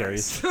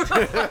carries. Dude,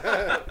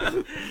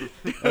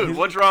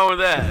 what's wrong with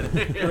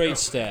that? Great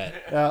stat.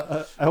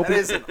 I hope that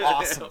is an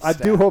awesome I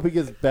stat. do hope he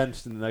gets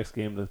benched in the next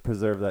game to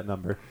preserve that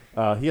number.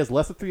 He has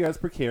less than 3 yards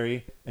per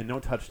carry and no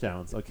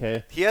touchdowns,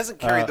 okay? He hasn't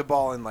carried the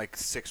ball in like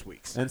 6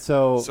 weeks. And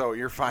so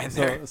you're fine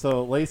there.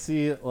 So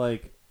Lacy,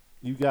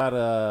 you got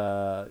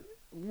to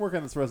work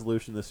on this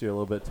resolution this year a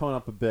little bit, tone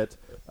up a bit.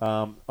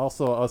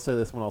 Also, I'll say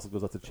this one also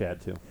goes out to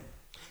Chad, too.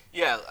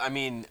 Yeah, I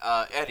mean,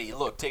 Eddie,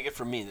 look, take it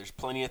from me. There's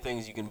plenty of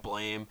things you can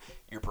blame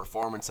your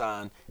performance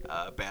on.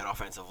 Bad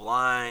offensive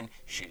line,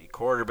 shitty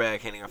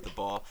quarterback handing off the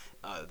ball,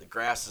 the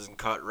grass isn't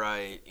cut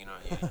right, you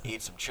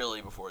ate some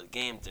chili before the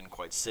game, didn't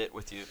quite sit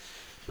with you.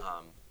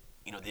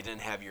 They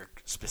didn't have your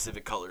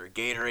specific color of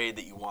Gatorade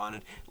that you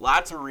wanted.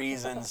 Lots of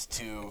reasons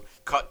to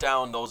cut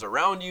down those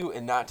around you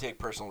and not take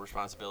personal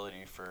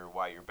responsibility for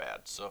why you're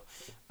bad. So,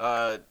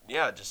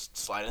 just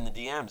slide in the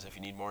DMs if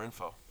you need more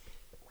info.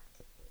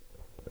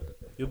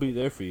 He'll be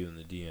there for you in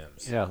the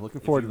DMs. Yeah,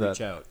 looking forward to that.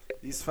 Reach out.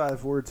 These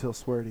 5 words he'll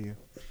swear to you.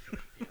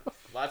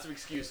 Lots of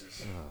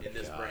excuses in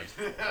this brain.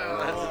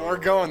 We're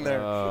going there.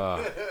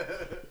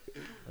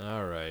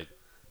 All right.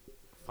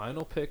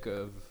 Final pick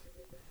of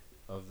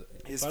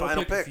his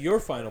final pick. Your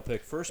final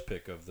pick, first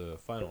pick of the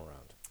final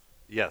round.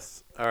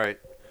 Yes. All right.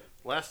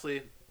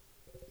 Lastly,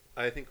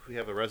 I think we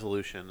have a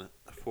resolution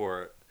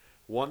for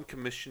one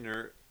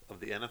commissioner of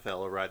the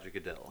NFL, Roger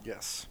Goodell.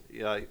 Yes.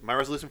 Yeah. My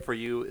resolution for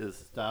you is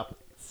stop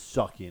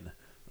sucking.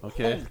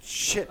 Okay. Oh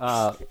shit.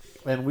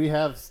 And we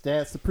have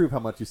stats to prove how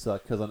much you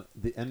suck because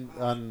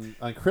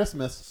on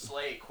Christmas.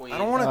 Slay Queen. I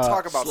don't want to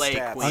talk about Slay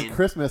stats. Queen. On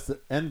Christmas, the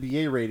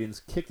NBA ratings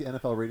kicked the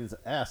NFL ratings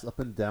ass up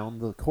and down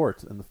the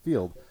court and the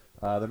field.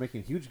 They're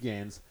making huge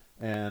gains,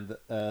 and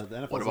the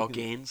NFL. What about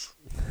gains?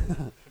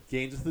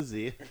 Gains with the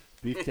Z.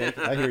 Beefcake.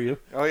 I hear you.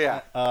 Oh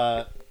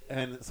yeah.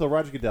 And so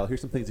Roger Goodell,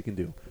 here's some things you can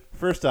do.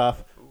 First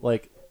off,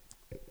 like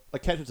a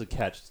catch is a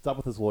catch. Stop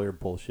with this lawyer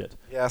bullshit.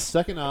 Yes.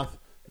 Second off,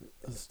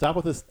 stop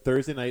with this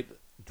Thursday night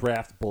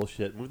draft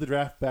bullshit. Move the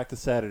draft back to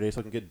Saturday so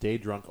I can get day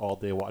drunk all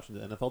day watching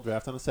the NFL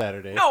draft on a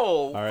Saturday. No,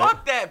 all right?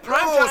 fuck that.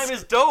 Prime time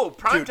is dope.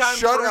 Prime time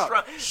shut first up.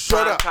 round. Shut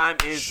Prime up. time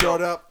is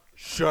Shut dope. up.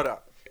 Shut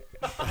up.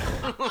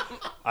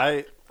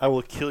 I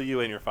will kill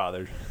you and your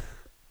father.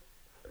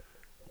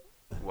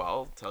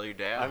 Well, tell your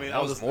dad. I mean,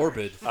 That was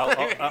morbid.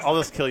 I'll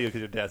just kill you because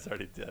your dad's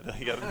already dead.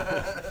 You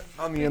gotta-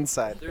 On the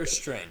inside. They're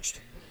estranged.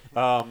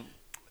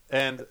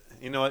 And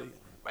you know what?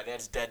 My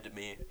dad's dead to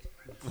me.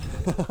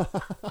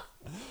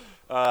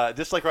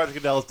 Just like Roger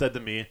Goodell is dead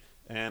to me,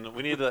 and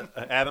we need an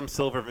Adam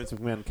Silver Vince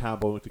McMahon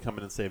combo to come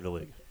in and save the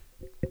league.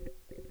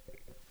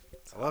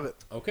 I love it.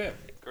 Okay.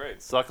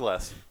 Great. Suck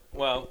less.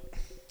 Well,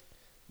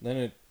 then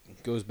it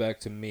goes back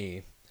to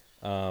me,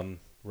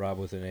 Rob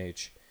with an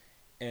H,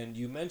 and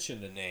you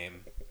mentioned a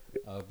name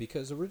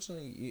because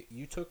originally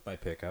you took my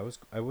pick. I was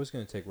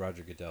going to take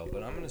Roger Goodell,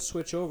 but I'm going to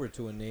switch over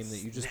to a name that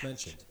you just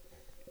mentioned.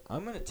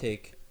 I'm going to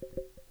take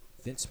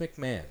Vince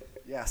McMahon.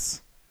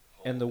 Yes.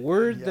 And the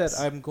word Yes.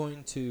 that I'm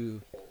going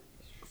to,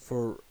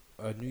 for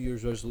a New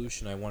Year's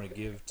resolution I want to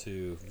give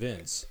to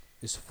Vince,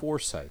 is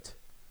foresight.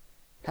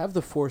 Have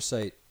the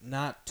foresight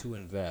not to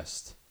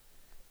invest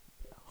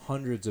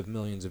hundreds of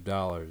millions of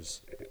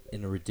dollars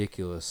in a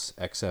ridiculous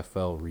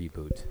XFL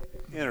reboot.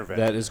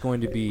 That is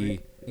going to be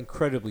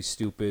incredibly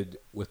stupid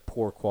with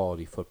poor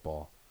quality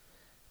football.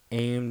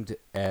 Aimed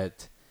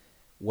at...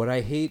 What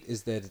I hate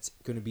is that it's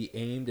going to be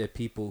aimed at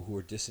people who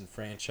are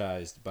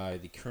disenfranchised by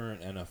the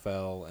current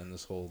NFL and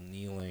this whole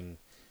kneeling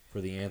for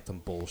the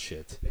anthem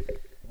bullshit.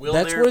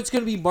 That's what it's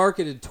going to be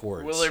marketed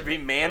towards. Will there be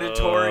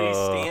mandatory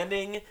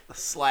standing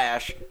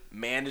 /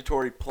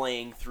 mandatory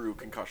playing through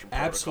concussion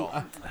protocol?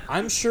 Absolutely.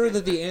 I'm sure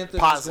that the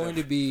anthem is going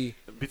to be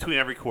between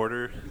every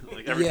quarter,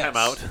 like every time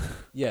out.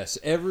 Yes,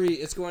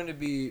 it's going to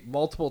be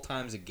multiple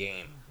times a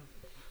game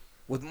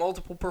with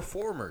multiple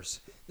performers.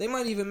 They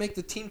might even make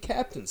the team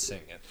captain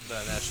sing it, the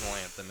national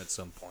anthem at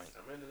some point.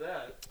 I'm into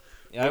that.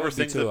 Yeah, I would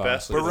be too,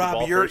 honestly. But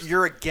Rob,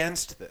 you're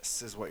against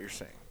this, is what you're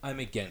saying. I'm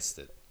against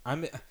it.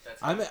 I'm for making the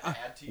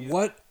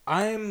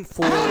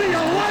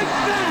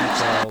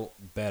NFL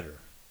better,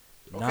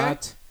 Okay.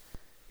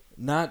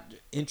 not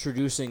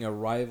introducing a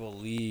rival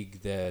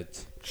league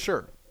that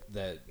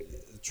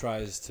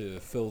tries to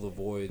fill the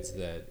voids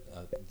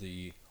that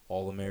the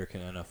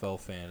all-American NFL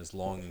fan is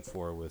longing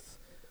for with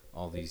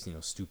all these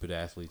stupid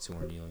athletes who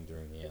are kneeling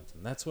during the anthem.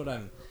 That's what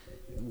I'm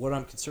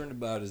concerned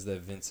about, is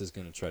that Vince is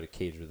going to try to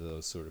cater to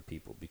those sort of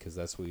people, because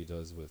that's what he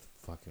does with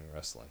fucking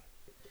wrestling.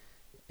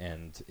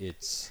 And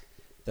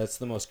that's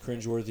the most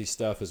cringeworthy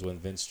stuff, is when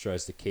Vince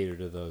tries to cater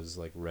to those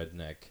like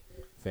redneck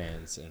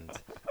fans, and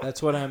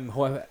that's what I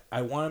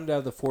want him to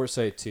have the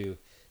foresight to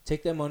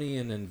take that money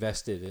and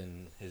invest it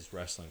in his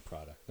wrestling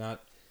product,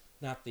 not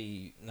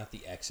the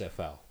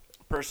XFL.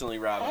 Personally,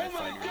 Rob, I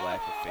find your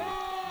lack of faith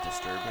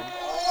disturbing.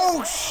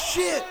 Oh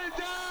shit!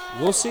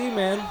 We'll see,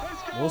 man.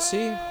 We'll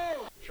see.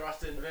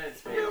 Trust in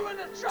Vince, baby.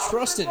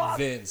 Trust in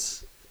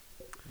Vince.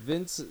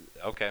 Vince.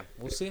 Okay.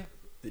 We'll see.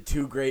 The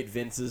two great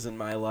Vinces in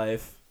my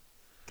life: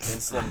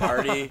 Vince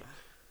Lombardi,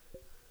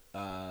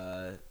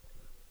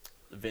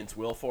 Vince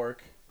Wilfork,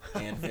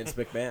 and Vince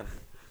McMahon.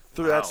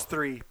 That's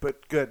 3,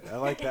 but good. I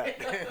like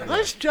that.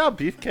 Nice job,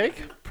 Beefcake.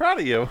 Proud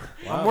of you.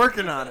 Wow. I'm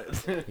working on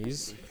it.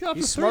 He's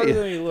smarter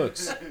than he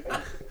looks.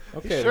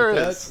 Okay, sure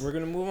with that, is. we're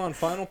gonna move on.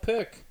 Final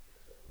pick.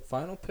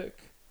 For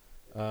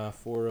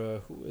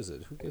who is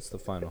it? Who gets the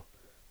final?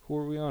 Who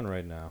are we on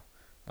right now?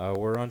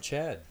 We're on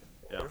Chad.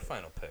 Yeah. Your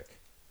final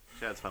pick.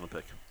 Chad's final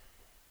pick.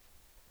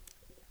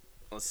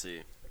 Let's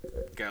see.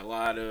 Got a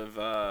lot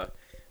of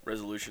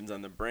resolutions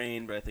on the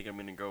brain, but I think I'm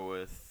going to go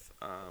with...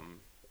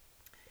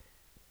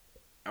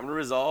 I'm going to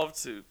resolve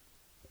to...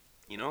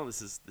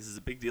 this is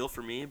a big deal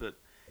for me, but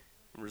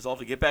I'm resolved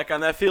to get back on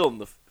that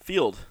field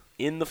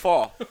in the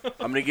fall.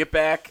 I'm going to get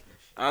back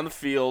on the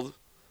field,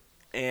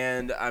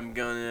 and I'm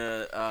going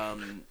to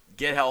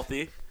get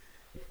healthy,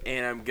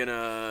 and I'm going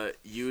to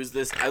use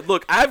this...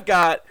 Look, I've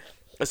got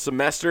a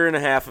semester and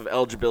a half of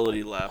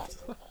eligibility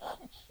left.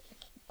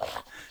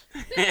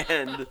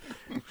 And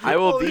I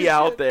will be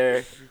out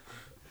there.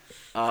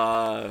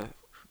 I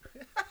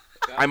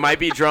might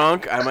be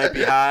drunk. I might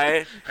be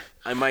high.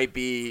 I might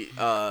be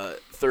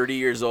 30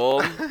 years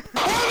old.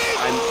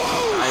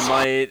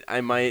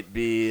 I might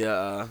be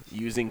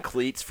using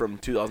cleats from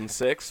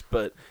 2006,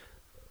 but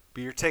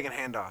you're taking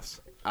handoffs.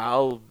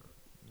 I'll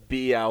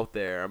be out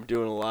there. I'm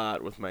doing a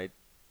lot with the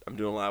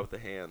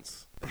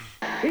hands.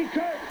 Taking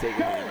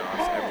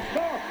handoffs,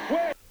 everything.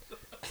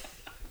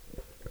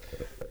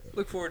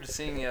 Look forward to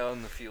seeing you out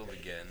in the field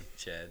again,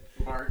 Chad.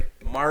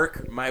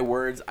 Mark my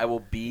words. I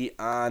will be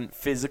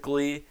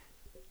physically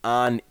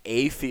on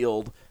a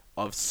field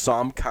of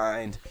some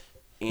kind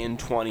in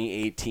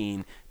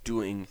 2018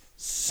 doing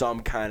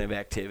some kind of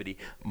activity.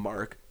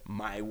 Mark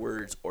my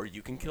words, or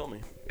you can kill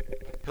me.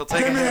 He'll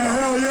take a handoff.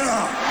 Hell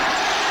yeah!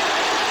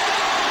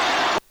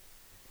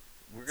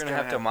 We're going to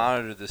have to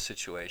monitor the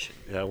situation.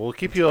 Yeah, we'll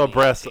keep you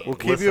abreast. We'll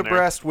keep you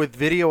abreast with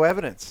video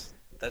evidence.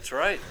 That's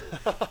right.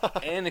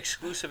 And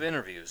exclusive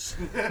interviews.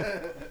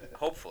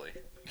 Hopefully.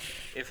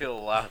 If he'll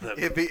allow them.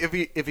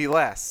 If he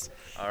lasts.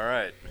 All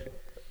right.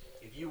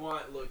 If you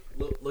want,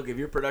 look, if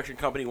your production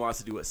company wants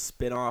to do a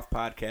spin-off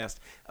podcast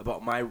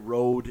about my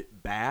road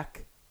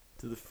back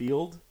to the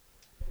field,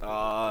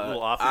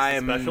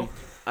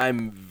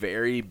 I'm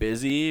very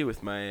busy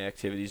with my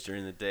activities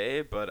during the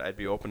day, but I'd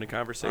be open to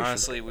conversation.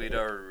 Honestly, we'd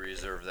already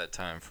reserved that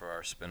time for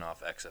our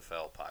spin-off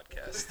XFL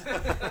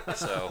podcast.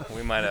 So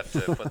we might have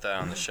to put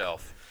that on the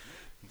shelf.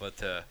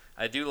 But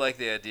I do like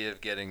the idea of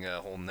getting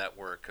a whole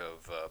network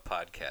of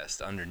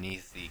podcasts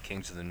underneath the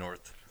Kings of the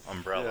North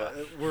umbrella.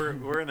 Yeah,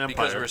 we're an empire.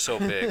 Because we're so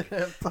big.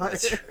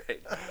 That's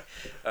right.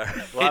 All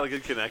right. A lot of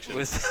good connections.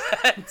 With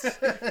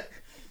that,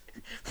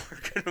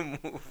 we're going to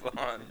move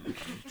on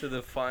to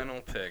the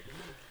final pick,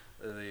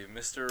 the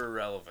Mr.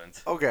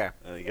 Irrelevant. Okay.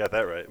 You got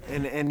that right.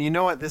 And you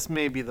know what? This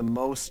may be the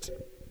most,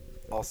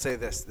 I'll say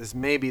this, this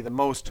may be the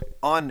most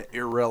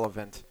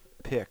unirrelevant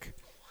pick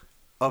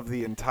of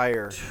the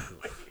entire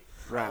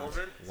round.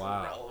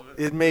 Wow.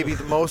 It may be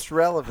the most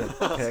relevant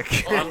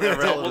pick.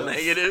 Double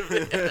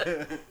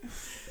negative.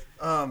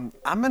 I'm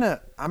gonna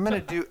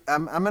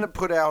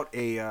put out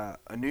a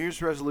New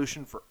Year's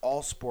resolution for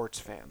all sports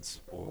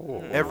fans.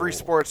 Ooh. Every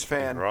sports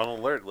fan We're on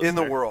alert, in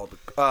the listener. world,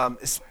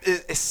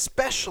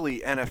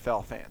 especially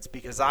NFL fans,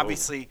 because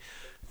obviously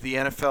the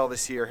NFL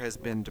this year has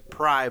been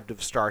deprived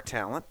of star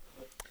talent.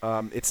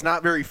 It's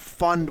not very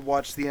fun to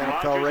watch the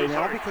NFL right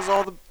now because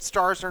all the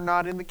stars are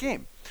not in the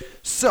game.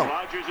 So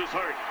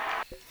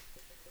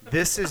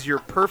this is your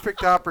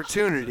perfect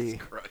opportunity.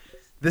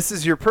 This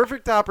is your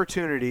perfect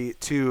opportunity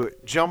to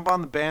jump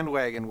on the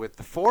bandwagon with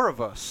the four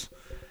of us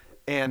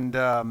and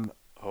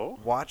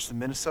watch the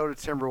Minnesota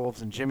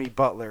Timberwolves and Jimmy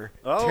Butler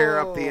tear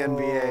up the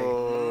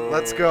NBA.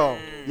 Let's go.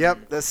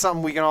 Yep, that's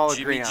something we can all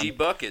agree Jimmy on. G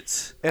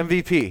buckets.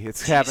 MVP.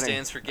 It's G happening.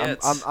 stands for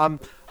gets. I'm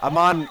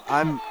on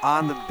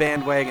the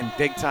bandwagon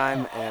big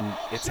time, and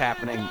it's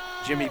happening.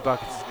 Jimmy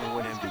Buckets is going to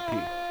win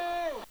MVP.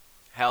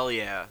 Hell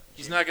yeah.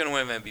 He's not going to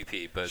win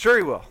MVP, but Sure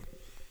he will.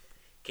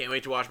 Can't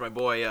wait to watch my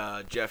boy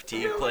Jeff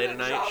Teague play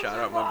tonight. Shout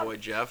out my boy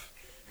Jeff.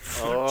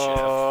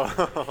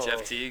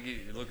 Jeff Teague,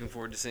 you looking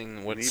forward to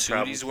seeing what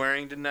suit he's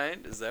wearing tonight?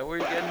 Is that where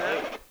you're getting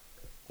at?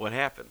 What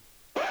happened?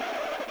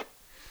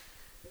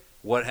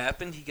 What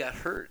happened? He got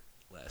hurt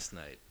last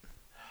night.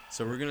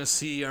 So we're going to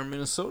see our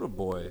Minnesota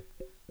boy,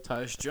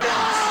 Tyus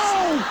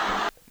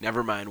Jones.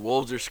 Never mind.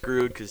 Wolves are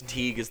screwed because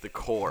Teague is the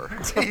core.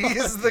 Teague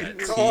is the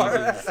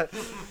core.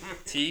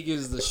 Teague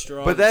is the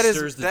straw But that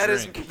stirs the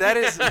drink. that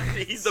is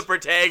He's the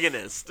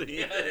protagonist.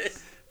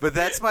 But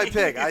that's my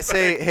pick. I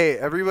say, hey,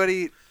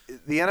 everybody,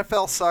 the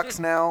NFL sucks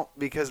now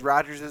because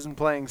Rodgers isn't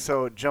playing,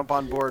 so jump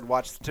on board,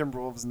 watch the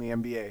Timberwolves in the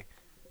NBA.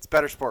 It's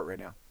better sport right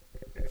now.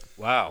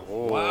 Wow.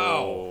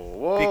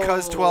 Whoa.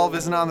 Because 12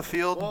 isn't on the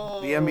field,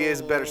 the NBA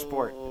is a better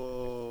sport.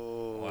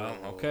 Wow.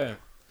 Okay.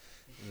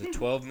 The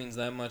 12 means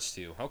that much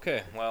to you.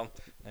 Okay. Well,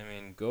 I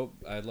mean, Go.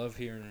 I love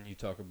hearing you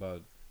talk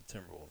about the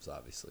Timberwolves,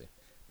 obviously.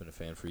 Been a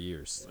fan for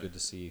years. It's good to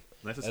see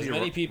Nice to as see you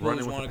many people running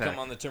as with want the to come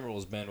pack. on the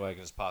Timberwolves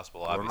bandwagon as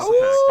possible, Running with obviously.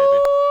 the pack, baby.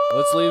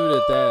 Let's leave it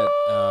at that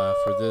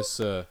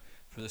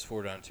for this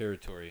 4-down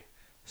territory.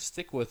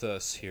 Stick with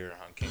us here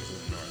on Kings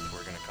of the North.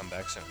 We're going to come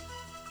back soon.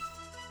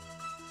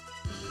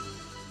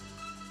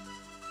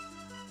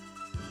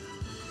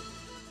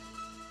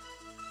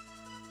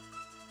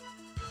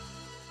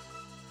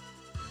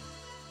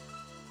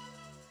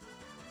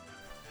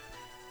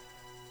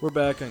 We're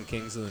back on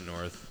Kings of the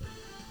North.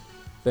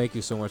 Thank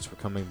you so much for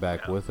coming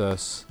back with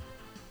us.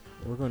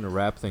 We're going to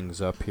wrap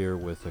things up here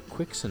with a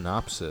quick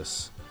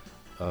synopsis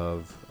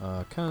of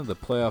kind of the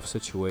playoff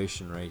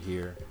situation right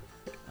here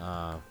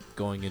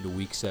going into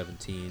Week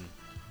 17.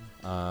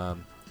 Not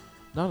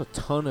a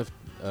ton of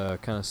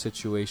kind of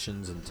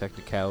situations and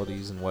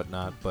technicalities and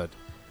whatnot, but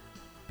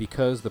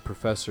because the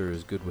professor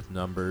is good with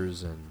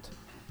numbers and,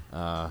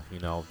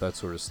 that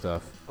sort of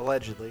stuff.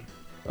 Allegedly,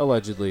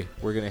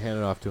 we're going to hand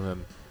it off to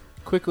him.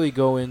 Quickly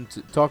go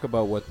into talk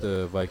about what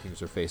the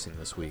Vikings are facing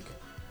this week.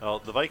 Well,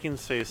 the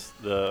Vikings face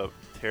the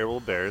terrible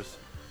Bears,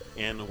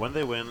 and when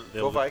they win,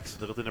 they'll go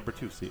to the number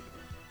 2 seed.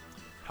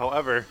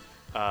 However,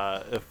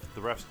 if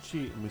the refs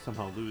cheat and we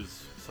somehow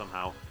lose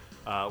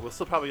we'll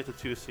still probably get the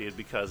 2 seed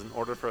because in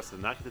order for us to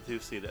not get the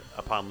 2 seed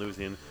upon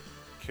losing,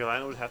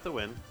 Carolina would have to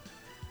win,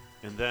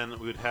 and then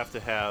we would have to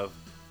have.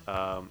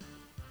 I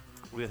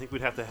think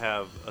we'd have to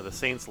have the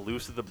Saints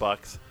lose to the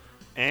Bucks,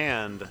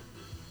 and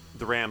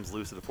the Rams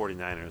lose to the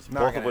 49ers.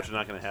 Both of which are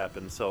not going to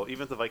happen. So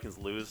even if the Vikings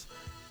lose,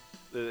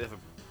 they have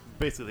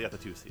basically they got the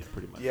 2 seed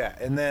pretty much. Yeah,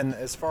 and then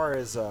as far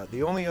as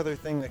the only other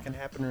thing that can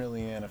happen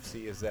really in the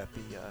NFC is that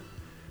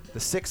the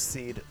 6th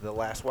seed, the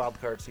last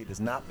wild card seed, has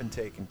not been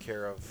taken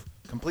care of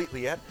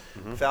completely yet.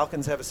 Mm-hmm.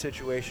 Falcons have a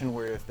situation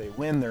where if they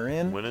win, they're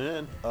in.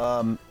 Winning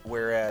in.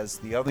 Whereas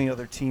the only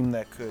other team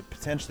that could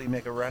potentially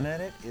make a run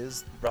at it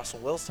is Russell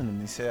Wilson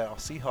and the Seattle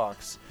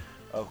Seahawks,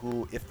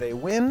 who, if they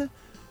win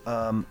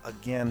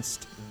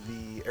against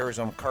the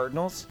Arizona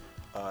Cardinals,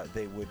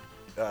 they would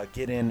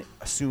get in,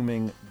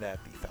 assuming that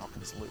the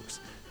Falcons lose.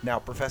 Now,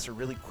 Professor,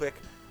 really quick,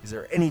 is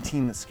there any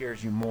team that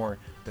scares you more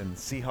than the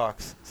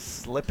Seahawks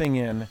slipping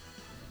in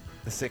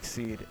the 6th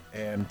seed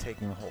and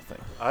taking the whole thing?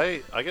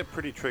 I get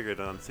pretty triggered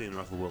on seeing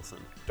Russell Wilson.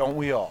 Don't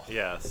we all?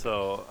 Yeah,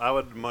 so I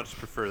would much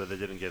prefer that they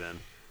didn't get in.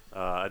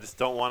 I just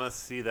don't want to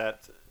see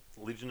that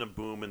Legion of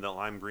Boom and the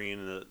lime green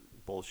and the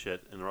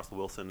bullshit and Russell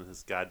Wilson and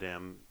his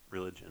goddamn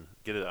religion.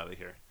 Get it out of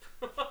here.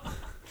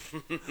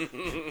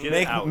 Get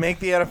it out. Make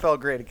the NFL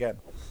great again.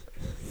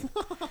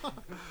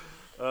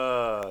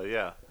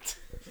 Yeah.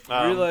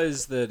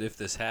 Realize that if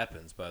this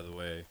happens, by the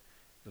way,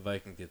 the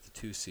Vikings get the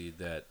 2 seed,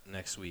 that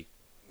next week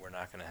we're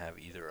not going to have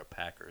either a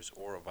Packers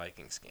or a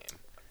Vikings game.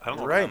 I don't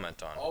know. Right.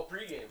 Comment on. All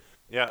pregame.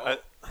 Yeah.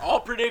 All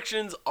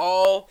predictions,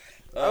 all.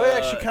 I would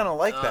actually kind of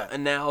like that.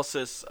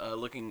 Analysis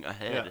looking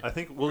ahead. Yeah, I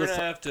think We're going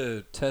to have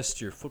to test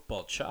your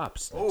football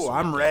chops. Oh,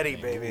 I'm ready,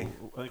 baby.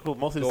 I think we'll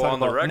mostly Go talk on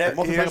the about record.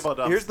 mostly talk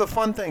about Here's the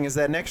fun thing is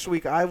that next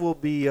week I will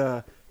be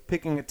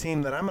picking a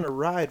team that I'm going to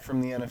ride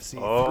from the NFC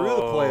through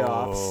the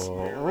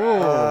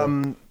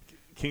playoffs.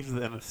 Kings of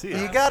the NFC.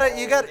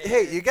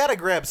 You gotta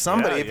grab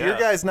somebody. Yeah, if your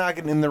guy's not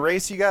getting in the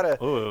race, you gotta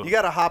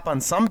hop on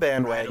some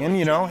bandwagon.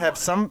 You know, have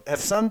some.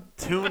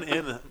 Tune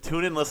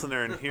in,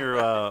 listener, and hear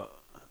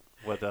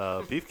what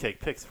Beefcake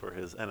picks for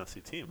his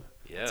NFC team.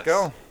 Yes. Let's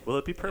go. Will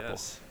it be purple?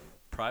 Yes.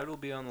 Pride will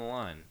be on the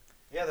line.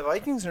 Yeah, the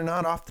Vikings are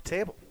not off the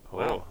table.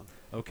 Wow.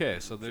 Okay,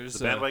 so there's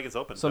The bandwagon's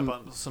open.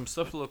 some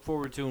stuff to look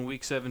forward to in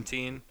Week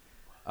 17,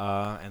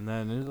 and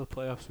then into the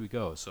playoffs we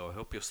go. So I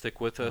hope you'll stick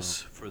with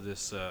us for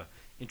this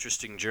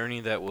interesting journey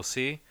that we'll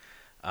see.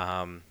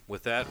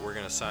 With that, we're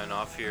going to sign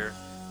off here.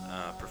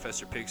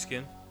 Professor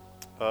Pigskin.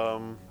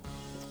 You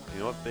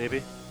know what,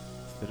 baby?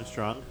 Finish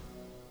strong.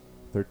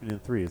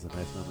 13-3 is a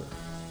nice number.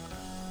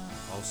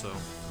 Also,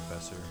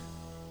 Professor,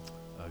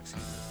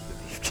 excuse me, the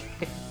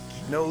Beefcake.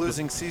 No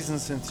losing season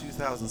since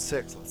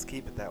 2006. Let's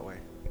keep it that way.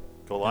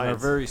 Go And our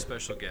Lions. very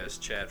special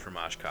guest, Chad from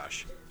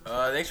Oshkosh.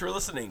 Thanks for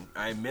listening.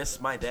 I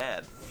miss my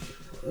dad.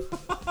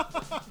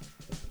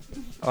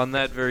 On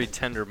that very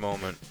tender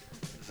moment,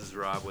 this is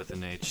Rob with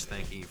an H.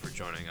 Thanking you for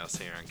joining us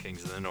here on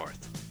Kings of the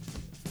North.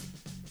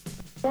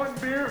 1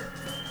 beer,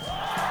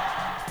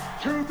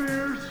 2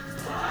 beers,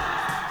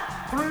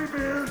 3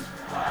 beers,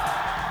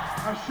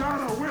 a shot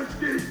of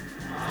whiskey,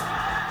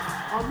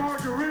 a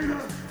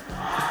margarita,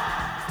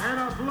 and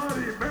a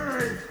Bloody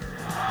Mary.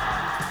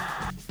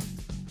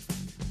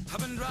 I've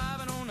been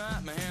driving all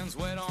night, my hands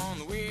wet on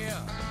the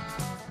wheel.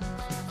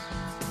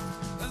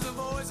 There's a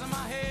voice in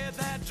my head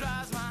that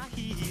drives my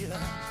heel.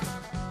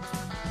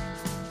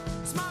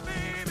 It's my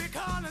baby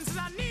calling, says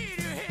I need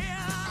you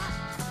here.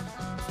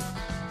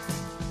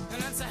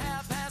 And it's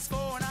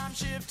 4:30 and I'm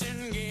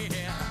shifting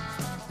gear.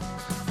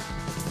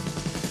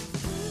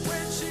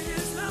 When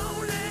she's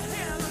lonely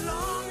and the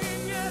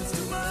longing gets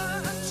too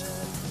much,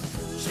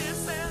 she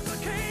sends a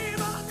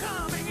cable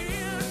coming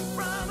in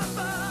from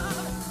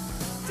above.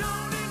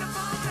 Don't need to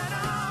find it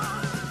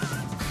on.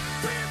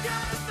 We've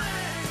got a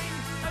thing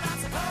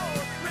that's a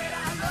cold red I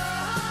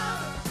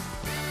love.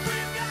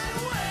 We've got a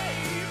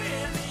wave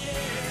in the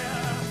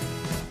air.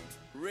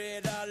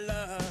 Red I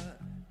love.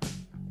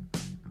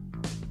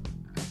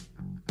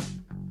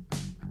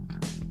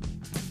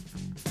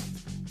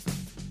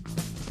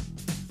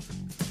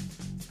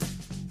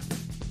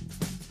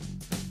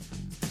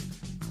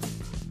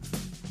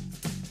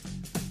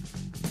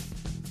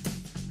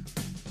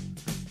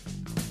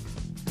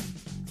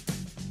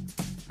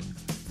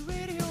 The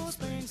radio's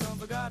playing some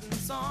forgotten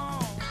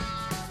song.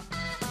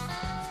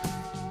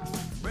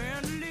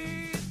 Brand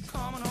Lee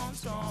coming on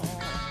strong.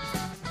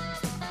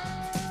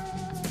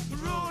 The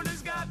road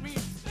has got me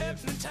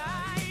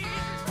hypnotized,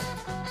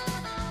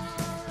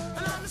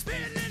 and I'm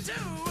spinning into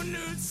a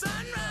new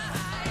sunrise.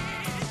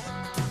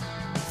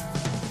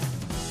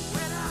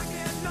 When I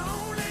get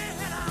lonely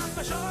and I'm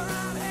for sure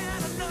I've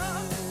had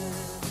enough,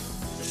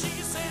 she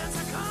sends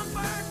a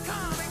comfort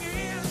coming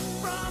in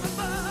from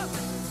above.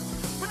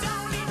 We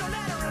don't need no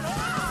letter at all.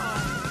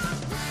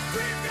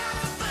 We've got a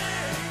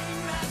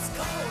thing that's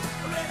cold,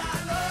 red I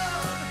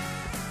love.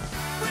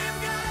 We've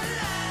got a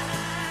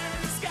light in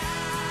the sky,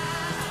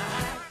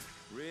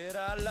 red I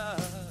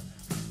love.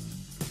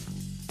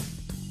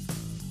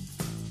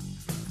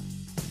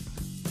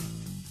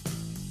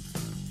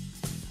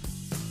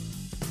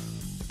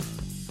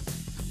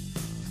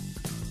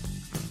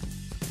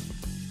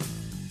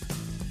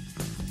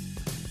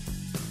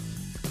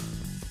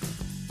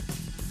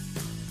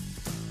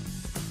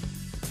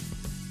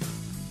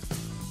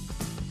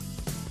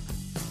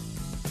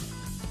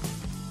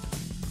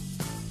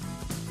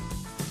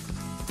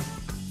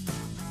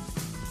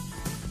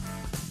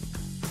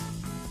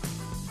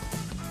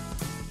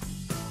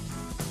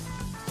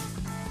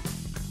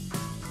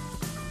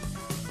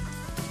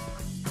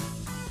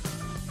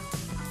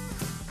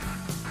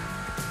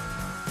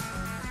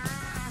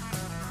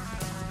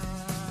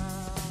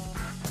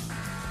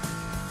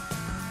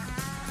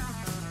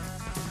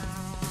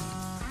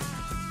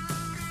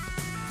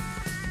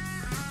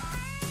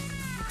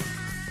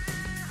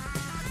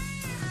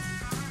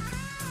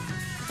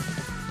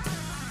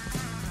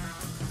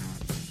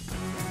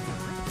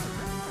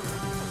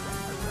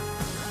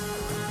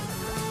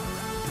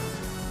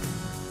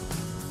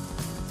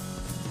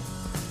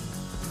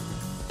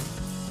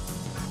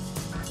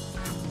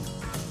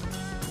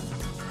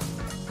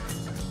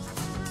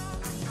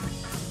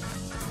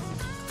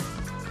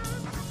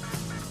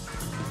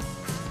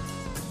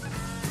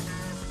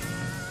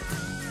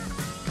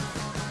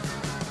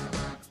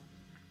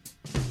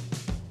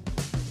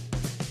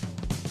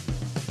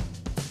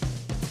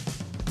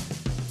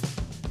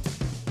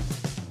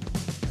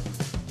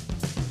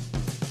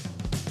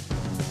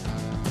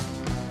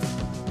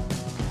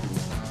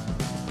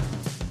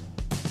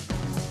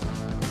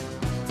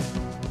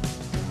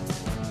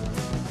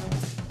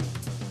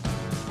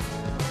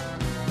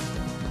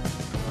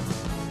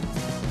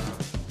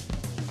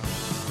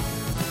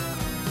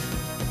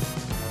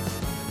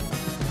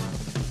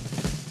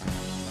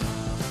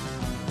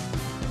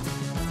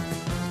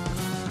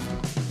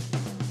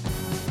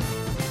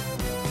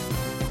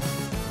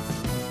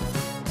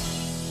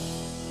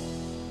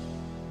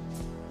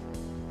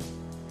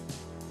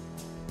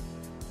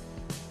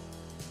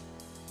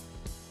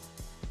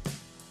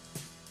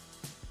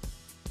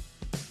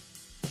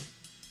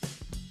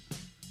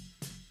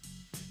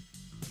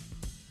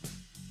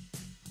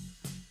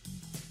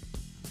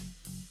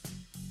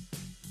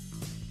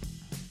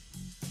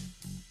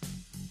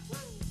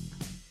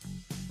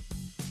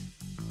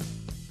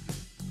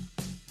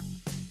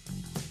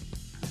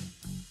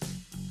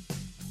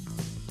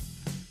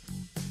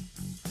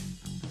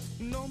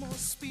 slow mo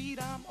speed,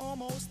 I'm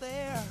almost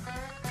there.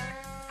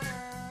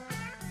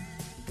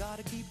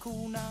 Gotta keep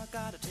cool now,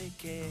 gotta take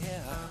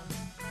care.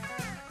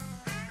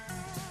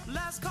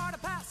 Last car to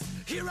pass,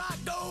 here I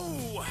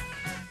go.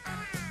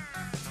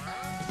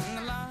 And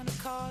the line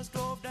of cars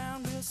drove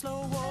down real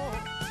slow.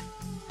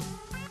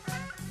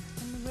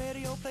 And the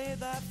radio played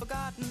that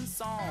forgotten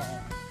song.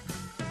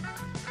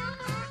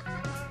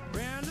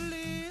 Brenda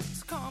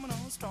Lee's coming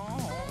on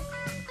strong.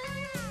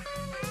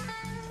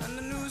 And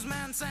the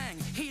newsman sang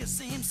his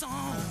same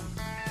song.